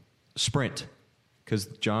asked sprint, because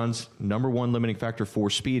John's number one limiting factor for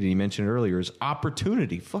speed, and he mentioned it earlier, is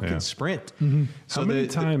opportunity. Sprint. So how many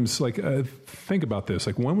times, think about this,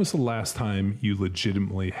 when was the last time you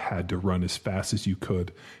legitimately had to run as fast as you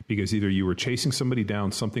could? Because either you were chasing somebody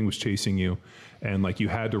down, something was chasing you, and you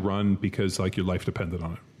had to run because your life depended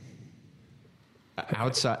on it.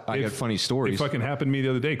 Outside, I got funny stories. It fucking happened to me the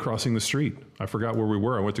other day crossing the street. I forgot where we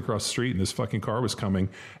were. I went to cross the street and this fucking car was coming,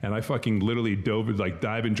 and I fucking literally dove,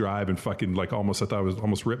 dive and drive, and fucking I thought I was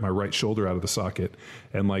almost ripped my right shoulder out of the socket,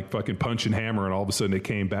 and fucking punch and hammer, and all of a sudden it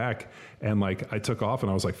came back, and I took off,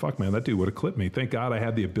 and I was like, fuck man, that dude would have clipped me. Thank God I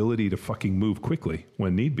had the ability to fucking move quickly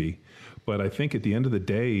when need be. But I think at the end of the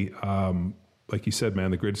day, like you said,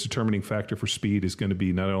 man, the greatest determining factor for speed is going to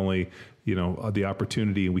be not only, the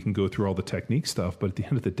opportunity, and we can go through all the technique stuff, but at the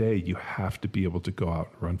end of the day, you have to be able to go out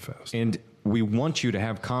and run fast. And we want you to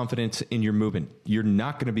have confidence in your movement. You're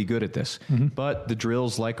not going to be good at this, but the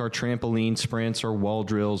drills like our trampoline sprints or wall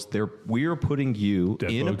drills, we are putting you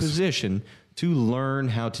in a position to learn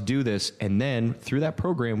how to do this. And then through that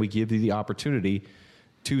program, we give you the opportunity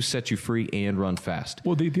to set you free and run fast.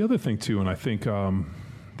 Well, the other thing too, and I think,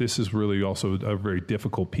 this is really also a very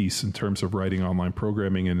difficult piece in terms of writing online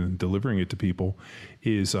programming and delivering it to people,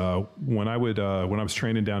 is when I was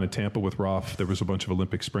training down in Tampa with Roth, there was a bunch of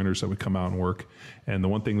Olympic sprinters that would come out and work. And the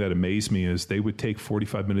one thing that amazed me is they would take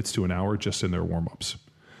 45 minutes to an hour just in their warm-ups.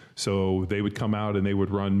 So they would come out and they would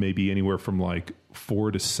run maybe anywhere from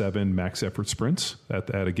 4 to 7 max effort sprints at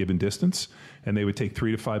a given distance. And they would take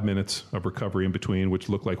 3 to 5 minutes of recovery in between, which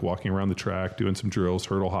looked like walking around the track, doing some drills,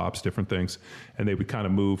 hurdle hops, different things. And they would kind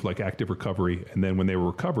of move like active recovery. And then when they were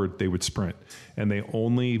recovered, they would sprint. And they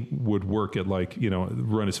only would work at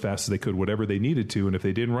run as fast as they could, whatever they needed to. And if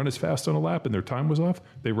they didn't run as fast on a lap and their time was off,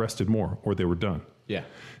 they rested more or they were done. Yeah.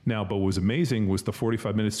 Now, but what was amazing was the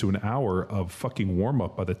 45 minutes to an hour of fucking warm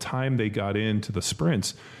up. By the time they got into the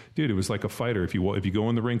sprints, dude, it was like a fighter. If you go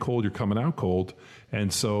in the ring cold, you're coming out cold.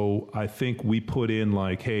 And so I think we put in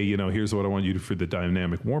hey, here's what I want you to do for the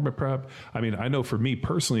dynamic warm-up prep. I mean, I know for me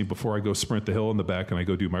personally, before I go sprint the hill in the back and I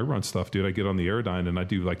go do my run stuff, dude, I get on the Aerodyne and I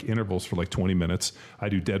do intervals for 20 minutes. I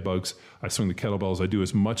do dead bugs. I swing the kettlebells. I do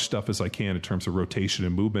as much stuff as I can in terms of rotation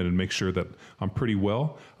and movement and make sure that I'm pretty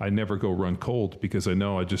well. I never go run cold because I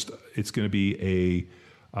know it's going to be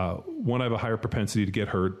one, I have a higher propensity to get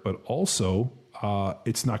hurt, but also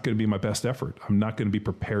it's not going to be my best effort. I'm not going to be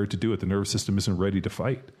prepared to do it. The nervous system isn't ready to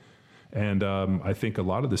fight. And I think a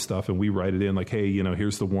lot of this stuff, and we write it in hey,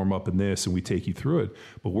 here's the warm up and this, and we take you through it.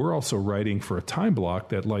 But we're also writing for a time block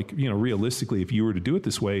that realistically, if you were to do it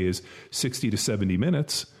this way, is 60 to 70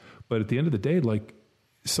 minutes. But at the end of the day,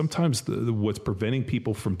 sometimes what's preventing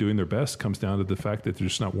people from doing their best comes down to the fact that they're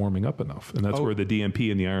just not warming up enough. And that's where the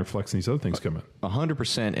DMP and the Iron Flex and these other things come in.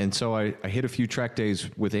 100%. And so I hit a few track days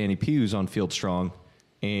with Annie Pews on Field Strong,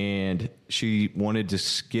 and she wanted to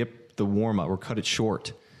skip the warm-up or cut it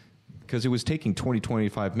short because it was taking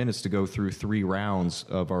 25 minutes to go through 3 rounds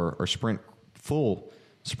of our full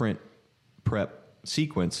sprint prep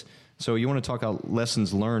sequence. So you want to talk about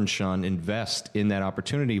lessons learned, Sean. Invest in that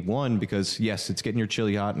opportunity. One, because, yes, it's getting your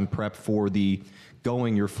chili hot and prep for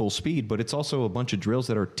going your full speed, but it's also a bunch of drills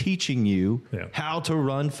that are teaching you how to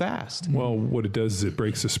run fast. Well, what it does is it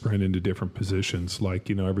breaks the sprint into different positions,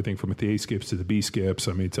 everything from the A skips to the B skips.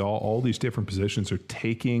 I mean, it's all these different positions are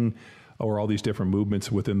taking, or all these different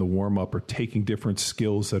movements within the warm-up are taking different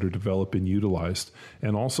skills that are developed and utilized.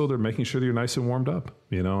 And also they're making sure that you're nice and warmed up.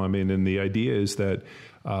 You know, I mean, and the idea is that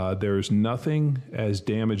there's nothing as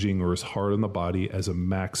damaging or as hard on the body as a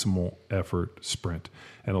maximal effort sprint.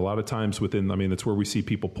 And a lot of times that's where we see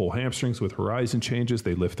people pull hamstrings with horizon changes.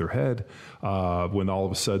 They lift their head. When all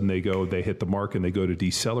of a sudden they hit the mark and they go to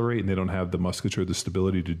decelerate and they don't have the musculature, the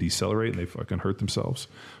stability to decelerate, and they fucking hurt themselves.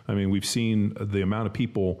 I mean, we've seen the amount of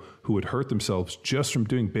people who would hurt themselves just from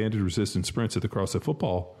doing banded resistance sprints at the CrossFit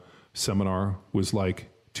Football seminar was like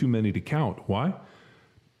too many to count. Why?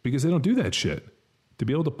 Because they don't do that shit. To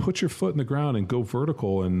be able to put your foot in the ground and go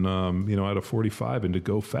vertical and, at a 45 and to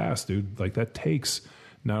go fast, dude, like that takes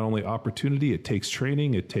not only opportunity, it takes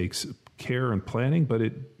training, it takes care and planning, but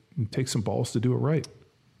it takes some balls to do it right.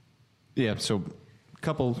 Yeah. So a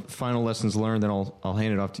couple final lessons learned, then I'll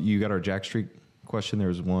hand it off to you. You got our Jack Street question.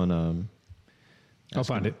 There's one. I'll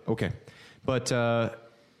find it. Okay. But,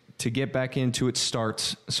 to get back into it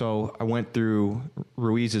starts, so I went through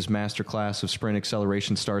Ruiz's masterclass of sprint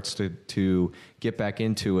acceleration starts to get back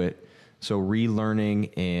into it. So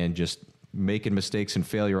relearning and just making mistakes and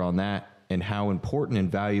failure on that and how important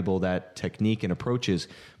and valuable that technique and approach is.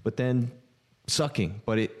 But then sucking.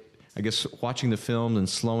 But I guess watching the film and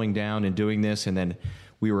slowing down and doing this, and then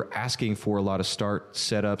we were asking for a lot of start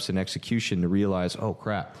setups and execution to realize, oh,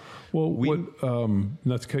 crap. Well,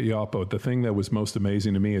 not to cut you off, but the thing that was most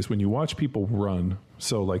amazing to me is when you watch people run.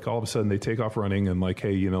 So like all of a sudden they take off running and like,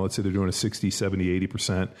 hey, let's say they're doing a 60, 70,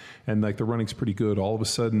 80% and like the running's pretty good. All of a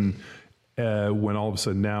sudden,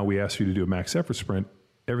 now we ask you to do a max effort sprint,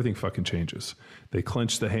 everything fucking changes. They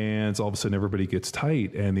clench the hands. All of a sudden everybody gets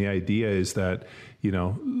tight. And the idea is that,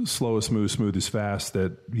 slow is smooth, smooth is fast,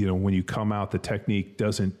 that, when you come out, the technique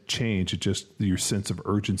doesn't change. It just, your sense of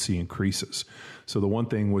urgency increases. So the one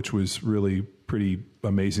thing which was really pretty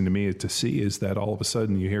amazing to me to see is that all of a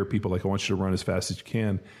sudden you hear people like, I want you to run as fast as you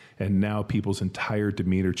can. And now people's entire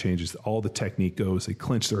demeanor changes. All the technique goes, they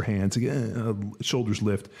clench their hands, shoulders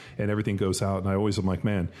lift, and everything goes out. And I'm like,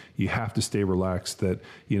 man, you have to stay relaxed. That,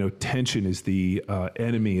 tension is the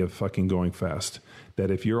enemy of fucking going fast.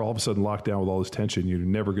 That if you're all of a sudden locked down with all this tension, you're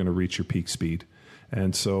never going to reach your peak speed.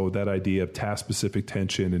 And so that idea of task-specific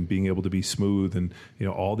tension and being able to be smooth and,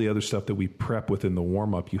 all the other stuff that we prep within the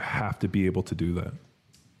warm-up, you have to be able to do that.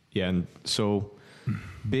 Yeah, and so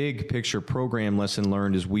big picture program lesson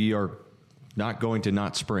learned is we are not going to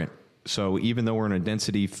not sprint. So even though we're in a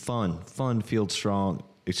density fun field strong,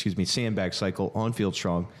 sandbag cycle on field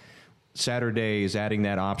strong, Saturday is adding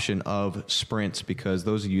that option of sprints because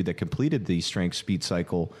those of you that completed the strength speed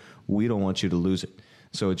cycle, we don't want you to lose it.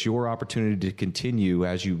 So it's your opportunity to continue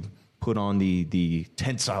as you put on the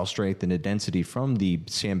tensile strength and the density from the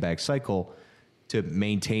sandbag cycle to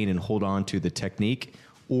maintain and hold on to the technique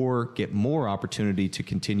or get more opportunity to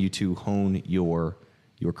continue to hone your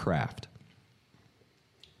craft.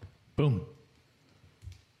 Boom.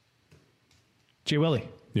 Jay Welly.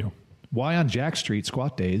 Yeah. Why on Jack Street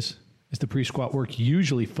squat days is the pre-squat work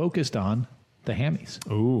usually focused on the hammies?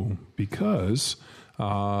 Oh, because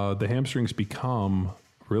the hamstrings become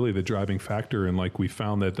really the driving factor. And like we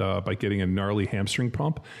found that by getting a gnarly hamstring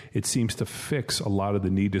pump, it seems to fix a lot of the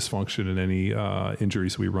knee dysfunction and any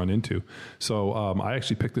injuries we run into. So I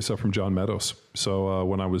actually picked this up from John Meadows. So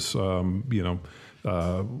when I was, we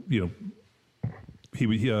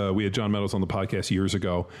had John Meadows on the podcast years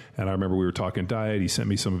ago, and I remember we were talking diet. He sent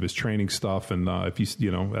me some of his training stuff, and at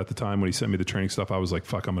the time when he sent me the training stuff, I was like,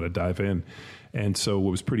 "Fuck, I'm going to dive in." And so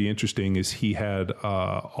what was pretty interesting is he had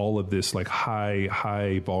all of this like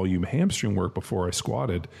high volume hamstring work before I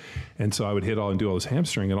squatted, and so I would hit all and do all this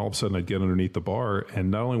hamstring, and all of a sudden I'd get underneath the bar, and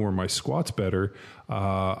not only were my squats better,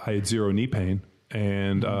 I had zero knee pain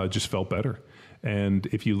and just felt better. And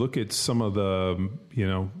if you look at some of the,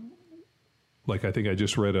 like I think I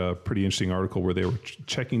just read a pretty interesting article where they were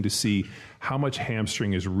checking to see how much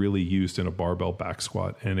hamstring is really used in a barbell back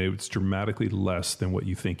squat. And it's dramatically less than what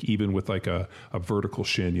you think, even with like a vertical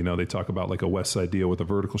shin. They talk about like a West Side deal with a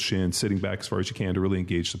vertical shin, sitting back as far as you can to really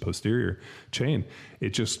engage the posterior chain. It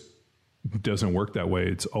just doesn't work that way.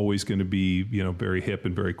 It's always going to be, very hip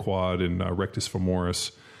and very quad and rectus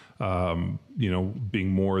femoris, being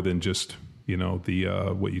more than just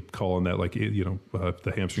what you'd call in that, like,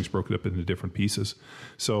 the hamstrings broken up into different pieces.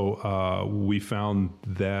 So we found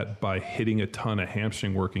that by hitting a ton of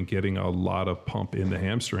hamstring work and getting a lot of pump in the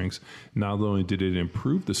hamstrings, not only did it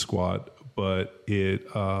improve the squat, but it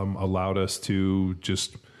allowed us to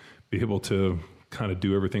just be able to kind of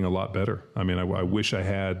do everything a lot better. I mean, I wish I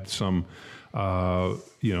had some,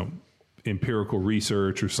 empirical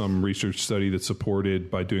research or some research study that's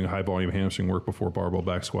supported by doing high volume hamstring work before barbell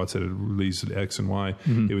back squats that it leads to X and Y.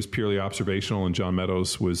 It was purely observational, and John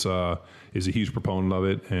Meadows is a huge proponent of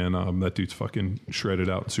it, and that dude's fucking shredded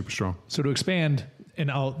out and super strong. So to expand,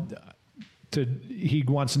 and he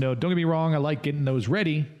wants to know, don't get me wrong, I like getting those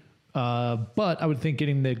ready, but I would think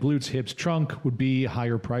getting the glutes, hips, trunk would be a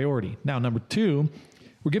higher priority. Now, number 2,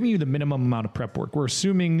 we're giving you the minimum amount of prep work. We're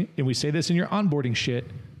assuming, and we say this in your onboarding shit,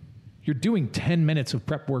 you're doing 10 minutes of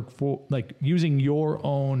prep work for like using your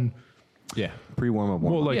own. Yeah. Pre-warm-up,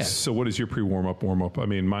 warm-up. Well, so what is your pre-warm-up, warm-up? I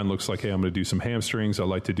mean, mine looks like, hey, I'm going to do some hamstrings. I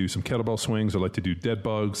like to do some kettlebell swings. I like to do dead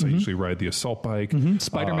bugs. I usually ride the assault bike.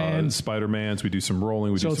 Spider-Mans. We do some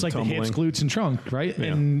rolling. We do some it's like tumbling. the hips, glutes, and trunk, right? Yeah.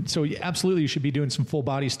 And so absolutely you should be doing some full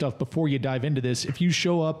body stuff before you dive into this. If you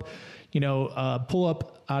show up, pull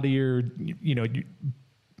up out of your, you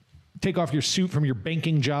take off your suit from your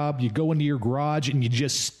banking job, you go into your garage and you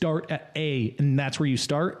just start at A, and that's where you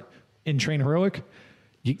start and train heroic.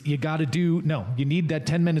 You got to you need that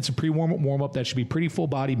 10 minutes of pre-warm-up, warm-up. That should be pretty full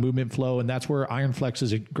body movement flow, and that's where Iron Flex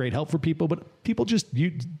is a great help for people, but people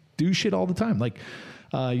you do shit all the time. Like,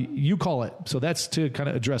 you call it. So that's to kind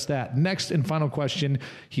of address that. Next and final question.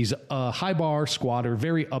 He's a high bar squatter,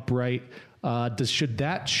 very upright. Should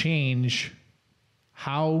that change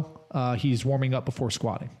how he's warming up before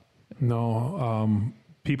squatting? No.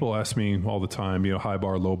 People ask me all the time, high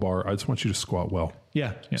bar, low bar. I just want you to squat well.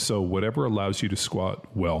 Yeah. So whatever allows you to squat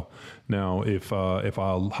well. Now, if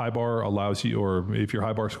a high bar allows you, or if your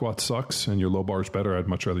high bar squat sucks and your low bar is better, I'd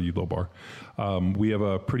much rather you low bar. We have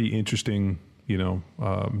a pretty interesting,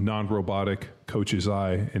 non-robotic coach's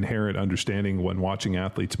eye, inherent understanding when watching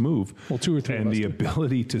athletes move. Well, 2 or 3 and the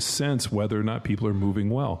ability to sense whether or not people are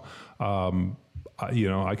moving well.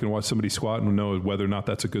 I can watch somebody squat and know whether or not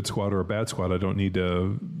that's a good squat or a bad squat. I don't need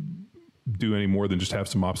to do any more than just have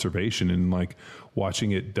some observation, and like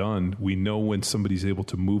watching it done, we know when somebody's able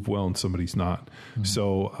to move well and somebody's not. Mm-hmm.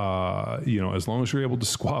 So, as long as you're able to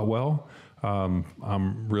squat well,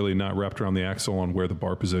 I'm really not wrapped around the axle on where the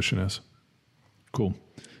bar position is. Cool.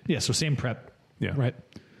 Yeah. So same prep. Yeah. Right.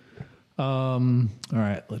 All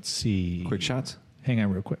right. Let's see. Quick shots. Hang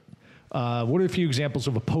on real quick. What are a few examples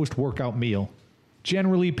of a post-workout meal?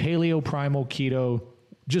 Generally, paleo, primal, keto.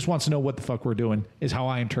 Just wants to know what the fuck we're doing is how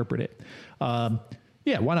I interpret it.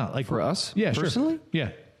 Yeah, why not? Like for us? Yeah, personally? Sure. Yeah.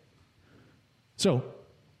 So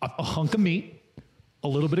a hunk of meat, a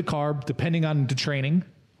little bit of carb, depending on the training,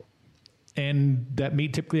 and that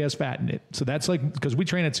meat typically has fat in it. So that's like, because we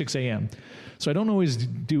train at 6 a.m. So I don't always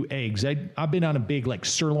do eggs. I've been on a big like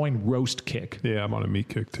sirloin roast kick. Yeah, I'm on a meat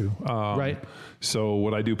kick too. Right. So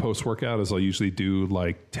what I do post-workout is I'll usually do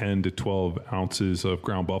like 10 to 12 ounces of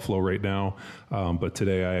ground buffalo right now. But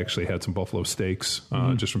today I actually had some buffalo steaks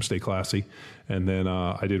just from Stay Classy. And then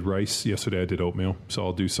I did rice. Yesterday I did oatmeal. So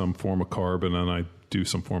I'll do some form of carb, and then I do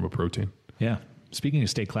some form of protein. Yeah. Speaking of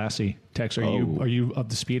Stay Classy, Tex, are you up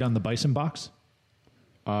to speed on the bison box?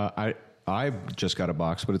 I've just got a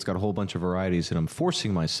box, but it's got a whole bunch of varieties, and I'm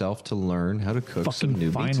forcing myself to learn how to cook some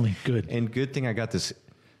new finally meats. Good. And good thing I got this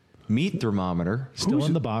meat thermometer. Still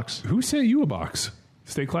in the box. Who sent you a box?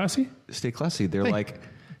 Stay Classy? Stay Classy. They're like,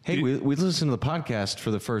 hey, we listened to the podcast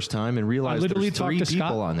for the first time and realized there's 3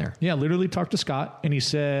 people on there. Yeah, literally talked to Scott, and he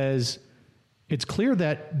says, it's clear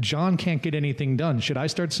that John can't get anything done. Should I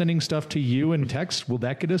start sending stuff to you and Tex? Will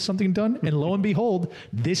that get us something done? And lo and behold,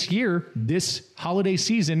 this year, this holiday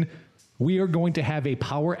season, we are going to have a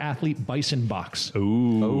Power Athlete Bison box.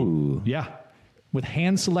 Ooh. Yeah. With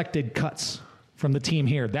hand-selected cuts from the team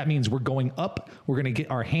here. That means we're going up. We're going to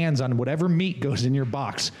get our hands on whatever meat goes in your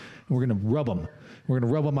box, and we're going to rub them. We're going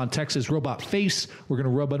to rub them on Tex's robot face. We're going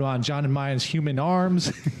to rub it on John and Maya's human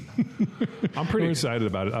arms. I'm pretty excited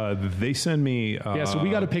about it. They send me... so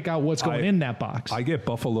we got to pick out what's going in that box. I get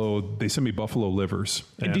buffalo... They send me buffalo livers.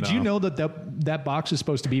 And did you know that box is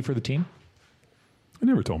supposed to be for the team? They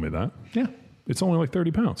never told me that. Yeah. It's only like 30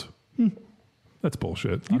 pounds. That's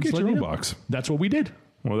bullshit. You get your own box. That's what we did.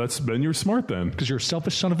 Well, then you're smart then. Because you're a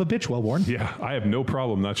selfish son of a bitch, Wellborn. Yeah, I have no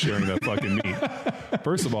problem not sharing that fucking meat.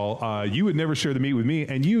 First of all, you would never share the meat with me,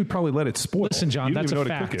 and you would probably let it spoil. Listen, John, that's a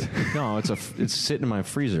fact. To cook it. No, it's sitting in my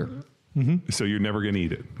freezer. Mm-hmm. So you're never going to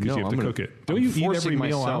eat it because you have to cook it. Don't you eat every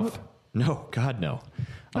meal out? No, God, no.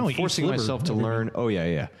 I'm forcing myself to learn. Oh,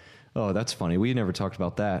 yeah. Oh, that's funny. We never talked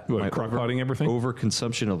about that. What, crock-potting everything?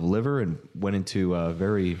 Overconsumption of liver, and went into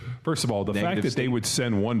very First of all, the fact that they would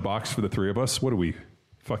send one box for the 3 of us, what are we,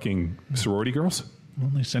 fucking sorority girls?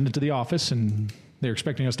 Well, they send it to the office, and they're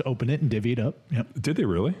expecting us to open it and divvy it up. Yep. Did they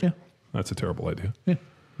really? Yeah. That's a terrible idea. Yeah.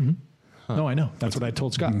 Mm-hmm. Huh. No, I know. That's what I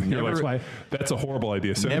told Scott. That's a horrible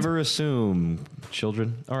idea. Never assume,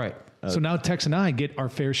 children. All right. So now Tex and I get our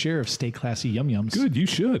fair share of Stay Classy Yum Yums. Good, you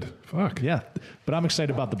should. Fuck. Yeah, but I'm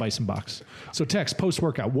excited about the Bison Box. So Tex,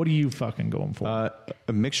 post-workout, what are you fucking going for?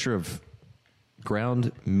 A mixture of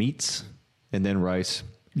ground meats and then rice.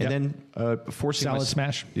 Yep. And then forcing Salad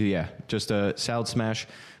smash? Yeah, just a salad smash.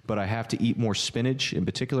 But I have to eat more spinach. In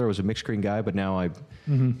particular, I was a mixed green guy, but now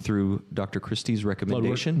through Dr. Christie's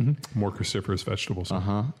recommendation. More cruciferous vegetables.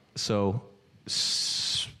 So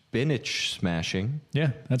spinach smashing.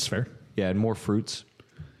 Yeah, that's fair. Yeah, and more fruits.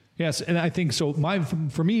 Yes, and I think so.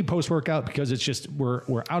 For me, post-workout, because it's just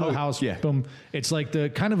we're out of the house. Yeah. Boom. It's like the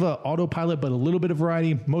kind of a autopilot, but a little bit of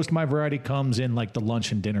variety. Most of my variety comes in like the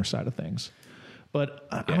lunch and dinner side of things. But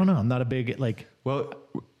I don't know. I'm not a big like. Well,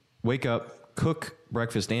 wake up, cook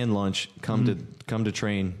breakfast and lunch, come to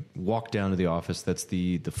train, walk down to the office. That's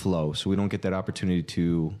the flow. So we don't get that opportunity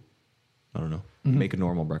to, I don't know, make a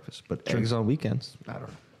normal breakfast. But eggs on weekends, I don't know.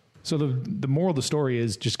 So the moral of the story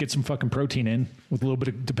is just get some fucking protein in with a little bit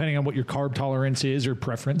of, depending on what your carb tolerance is or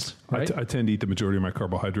preference. Right? I tend to eat the majority of my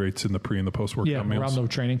carbohydrates in the pre and the post workout meals. Around the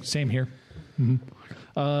training. Same here.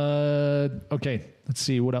 Okay, let's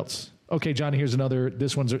see what else. Okay, John, here's another.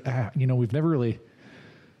 This one's we've never really.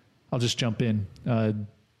 I'll just jump in.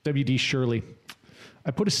 WD Shirley.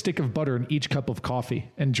 I put a stick of butter in each cup of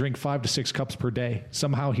coffee and drink 5 to 6 cups per day.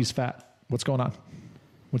 Somehow he's fat. What's going on?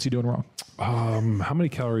 What's he doing wrong? How many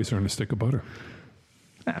calories are in a stick of butter?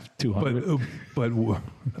 200.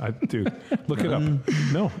 Dude, look it up.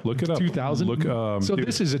 No, look it up. 2,000. Look. So dude,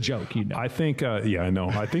 this is a joke, you know. I think. I know.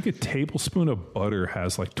 I think a tablespoon of butter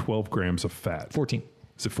has like 12 grams of fat. 14.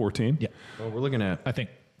 Is it 14? Yeah. Well, we're looking at, I think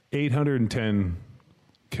 810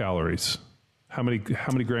 calories. How many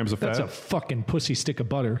grams of fat? that's a fucking pussy stick of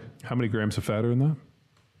butter. How many grams of fat are in that?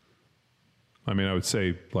 I mean, I would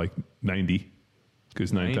say like 90.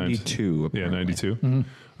 Because 92. Yeah, 92. Mm-hmm.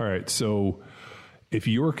 All right. So if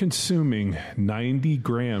you're consuming 90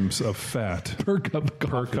 grams of fat Per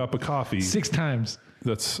cup of coffee, 6 times.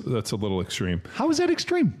 that's a little extreme. How is that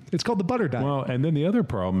extreme? It's called the butter diet. Well, and then the other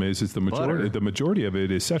problem is the majority of it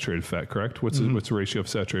is saturated fat, correct? What's the ratio of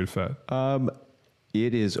saturated fat?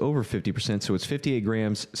 it is over 50%, so it's 58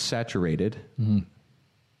 grams saturated.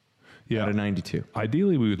 Yeah, out of 92.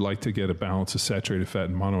 Ideally, we would like to get a balance of saturated fat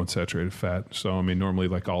and monounsaturated fat. So, I mean, normally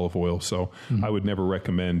like olive oil. So, I would never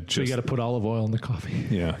recommend just. So you got to put olive oil in the coffee.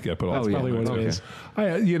 Yeah, got to put olive oil. That's probably what it is.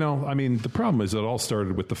 I mean, the problem is it all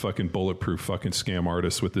started with the fucking bulletproof fucking scam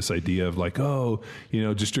artists with this idea of like,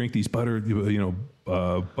 just drink these buttery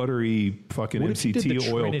fucking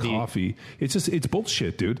MCT oil coffee. It's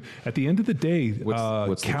bullshit, dude. At the end of the day,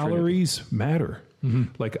 what's calories matter.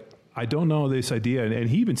 Like, I don't know this idea. And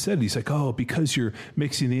he even said, he's like, because you're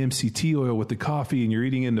mixing the MCT oil with the coffee and you're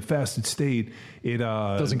eating in the fasted state, it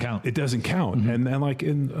doesn't count. It doesn't count. And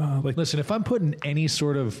listen, if I'm putting any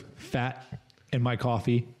sort of fat in my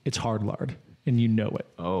coffee, it's hard lard. And you know it.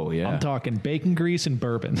 Oh, yeah. I'm talking bacon grease and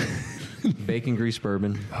bourbon. Bacon grease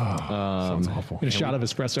bourbon. sounds awful. And a shot of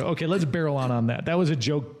espresso. Okay, let's barrel on that. That was a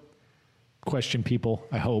joke question, people,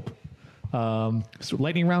 I hope. So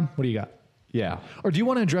lightning round, what do you got? Yeah. Or do you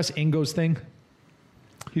want to address Ingo's thing?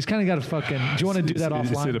 He's kind of got a fucking... Do you want to do that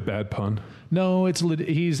offline? Is it a bad pun? No,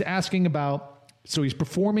 he's asking about... So he's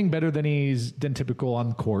performing better than typical on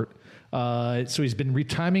the court. So he's been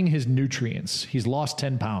retiming his nutrients. He's lost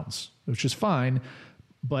 10 pounds, which is fine.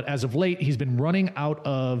 But as of late, he's been running out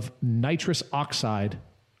of nitrous oxide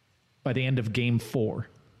by the end of game 4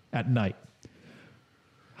 at night.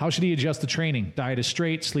 How should he adjust the training? Diet is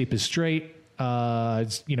straight. Sleep is straight.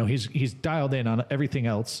 He's dialed in on everything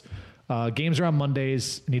else. Games are on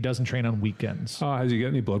Mondays, and he doesn't train on weekends. Has he got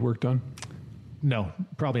any blood work done? No,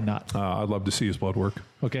 probably not. I'd love to see his blood work.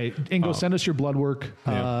 Okay, Ingo, send us your blood work.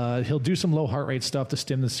 Yeah. He'll do some low heart rate stuff to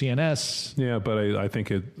stim the CNS. Yeah, but I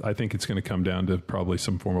think it's going to come down to probably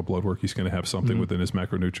some form of blood work. He's going to have something within his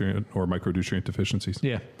macronutrient or micronutrient deficiencies.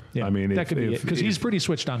 Yeah. I mean, that could be it because he's pretty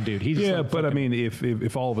switched on, dude. I mean,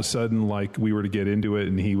 if all of a sudden like we were to get into it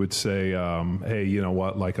and he would say, hey, you know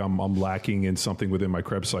what, like I'm lacking in something within my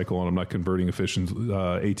Krebs cycle and I'm not converting efficient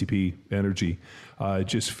ATP energy. It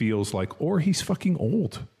just feels like, or he's fucking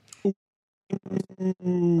old.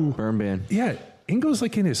 Burn ban. Yeah, Ingo's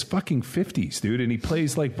like in his fucking 50s, dude, and he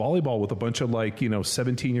plays like volleyball with a bunch of like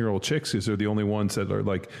 17-year-old chicks because they're the only ones that are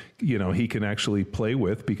like he can actually play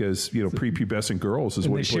with because prepubescent girls is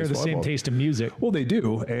and what they he plays share the volleyball. same taste in music. Well, they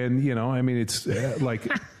do, and I mean, it's like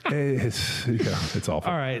it's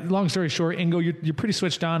awful. All right. Long story short, Ingo, you're pretty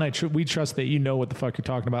switched on. We trust that you know what the fuck you're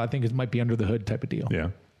talking about. I think it might be under the hood type of deal. Yeah.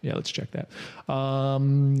 Let's check that. All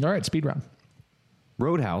right. Speed round.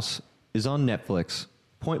 Roadhouse is on Netflix.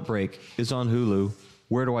 Point Break is on Hulu.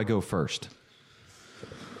 Where do I go first?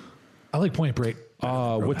 I like Point Break.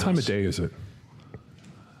 What time of day is it?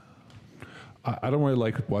 I don't really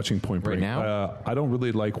like watching Point Break. Right now? I don't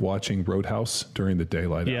really like watching Roadhouse during the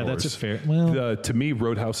daylight hours. Yeah, that's a fair. Well, To me,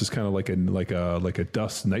 Roadhouse is kind of like a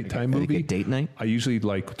dusk nighttime movie. Like a date night? I usually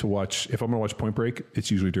like to watch, if I'm going to watch Point Break,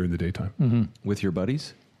 it's usually during the daytime. With your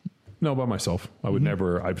buddies? No, by myself. I would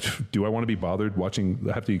never. Do I want to be bothered watching?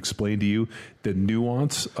 I have to explain to you the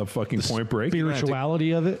nuance of fucking Point Break.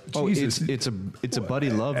 spirituality of it. Oh, Jesus. it's a buddy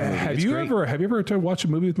love movie. Have It's you great. ever tried to watch a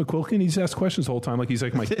movie with McQuilkin? He's asked questions the whole time, like he's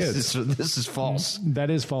like my kid. This is false. That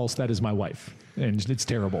is false. That is my wife, and it's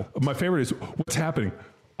terrible. My favorite is what's happening.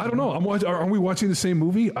 I don't know. Are we watching the same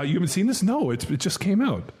movie? You haven't seen this? No, it just came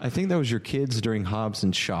out. I think that was your kids during Hobbs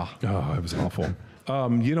and Shaw. Oh, it was awful.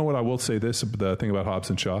 You know what? I will say this: the thing about Hobbs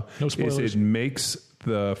and Shaw No is spoilers. it makes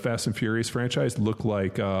the Fast and Furious franchise look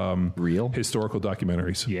like Real historical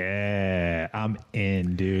documentaries. Yeah, I'm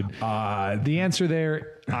in, dude. The answer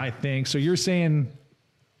there, I think. So you're saying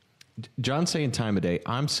John's saying time of day.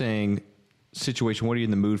 I'm saying situation. What are you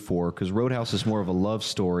in the mood for? Because Roadhouse is more of a love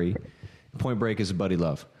story. Point Break is a buddy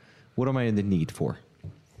love. What am I in the need for?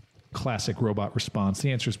 classic robot response.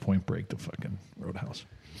 The answer is Point Break, the fucking Roadhouse.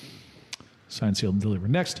 Signed, sealed, and delivered.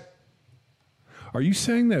 Next. Are you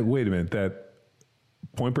saying that, wait a minute, that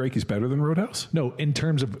Point Break is better than Roadhouse? No, in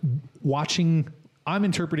terms of watching, I'm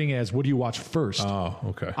interpreting it as what do you watch first? Oh,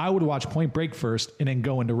 okay. I would watch Point Break first and then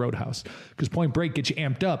go into Roadhouse, because Point Break gets you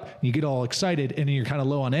amped up and you get all excited and then you're kind of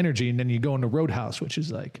low on energy, and then you go into Roadhouse, which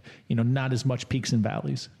is like, you know, not as much peaks and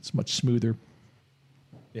valleys. It's much smoother.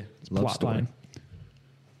 Yeah, Plot line.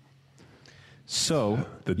 So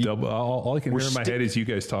The double. All I can We're hear in my head is you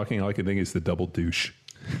guys talking. All I can think is the double douche.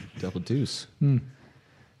 double deuce.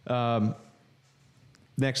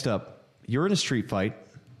 Next up, you're in a street fight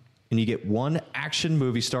and you get one action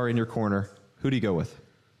movie star in your corner. Who do you go with?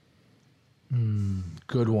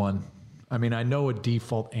 Good one. I mean, I know a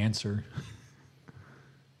default answer.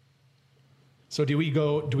 So do we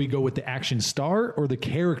go with the action star or the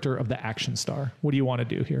character of the action star? What do you want to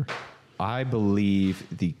do here? I believe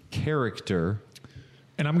the character.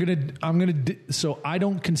 And I'm gonna. So I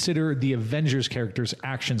don't consider the Avengers characters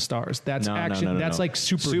action stars. That's action. No. That's like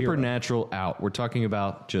superhero. Supernatural out. We're talking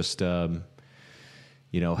about just, no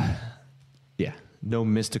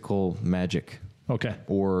mystical magic. Okay.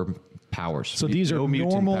 Or powers. So these no are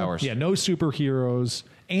mutant normal. powers. Yeah, no superheroes.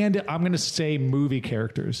 And I'm gonna say movie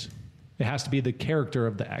characters. It has to be the character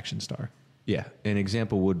of the action star. Yeah. An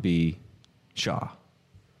example would be Shaw.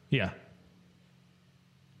 Yeah.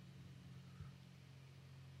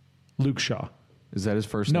 Luke Shaw. Is that his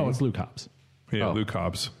first name? No, it's Luke Hobbs. Yeah, Oh. Luke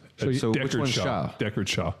Hobbs. So which one's Shaw? Deckard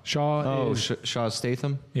Shaw. Shaw Oh, is... Shaw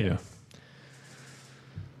Statham? yeah.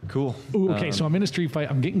 Cool. Ooh, okay, so I'm in a street fight.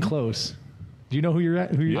 I'm getting close. Do you know who you're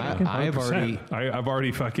at? Who you're picking? I have already... I've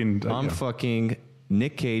already fucking. I'm fucking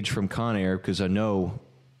Nick Cage from Con Air because I know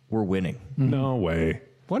we're winning. No way.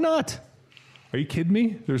 Why not? Are you kidding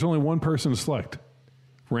me? There's only one person to select.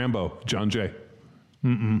 Rambo, John Jay.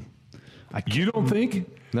 You don't think?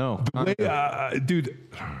 No. Dude,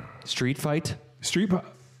 Street fight?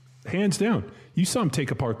 hands down. You saw him take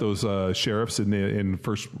apart those sheriffs in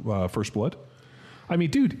First Blood. I mean,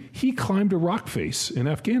 dude, he climbed a rock face in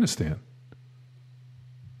Afghanistan.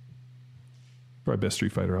 Probably best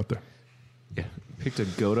street fighter out there. Yeah. Picked a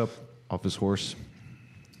goat up off his horse.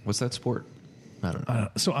 What's that sport? I don't know.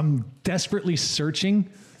 So I'm desperately searching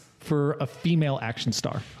for a female action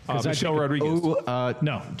star. 'Cause I Michelle think- Rodriguez.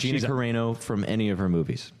 No, Gina she's Carano from any of her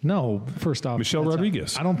movies. No, first off, Michelle that's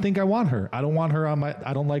Rodriguez. I don't think I want her. I don't want her on my.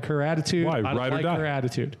 I don't like her attitude. Why? I don't Ride or like die? her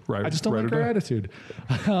attitude. Ride- I just don't ride like or her die? attitude.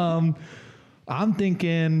 I'm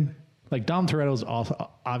thinking like Dom Toretto's also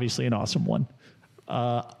obviously an awesome one.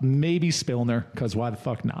 Maybe Spillner, because why the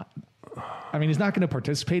fuck not? I mean, he's not going to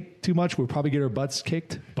participate too much. We'll probably get our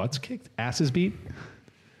asses beat.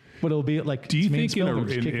 But it'll be like. Do you me and think Spillner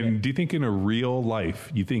just kicking it. do you think in a real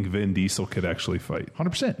life you think Vin Diesel could actually fight?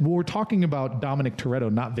 100%. Well, we're talking about Dominic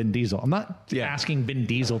Toretto, not Vin Diesel. I'm not asking Vin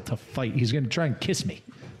Diesel to fight. He's going to try and kiss me.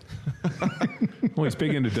 Well, he's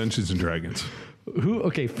big into Dungeons and Dragons. Who?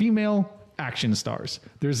 Okay, female action stars.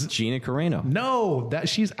 There's Gina Carano. no that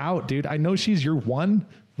she's out, dude. I know she's your one,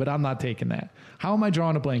 but I'm not taking that. How am I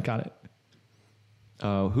drawing a blank on it?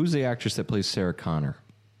 Who's the actress that plays Sarah Connor?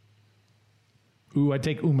 Ooh, I'd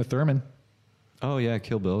take Uma Thurman. Oh, yeah,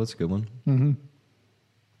 Kill Bill. That's a good one.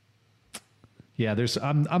 Yeah,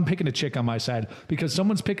 I'm picking a chick on my side because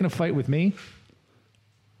someone's picking a fight with me.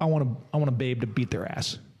 I want a babe to beat their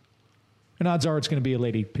ass. And odds are it's going to be a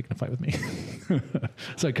lady picking a fight with me.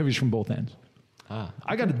 So it covers from both ends.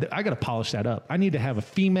 I gotta polish that up. I need to have a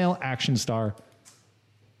female action star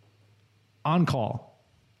on call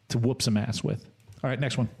to whoop some ass with. All right,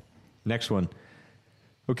 next one. Next one.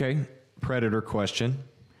 Okay, Predator question.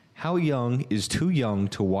 How young is too young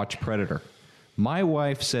to watch Predator? My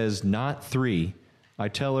wife says not 3. I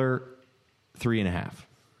tell her 3.5.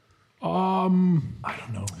 I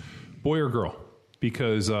don't know. Boy or girl?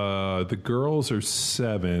 Because the girls are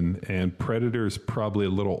 7 and Predator's probably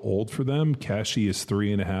a little old for them. Cashy is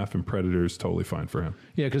 3.5 and Predator's totally fine for him.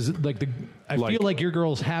 Yeah, because I feel like your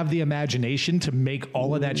girls have the imagination to make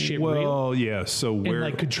all of that shit real. Well, yeah. So where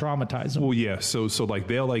and could traumatize them. Well, yeah. So like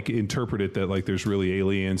they'll like interpret it that like there's really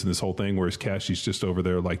aliens and this whole thing, whereas Cashy's just over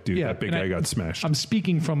there like, dude, that big guy got smashed. I'm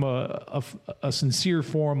speaking from a sincere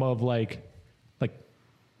form of like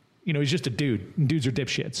he's just a dude. And dudes are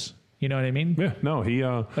dipshits. You know what I mean? Yeah, no, he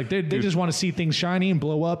they just want to see things shiny and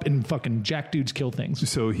blow up and fucking jack dudes kill things.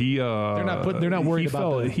 So he they're not worried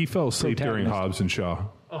about he fell asleep during Hobbs and Shaw.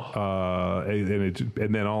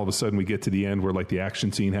 And then all of a sudden we get to the end where like the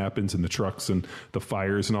action scene happens and the trucks and the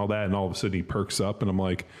fires and all that, and all of a sudden he perks up and I'm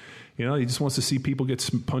like, he just wants to see people get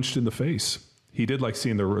punched in the face. He did like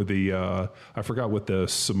seeing the I forgot what the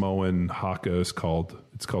Samoan haka is called.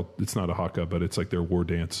 It's not a haka, but it's like their war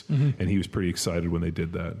dance. Mm-hmm. And he was pretty excited when they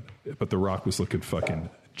did that. But The Rock was looking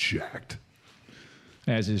fucking jacked.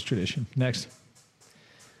 As is tradition. Next.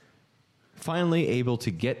 Finally able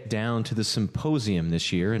to get down to the symposium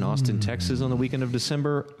this year in Austin, Texas on the weekend of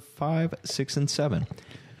December 5, 6, and 7.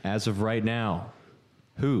 As of right now,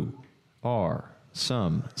 who are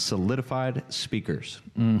some solidified speakers?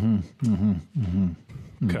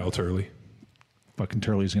 Kyle Turley. Fucking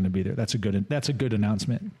Turley's going to be there. That's a good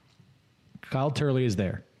announcement. Kyle Turley is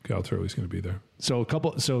there. Kyle Turley's going to be there. So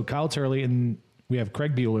Kyle Turley, and we have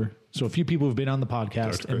Craig Bueller. So a few people who've been on the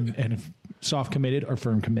podcast and soft committed or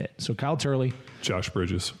firm commit. So Kyle Turley, Josh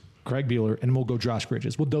Bridges, Craig Bueller, and we'll go Josh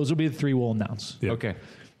Bridges. Well, those will be the 3 we'll announce. Yep. Okay.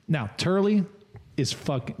 Now Turley is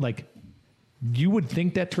you would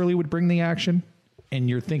think that Turley would bring the action. And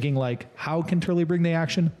you're thinking like, how can Turley bring the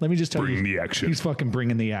action? Let me just tell you. Bring the action. He's fucking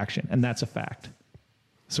bringing the action. And that's a fact.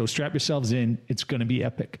 So strap yourselves in. It's going to be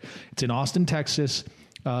epic. It's in Austin, Texas.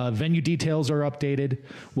 Venue details are updated.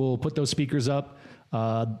 We'll put those speakers up.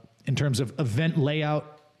 In terms of event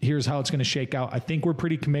layout, here's how it's going to shake out. I think we're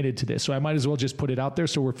pretty committed to this. So I might as well just put it out there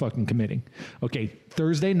so we're fucking committing. Okay,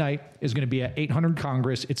 Thursday night is going to be at 800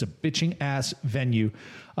 Congress. It's a bitching ass venue.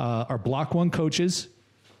 Our Block 1 coaches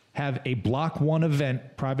have a Block 1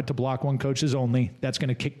 event, private to Block 1 coaches only. That's going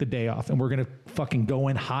to kick the day off. And we're going to fucking go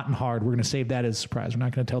in hot and hard. We're going to save that as a surprise. We're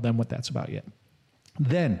not going to tell them what that's about yet.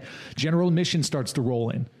 Then general admission starts to roll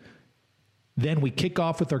in. Then we kick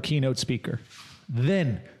off with our keynote speaker.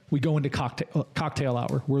 Then we go into cocktail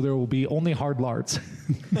hour where there will be only hard lards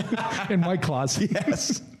and White Claws.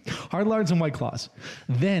 Yes. Hard lards and White Claws.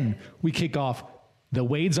 Then we kick off the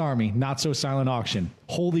Wade's Army Not So Silent auction.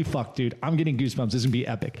 Holy fuck, dude. I'm getting goosebumps. This is going to be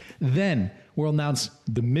epic. Then we'll announce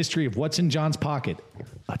the mystery of what's in John's pocket.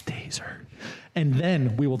 A taser. And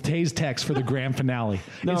then we will tase Tex for the grand finale.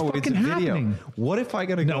 No, it's a video. Happening. What if I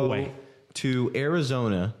got to go to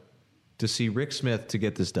Arizona to see Rick Smith to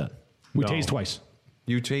get this done? We tase twice.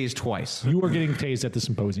 You tased twice. You are getting tased at the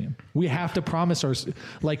symposium. We have to promise listen,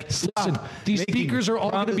 these speakers are all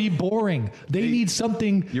going to be boring. They need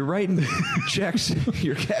something. You're writing checks.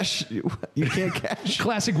 Your cash. You can't cash.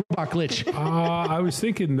 Classic robot glitch. I was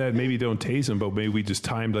thinking that maybe don't tase them, but maybe we just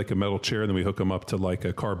timed like a metal chair and then we hook them up to like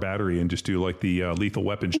a car battery and just do like the Lethal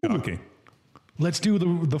Weapon shocking. Let's do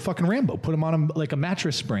the fucking Rambo. Put them on like a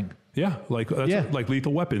mattress spring. Yeah, like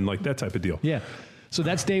Lethal Weapon, like that type of deal. Yeah. So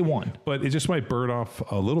that's day 1. But it just might burn off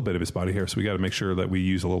a little bit of his body hair, so we got to make sure that we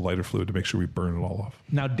use a little lighter fluid to make sure we burn it all off.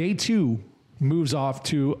 Now, day 2 moves off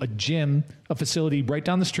to a gym, a facility right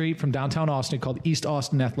down the street from downtown Austin called East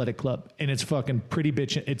Austin Athletic Club. And it's fucking pretty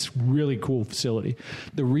bitchin'. It's really cool facility.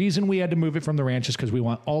 The reason we had to move it from the ranch is because we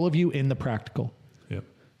want all of you in the practical. Yep.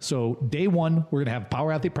 So day 1, we're going to have a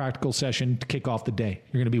Power Athlete practical session to kick off the day.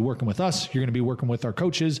 You're going to be working with us. You're going to be working with our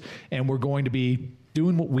coaches. And we're going to be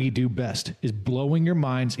doing what we do best, is blowing your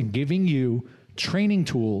minds and giving you training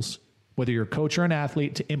tools, whether you're a coach or an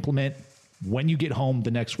athlete, to implement when you get home the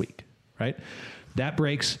next week, right? That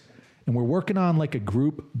breaks, and we're working on like a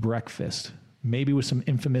group breakfast, maybe with some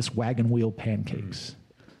infamous wagon wheel pancakes,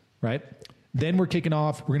 right? Then we're kicking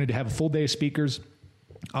off. We're going to have a full day of speakers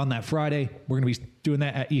on that Friday. We're going to be doing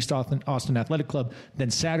that at East Austin Athletic Club. Then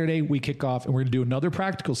Saturday, we kick off, and we're going to do another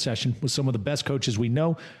practical session with some of the best coaches we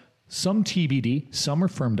know. Some TBD, some are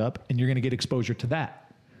firmed up, and you're going to get exposure to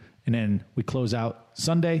that. And then we close out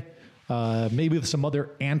Sunday, maybe with some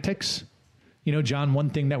other antics, You know, John,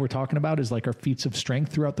 one thing that we're talking about is like our feats of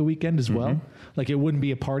strength throughout the weekend as well. Like it wouldn't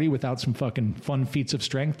be a party without some fucking fun feats of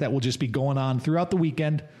strength that will just be going on throughout the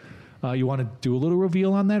weekend. You want to do a little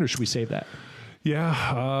reveal on that, or should we save that?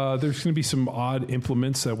 Yeah, there's going to be some odd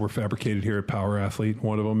implements that were fabricated here at Power Athlete.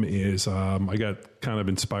 One of them is I got kind of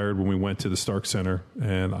inspired when we went to the Stark Center,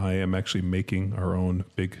 and I am actually making our own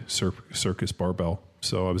big circus barbell.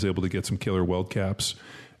 So I was able to get some killer weld caps.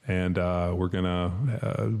 And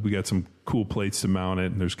we got some cool plates to mount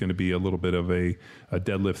it, and there's going to be a little bit of a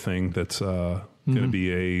deadlift thing that's going to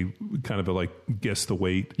be a kind of a like guess the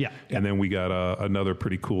weight. Yeah. And then we got another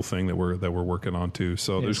pretty cool thing that we're working on too.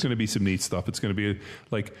 So there's going to be some neat stuff. It's going to be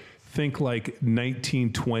like think like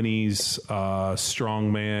 1920s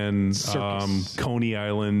strongman, Coney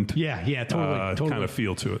Island. Yeah, totally. Kind of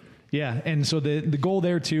feel to it. Yeah, and so the goal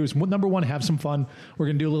there too is number one, have some fun. We're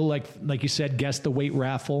gonna do a little like you said, guess the weight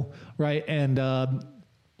raffle, right? And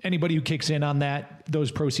anybody who kicks in on that,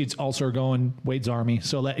 those proceeds also are going Wade's Army.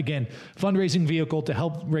 So that, again, fundraising vehicle to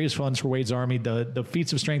help raise funds for Wade's Army. The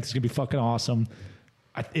feats of strength is gonna be fucking awesome.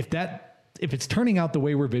 If it's turning out the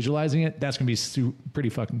way we're visualizing it, that's gonna be pretty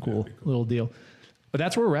fucking cool little deal. But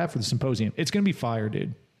that's where we're at for the symposium. It's gonna be fire,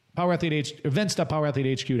 dude.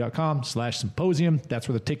 events.powerathlete.com/symposium. That's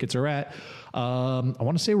where the tickets are at. I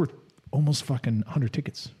want to say we're almost fucking 100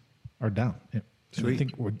 tickets are down. I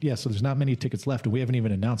think so there's not many tickets left, and we haven't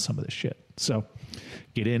even announced some of this shit. So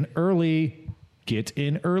get in early,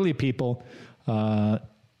 people. Did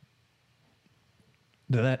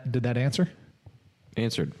that answer?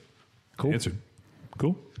 Answered. Cool. Answered.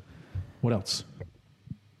 Cool. What else?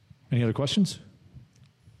 Any other questions?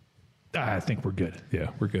 I think we're good. Yeah,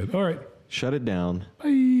 we're good. All right. Shut it down.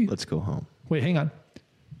 Bye. Let's go home. Wait, hang on.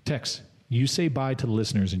 Tex, you say bye to the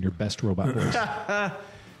listeners in your best robot voice.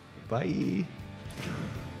 Bye.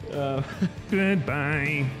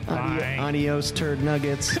 Goodbye. Bye. Adios, turd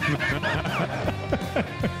nuggets.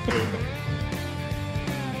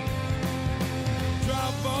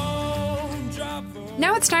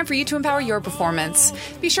 Now it's time for you to empower your performance.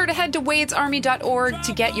 Be sure to head to wadesarmy.org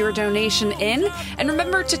to get your donation in. And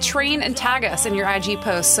remember to train and tag us in your IG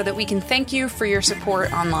posts so that we can thank you for your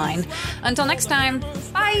support online. Until next time,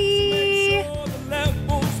 bye!